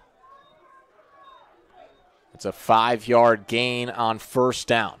 It's a 5-yard gain on first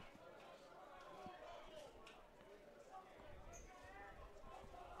down.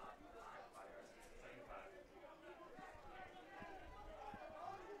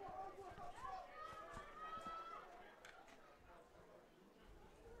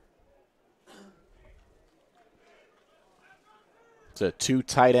 It's a 2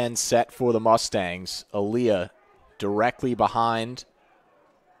 tight end set for the Mustangs. Aaliyah directly behind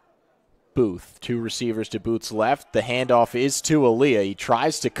Booth. 2 receivers to Booth's left. The handoff is to Aaliyah. He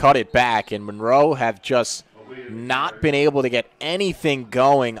tries to cut it back, and Monroe have just not been able to get anything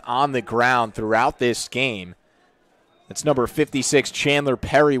going on the ground throughout this game. That's number 56, Chandler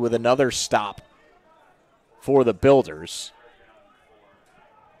Perry, with another stop for the Builders.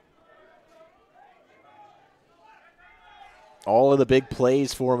 All of the big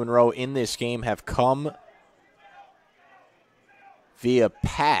plays for Monroe in this game have come via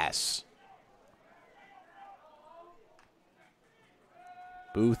pass.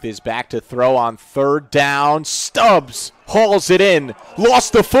 Booth is back to throw on third down. Stubbs hauls it in.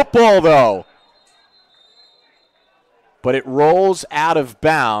 Lost the football, though. But it rolls out of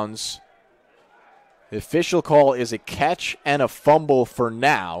bounds. The official call is a catch and a fumble for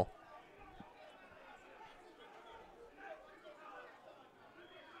now.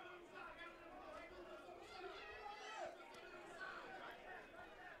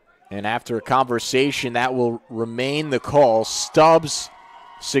 And after a conversation, that will remain the call. Stubbs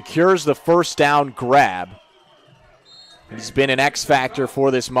secures the first down grab. He's been an X factor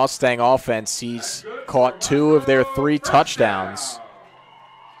for this Mustang offense. He's caught 2 of their 3 touchdowns.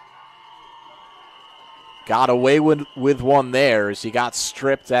 Got away with one there as he got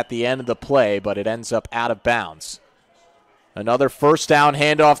stripped at the end of the play, but it ends up out of bounds. Another first down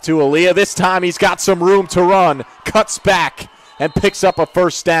handoff to Aaliyah. This time he's got some room to run. Cuts back and picks up a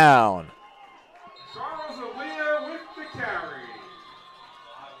first down. Charles Aaliyah with the carry.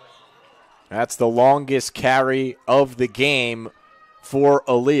 That's the longest carry of the game for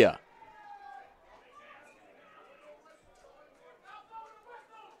Aaliyah.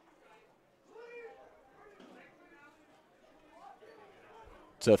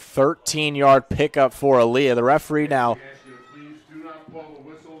 It's a 13-yard pickup for Aaliyah. The referee now Please do not blow the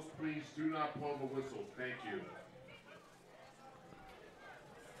whistles. Please do not blow the whistles. Thank you.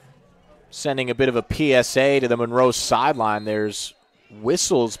 sending a bit of a PSA to the Monroe sideline. There's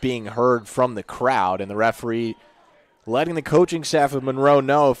whistles being heard from the crowd, and the referee letting the coaching staff of Monroe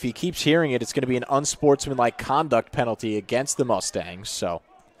know if he keeps hearing it, it's going to be an unsportsmanlike conduct penalty against the Mustangs. So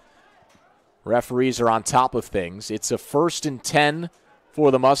referees are on top of things. It's a 1st and 10 for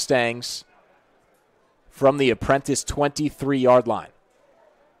the Mustangs from the Apprentice 23-yard line.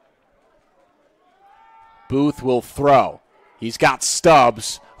 Booth will throw. He's got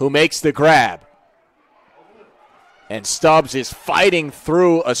Stubbs, who makes the grab. And Stubbs is fighting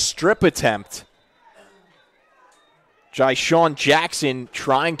through a strip attempt. Jyshawn Jackson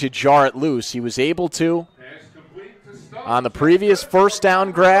trying to jar it loose. He was able to on the previous first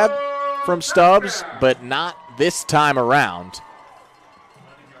down grab from Stubbs, but not this time around.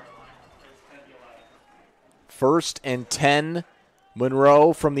 1st and 10,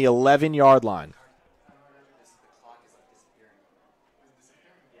 Monroe from the 11-yard line.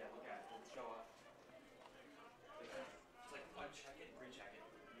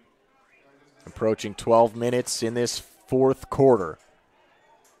 Approaching 12 minutes in this fourth quarter.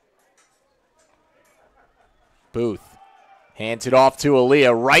 Booth hands it off to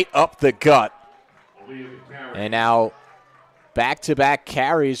Aaliyah right up the gut. And now back-to-back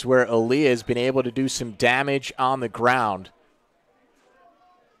carries where Aaliyah has been able to do some damage on the ground.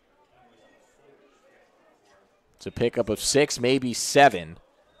 It's a pickup of 6, maybe 7.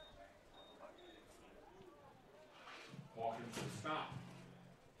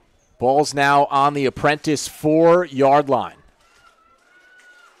 Ball's now on the Apprentice 4-yard line.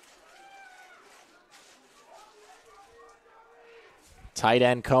 Tight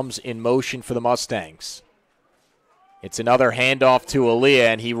end comes in motion for the Mustangs. It's another handoff to Aaliyah,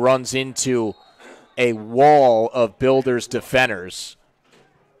 and he runs into a wall of Builders defenders.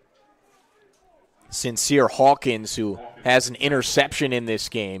 Sincere Hawkins, who has an interception in this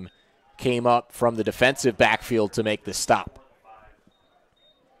game, came up from the defensive backfield to make the stop.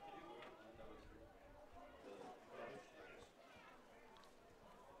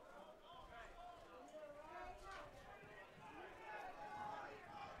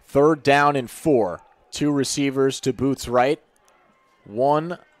 Third down and 4. 2 receivers to Booth's right.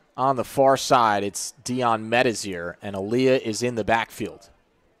 1 on the far side. It's Dion Metazier, and Aaliyah is in the backfield.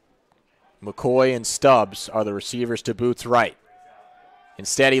 McCoy and Stubbs are the receivers to Booth's right.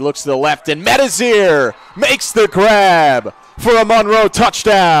 Instead, he looks to the left, and Metazier makes the grab for a Monroe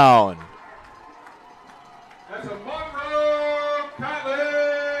touchdown. That's a Monroe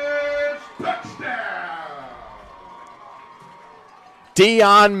College touchdown.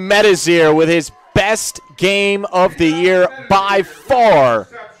 Dion Metazier with his best game of the year by far.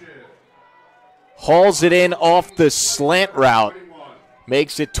 Hauls it in off the slant route.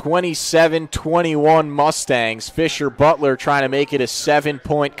 Makes it 27-21 Mustangs. Fisher Butler trying to make it a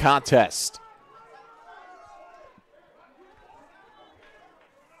 7-point contest.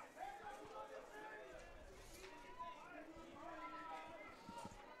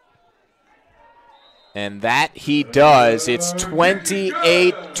 And that he does. It's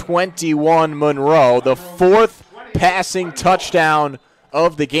 28-21 Monroe. The 4th passing touchdown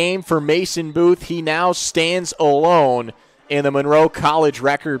of the game for Mason Booth. He now stands alone in the Monroe College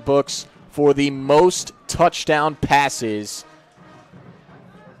record books for the most touchdown passes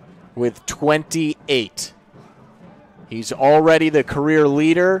with 28. He's already the career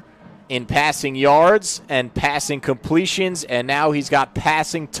leader in passing yards and passing completions, and now he's got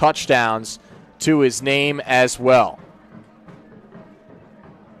passing touchdowns to his name as well.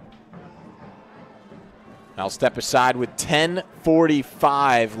 I'll step aside with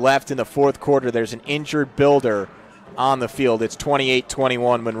 10:45 left in the fourth quarter. There's an injured Builder on the field. It's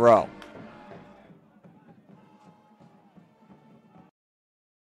 28-21 Monroe.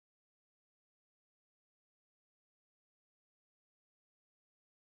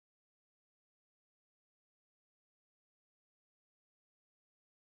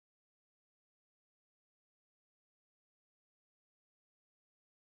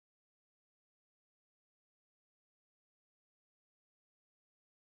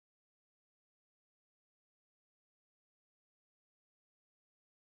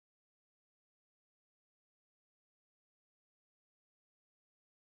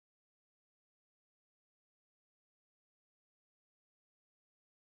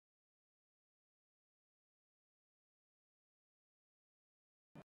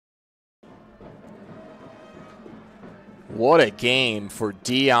 What a game for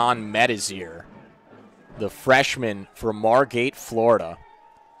Dion Metazier, the freshman from Margate, Florida.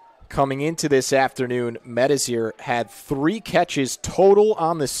 Coming into this afternoon, Metazier had 3 catches total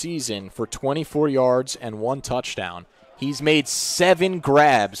on the season for 24 yards and 1 touchdown. He's made 7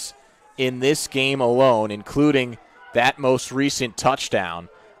 grabs in this game alone, including that most recent touchdown.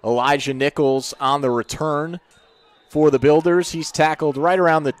 Elijah Nichols on the return for the Builders. He's tackled right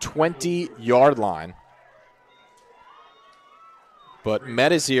around the 20-yard line. But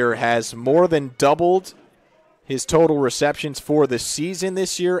Metazier has more than doubled his total receptions for the season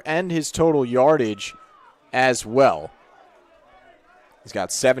this year and his total yardage as well. He's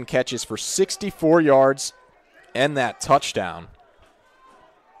got 7 catches for 64 yards and that touchdown.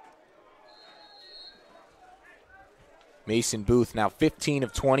 Mason Booth now 15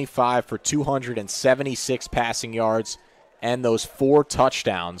 of 25 for 276 passing yards and those 4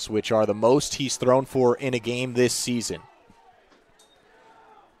 touchdowns, which are the most he's thrown for in a game this season.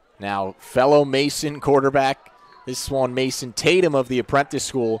 Now, fellow Mason quarterback, this one Mason Tatum of the Apprentice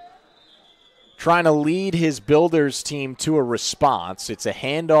School, trying to lead his Builders team to a response. It's a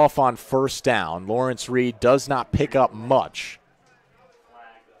handoff on first down. Lawrence Reed does not pick up much.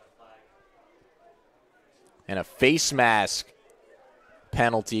 And a face mask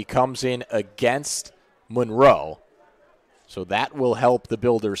penalty comes in against Monroe. So that will help the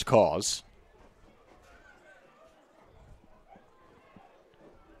Builders' cause.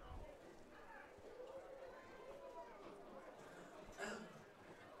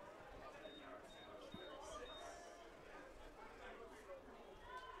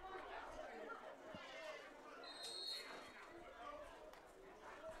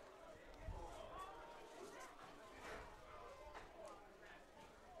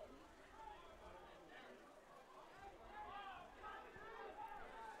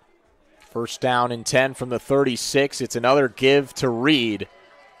 First down and 10 from the 36. It's another give to Reed.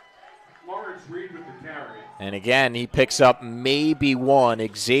 Lawrence Reed with the carry. And again, he picks up maybe one.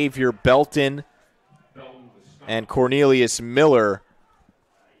 Xavier Belton and Cornelius Miller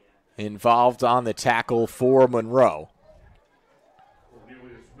involved on the tackle for Monroe.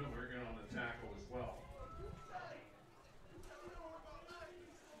 Cornelius Miller got on the tackle as well.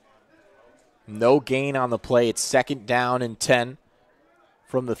 No gain on the play. It's second down and 10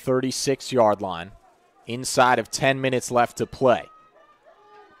 from the 36-yard line. Inside of 10 minutes left to play.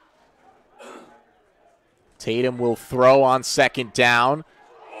 Tatum will throw on second down.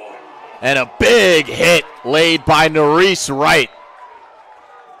 And a big hit laid by Nerese Wright.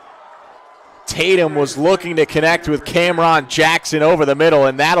 Tatum was looking to connect with Cameron Jackson over the middle,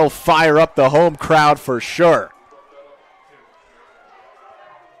 and that'll fire up the home crowd for sure.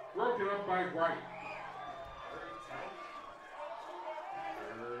 Broken up by Wright.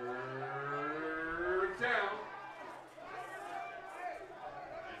 Third down.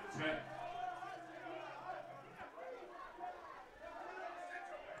 And 10.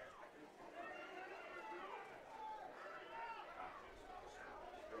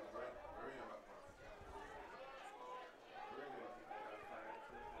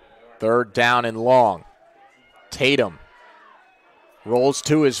 Third down and long. Tatum rolls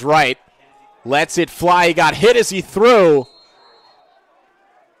to his right, lets it fly. He got hit as he threw.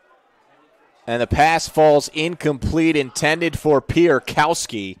 And the pass falls incomplete, intended for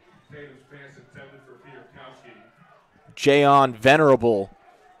Pierkowski. Tatum's pass intended for Pierkowski. Jayon Venerable.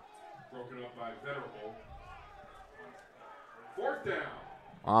 Broken up by Venerable. Fourth down.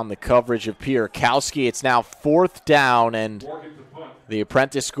 On the coverage of Pierkowski. It's now fourth down, and Morgan to punt. the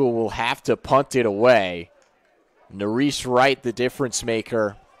Apprentice School will have to punt it away. Nerese Wright, the difference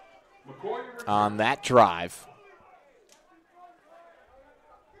maker McCoy to return. on that drive.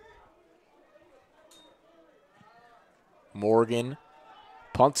 Morgan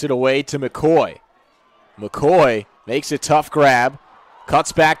punts it away to McCoy. McCoy makes a tough grab,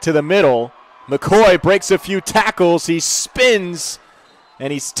 cuts back to the middle. McCoy breaks a few tackles. He spins,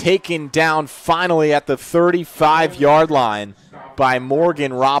 and he's taken down finally at the 35-yard line by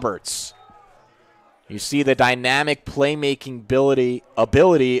Morgan Roberts. You see the dynamic playmaking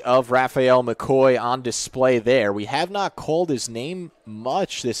ability of Raphael McCoy on display there. We have not called his name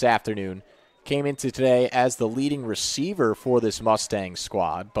much this afternoon. Came into today as the leading receiver for this Mustang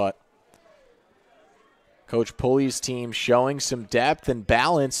squad, but Coach Pulley's team showing some depth and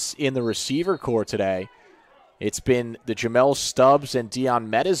balance in the receiver core today. It's been the Jamel Stubbs and Dion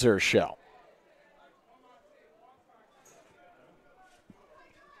Medizer show.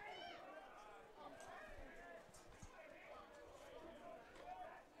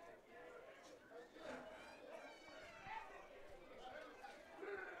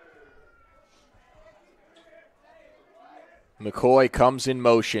 McCoy comes in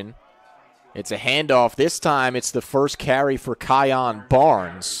motion. It's a handoff. This time it's the first carry for Kyon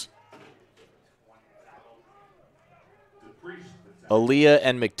Barnes. Aaliyah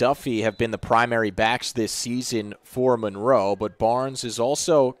and McDuffie have been the primary backs this season for Monroe, but Barnes has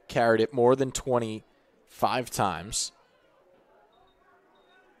also carried it more than 25 times,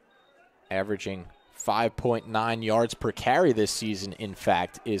 averaging 5.9 yards per carry this season, in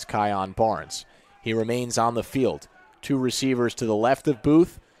fact, is Kyon Barnes. He remains on the field. Two receivers to the left of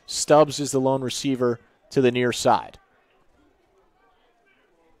Booth. Stubbs is the lone receiver to the near side.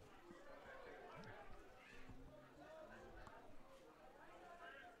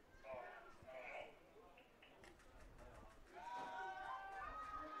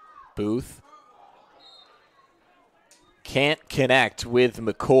 Booth can't connect with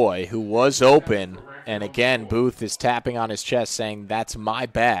McCoy, who was open. And again, Booth is tapping on his chest saying, "That's my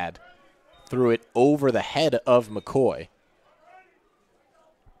bad." Threw it over the head of McCoy,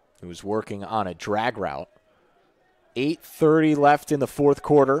 who was working on a drag route. 8:30 left in the fourth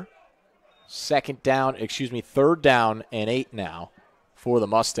quarter. Third down and 8 now for the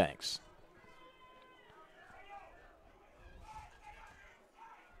Mustangs.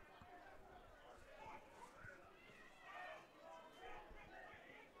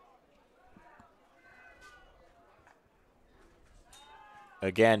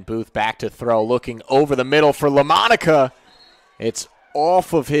 Again, Booth back to throw, looking over the middle for LaMonica. It's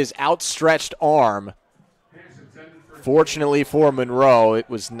off of his outstretched arm. Fortunately for Monroe, it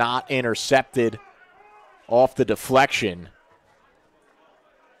was not intercepted off the deflection.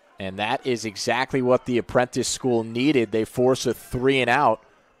 And that is exactly what the Apprentice school needed. They force a 3-and-out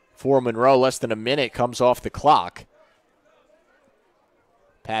for Monroe. Less than a minute comes off the clock.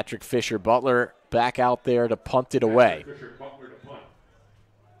 Patrick Fisher-Butler back out there to punt it away.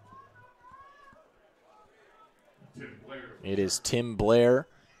 It is Tim Blair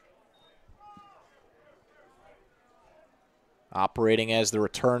operating as the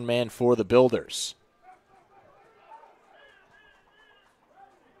return man for the Builders.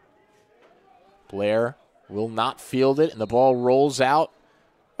 Blair will not field it, and the ball rolls out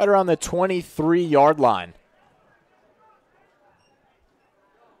right around the 23-yard line.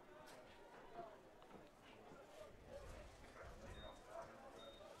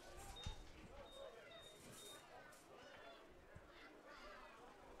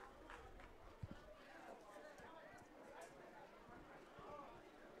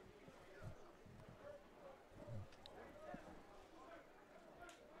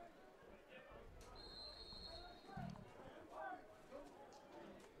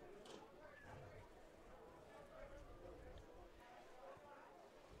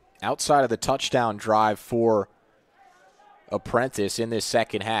 Outside of the touchdown drive for Apprentice in this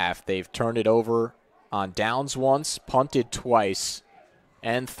second half, they've turned it over on downs once, punted twice,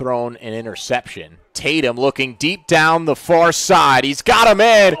 and thrown an interception. Tatum looking deep down the far side. He's got him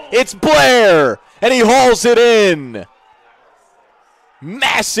in. It's Blair, and he hauls it in.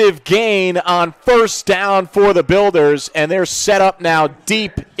 Massive gain on first down for the Builders, and they're set up now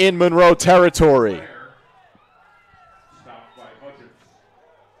deep in Monroe territory.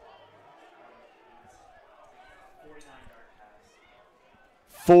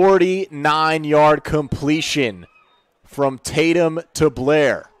 49-yard completion from Tatum to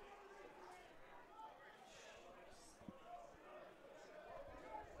Blair.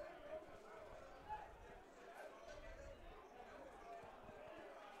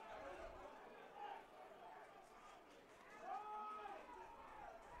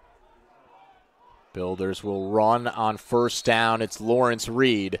 Builders will run on first down. It's Lawrence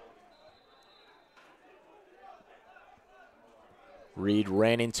Reed. Reed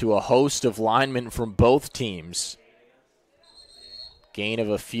ran into a host of linemen from both teams. Gain of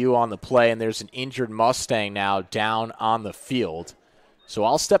a few on the play, and there's an injured Mustang now down on the field. So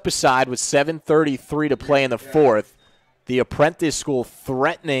I'll step aside with 7:33 to play in the fourth. The Apprentice school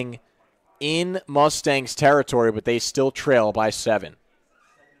threatening in Mustangs territory, but they still trail by 7.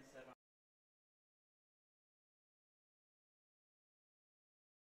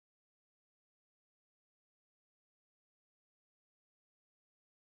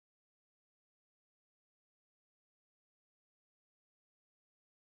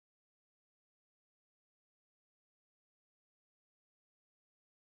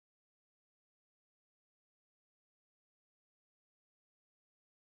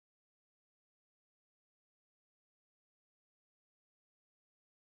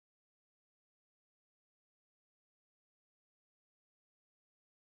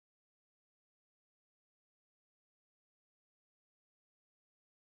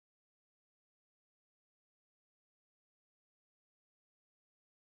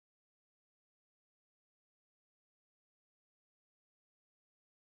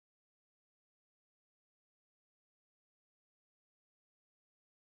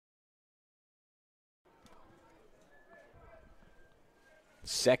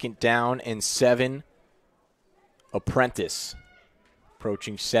 Second down and 7. Apprentice.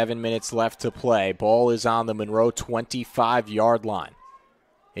 Approaching 7 minutes left to play. Ball is on the Monroe 25-yard line.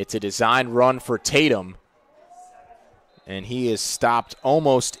 It's a design run for Tatum. And he is stopped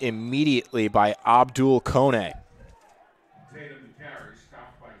almost immediately by Abdul Kone. Tatum carry,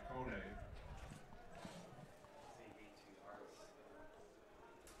 stopped by Kone.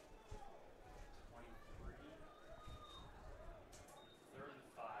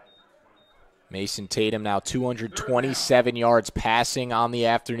 Mason Tatum now 227 yards passing on the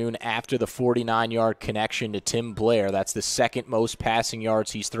afternoon after the 49-yard connection to Tim Blair. That's the second most passing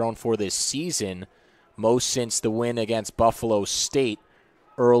yards he's thrown for this season, most since the win against Buffalo State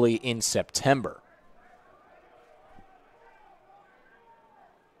early in September.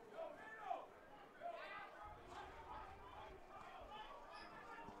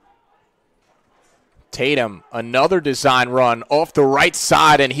 Tatum, another design run off the right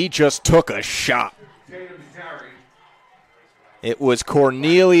side, and he just took a shot. It was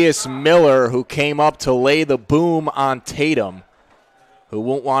Cornelius Miller who came up to lay the boom on Tatum. who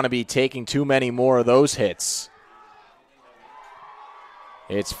won't want to be taking too many more of those hits.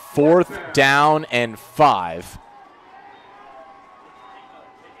 It's 4th down and 5.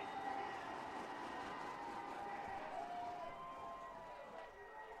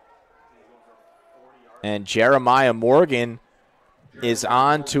 And Jeremiah Morgan is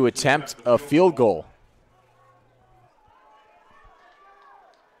on to attempt a field goal.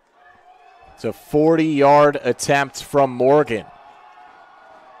 It's a 40-yard attempt from Morgan.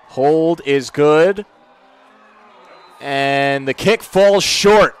 Hold is good. And the kick falls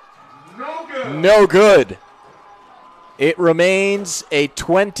short. No good. It remains a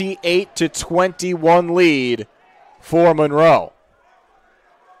 28-21 lead for Monroe.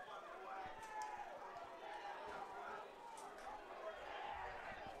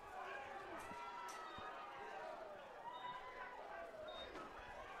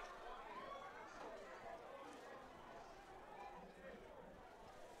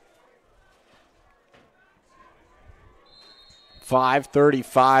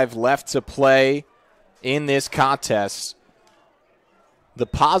 .535 left to play in this contest. The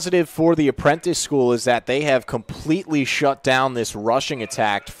positive for the Apprentice school is that they have completely shut down this rushing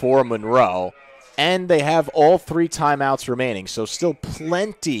attack for Monroe, and they have all 3 timeouts remaining. So still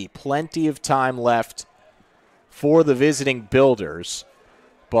plenty of time left for the visiting Builders.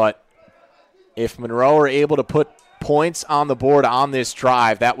 But if Monroe are able to put points on the board on this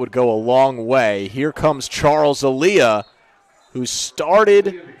drive, that would go a long way. Here comes Charles Aaliyah, who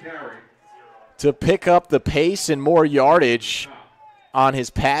started to pick up the pace and more yardage on his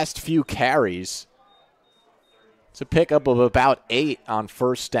past few carries. It's a pickup of about 8 on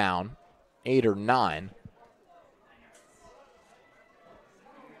first down, 8 or 9.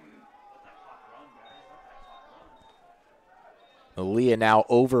 Aaliyah now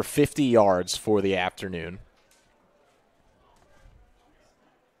over 50 yards for the afternoon.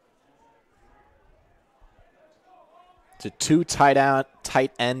 It's a 2 tight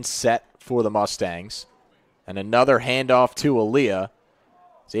end set for the Mustangs. And another handoff to Aaliyah.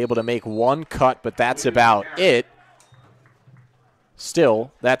 He's able to make 1 cut, but that's about it.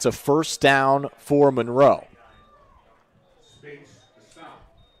 Still, that's a first down for Monroe.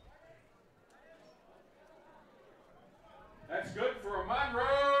 That's good for a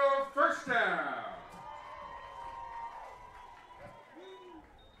Monroe first down.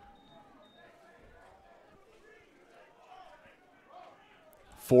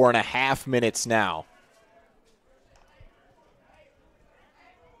 4.5 minutes now.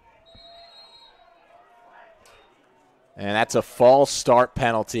 And that's a false start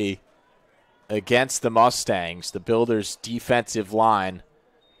penalty against the Mustangs, the Builders' defensive line,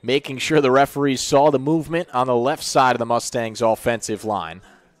 making sure the referees saw the movement on the left side of the Mustangs' offensive line.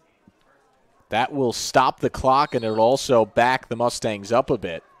 That will stop the clock, and it'll also back the Mustangs up a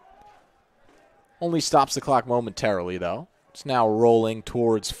bit. Only stops the clock momentarily, though. It's now rolling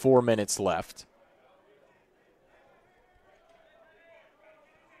towards 4 minutes left.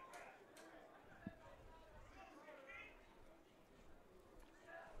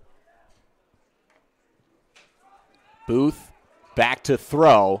 Booth back to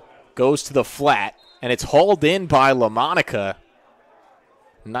throw, goes to the flat, and it's hauled in by LaMonica.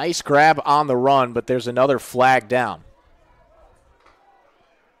 Nice grab on the run, but there's another flag down.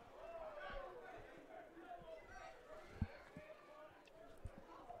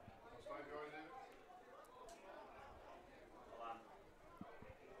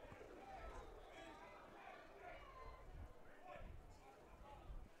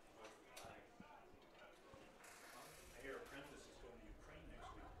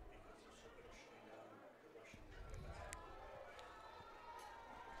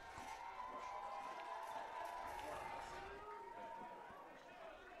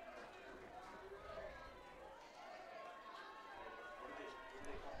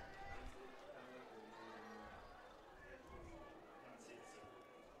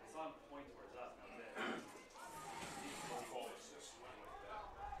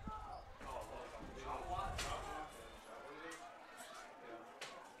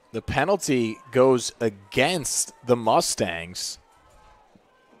 The penalty goes against the Mustangs.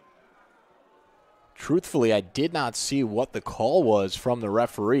 Truthfully, I did not see what the call was from the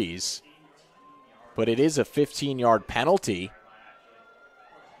referees, but it is a 15-yard penalty.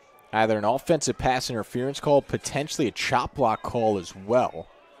 Either an offensive pass interference call, potentially a chop block call as well.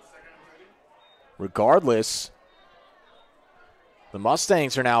 Regardless, the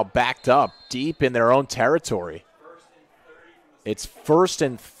Mustangs are now backed up deep in their own territory. It's 1st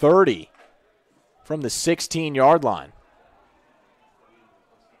and 30 from the 16-yard line.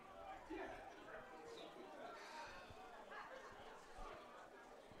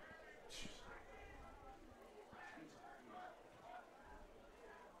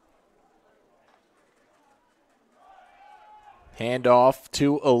 Handoff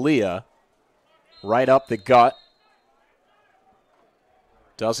to Aaliyah. Right up the gut.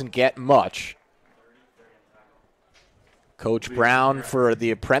 Doesn't get much. Coach Brown for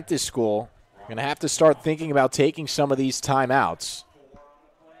the Apprentice School going to have to start thinking about taking some of these timeouts.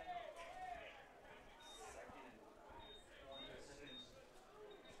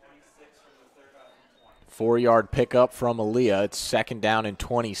 4-yard pickup from Aaliyah. It's 2nd down and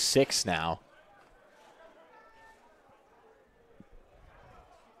 26 now.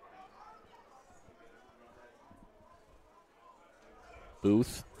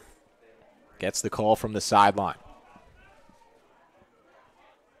 Booth gets the call from the sideline.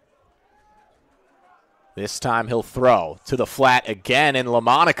 This time he'll throw to the flat again, and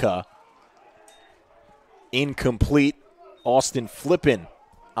LaMonica incomplete. Austin Flippin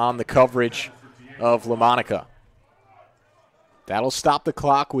on the coverage of LaMonica. That'll stop the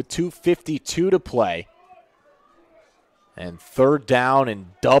clock with 2:52 to play. And 3rd down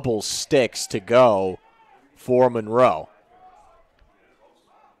and double sticks to go for Monroe.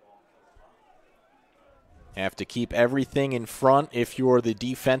 Have to keep everything in front if you're the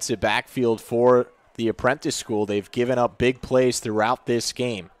defensive backfield for the Apprentice School. They've given up big plays throughout this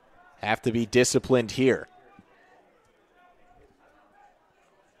game. Have to be disciplined here.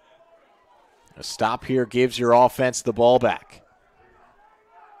 A stop here gives your offense the ball back.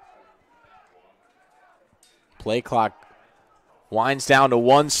 Play clock winds down to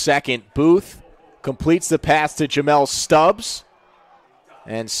 1 second. Booth completes the pass to Jamel Stubbs.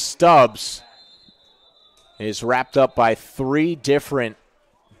 And Stubbs is wrapped up by 3 different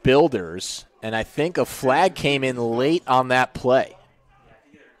builders. And I think a flag came in late on that play.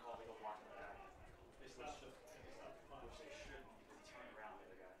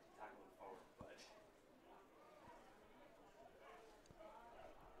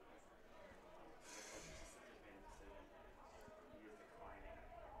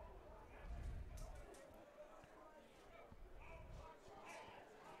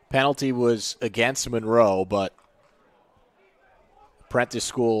 Penalty was against Monroe, but Apprentice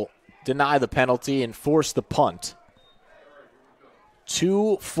School denied the penalty and forced the punt.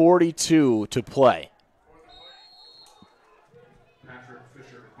 2:42 to play.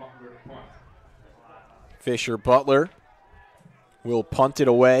 Fisher Butler will punt it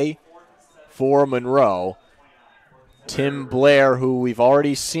away for Monroe. Tim Blair, who we've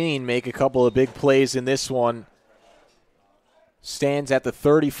already seen make a couple of big plays in this one, stands at the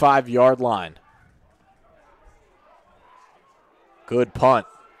 35-yard line. Good punt.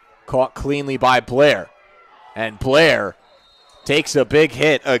 Caught cleanly by Blair. And Blair takes a big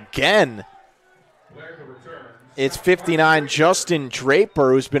hit again. It's 59 Justin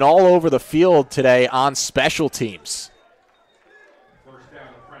Draper, who's been all over the field today on special teams.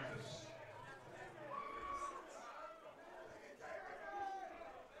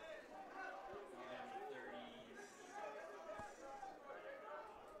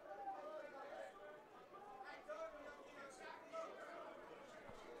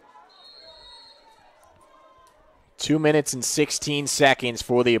 2 minutes and 16 seconds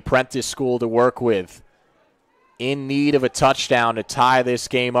for the Apprentice School to work with. In need of a touchdown to tie this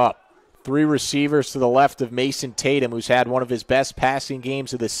game up. 3 receivers to the left of Mason Tatum, who's had one of his best passing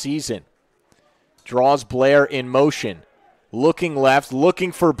games of the season. Draws Blair in motion. Looking left,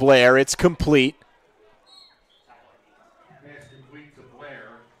 looking for Blair. It's complete.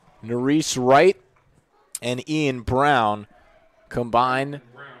 Nerese Wright and Ian Brown combine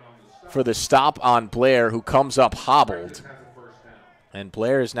for the stop on Blair, who comes up hobbled. And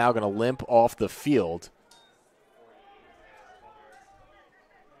Blair is now going to limp off the field.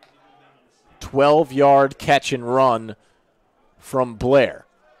 12-yard catch and run from Blair.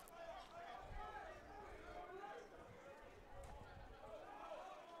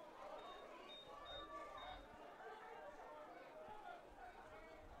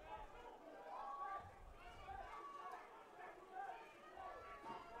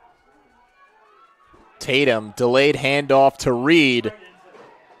 Tatum, delayed handoff to Reed,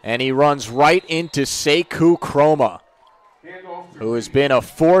 and he runs right into Sekou Chroma, who has been a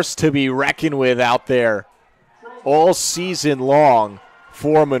force to be reckoned with out there all season long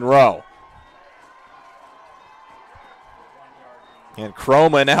for Monroe. And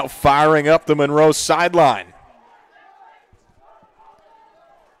Chroma now firing up the Monroe sideline.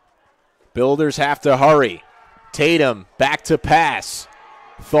 Builders have to hurry. Tatum back to pass.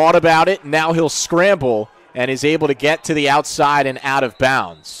 Thought about it, now he'll scramble and is able to get to the outside and out of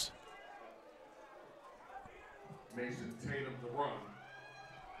bounds. Mason Tatum to run.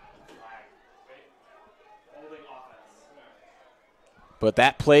 But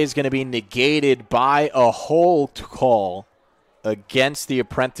that play is going to be negated by a hold call against the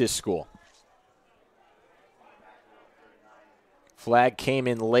Apprentice school. Flag came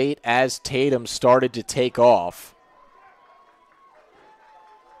in late as Tatum started to take off.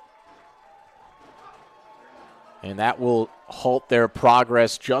 And that will halt their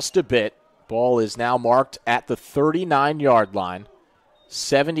progress just a bit. Ball is now marked at the 39-yard line.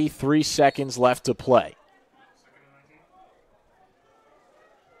 73 seconds left to play.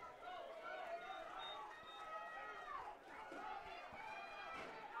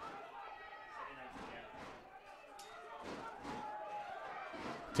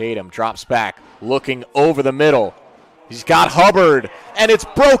 Tatum drops back, looking over the middle. He's got Hubbard, and it's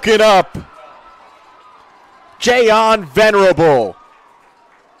broken up. Jayon Venerable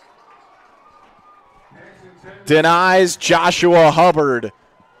denies Joshua Hubbard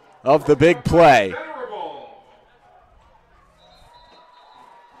of the big play.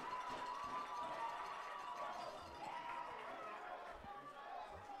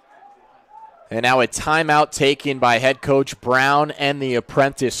 And now a timeout taken by head coach Brown and the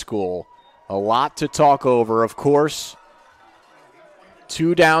Apprentice school. A lot to talk over, of course.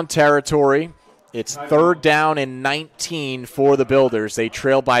 2-down territory. It's 3rd down and 19 for the Builders. They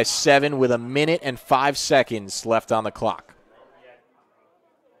trail by 7 with 1 minute and 5 seconds left on the clock.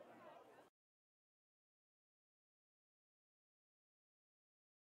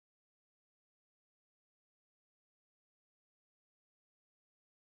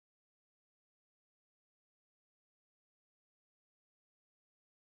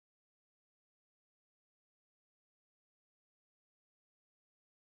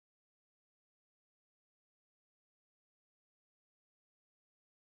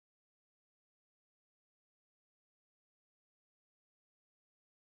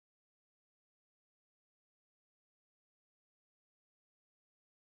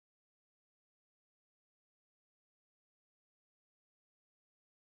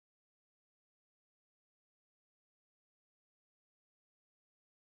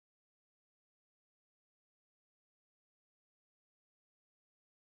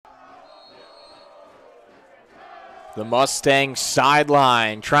 The Mustangs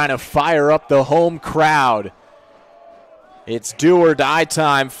sideline trying to fire up the home crowd. It's do or die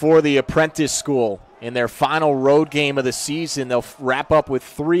time for the Apprentice school. In their final road game of the season, they'll wrap up with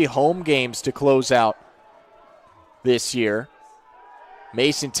 3 home games to close out this year.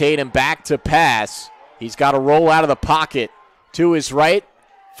 Mason Tatum back to pass. He's got to roll out of the pocket to his right.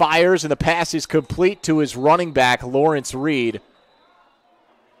 Fires, and the pass is complete to his running back, Lawrence Reed.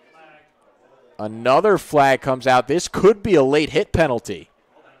 Another flag comes out. This could be a late hit penalty.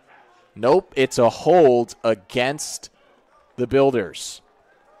 Nope, it's a hold against the Builders.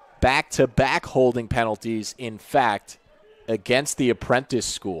 Back-to-back holding penalties, in fact, against the Apprentice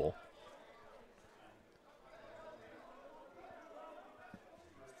school.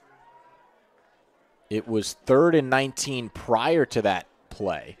 It was 3rd and 19 prior to that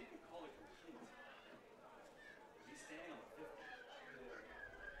play.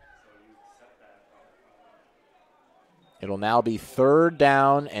 It'll now be 3rd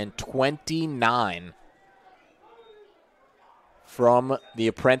down and 29 from the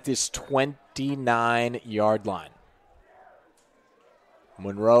Apprentice 29-yard line.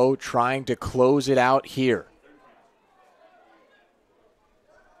 Monroe trying to close it out here.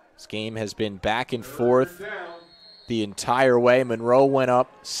 This game has been back and forth the entire way. Monroe went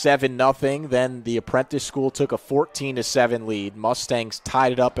up 7-0. Then the Apprentice school took a 14-7 lead. Mustangs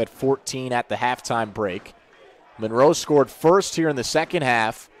tied it up at 14 at the halftime break. Monroe scored first here in the second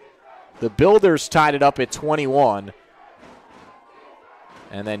half. The Builders tied it up at 21.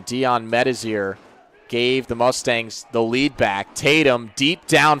 And then Dion Medizier gave the Mustangs the lead back. Tatum deep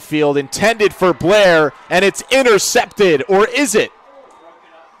downfield intended for Blair, and it's intercepted, or is it?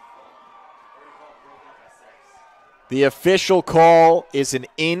 The official call is an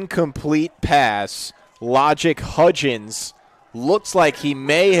incomplete pass. Logic Hudgens looks like he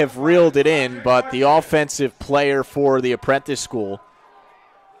may have reeled it in, but the offensive player for the Apprentice school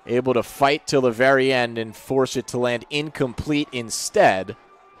able to fight till the very end and force it to land incomplete instead.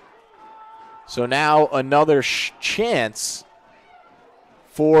 So now another chance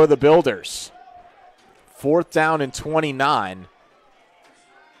for the Builders. 4th down and 29.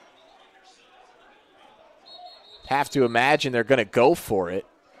 Have to imagine they're going to go for it.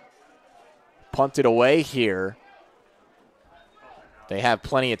 Punt it away here. They have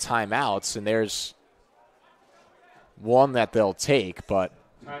plenty of timeouts, and there's one that they'll take, but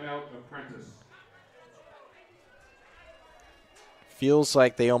timeout Apprentice. Feels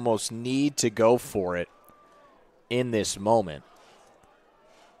like they almost need to go for it in this moment.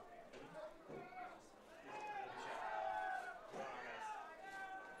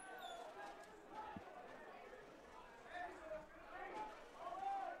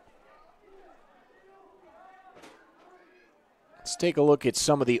 Let's take a look at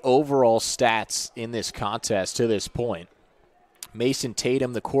some of the overall stats in this contest to this point. Mason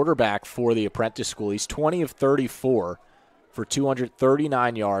Tatum, the quarterback for the Apprentice School, he's 20 of 34 for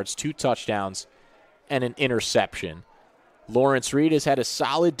 239 yards, 2 touchdowns, and an interception. Lawrence Reed has had a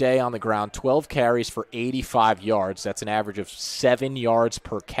solid day on the ground, 12 carries for 85 yards. That's an average of 7 yards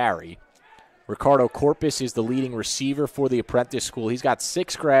per carry. Ricardo Corpus is the leading receiver for the Apprentice School. He's got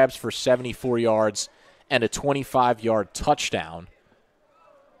 6 grabs for 74 yards and a 25-yard touchdown.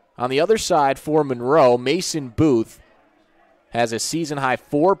 On the other side for Monroe, Mason Booth has a season-high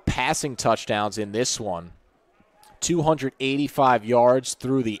 4 passing touchdowns in this one. 285 yards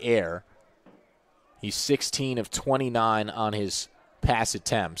through the air. He's 16 of 29 on his pass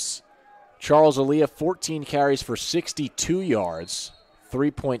attempts. Charles Aaliyah, 14 carries for 62 yards,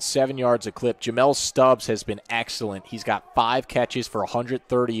 3.7 yards a clip. Jamel Stubbs has been excellent. He's got 5 catches for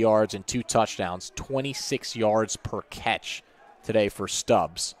 130 yards and 2 touchdowns, 26 yards per catch today for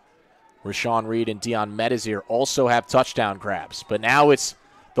Stubbs. Rashawn Reed and Dion Medizir also have touchdown grabs. But now it's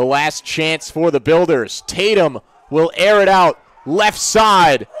the last chance for the Builders. Tatum will air it out left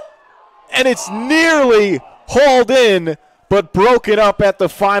side. And it's nearly hauled in, but broken up at the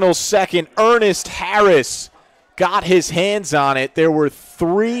final second. Ernest Harris got his hands on it. There were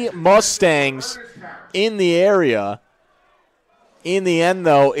 3 Mustangs in the area. In the end,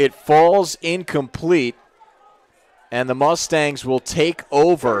 though, it falls incomplete. And the Mustangs will take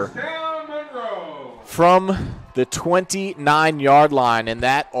over from the 29-yard line, and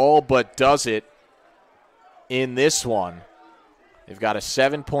that all but does it in this one. They've got a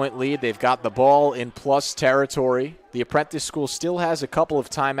 7-point lead. They've got the ball in plus territory. The Apprentice School still has a couple of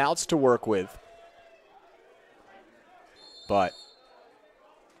timeouts to work with. But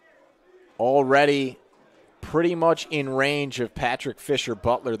already pretty much in range of Patrick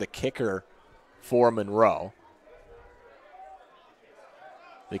Fisher-Butler, the kicker for Monroe.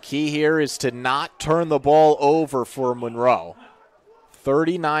 The key here is to not turn the ball over for Monroe.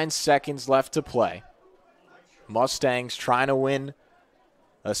 39 seconds left to play. Mustangs trying to win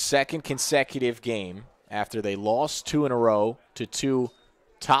a second consecutive game after they lost 2 in a row to 2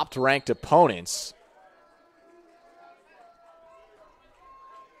 top-ranked opponents.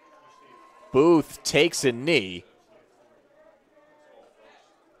 Booth takes a knee.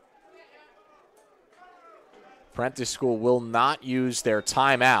 Apprentice School will not use their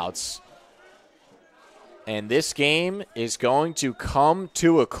timeouts. And this game is going to come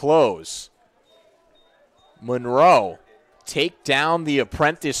to a close. Monroe take down the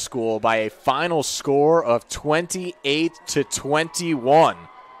Apprentice School by a final score of 28-21.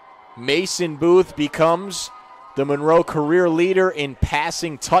 Mason Booth becomes the Monroe career leader in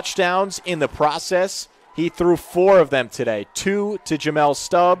passing touchdowns in the process. He threw 4 of them today, 2 to Jamel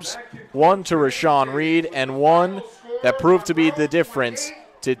Stubbs, 1 to Rashawn Reed, and 1 that proved to be the difference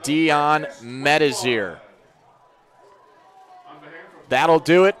to Dion Medizir. That'll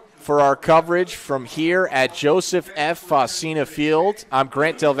do it for our coverage from here at Joseph F. Fosina Field. I'm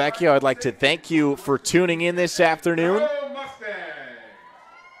Grant Del Vecchio. I'd like to thank you for tuning in this afternoon.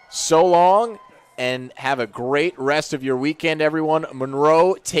 So long, and have a great rest of your weekend, everyone.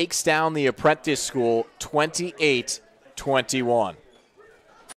 Monroe takes down the Apprentice School 28-21.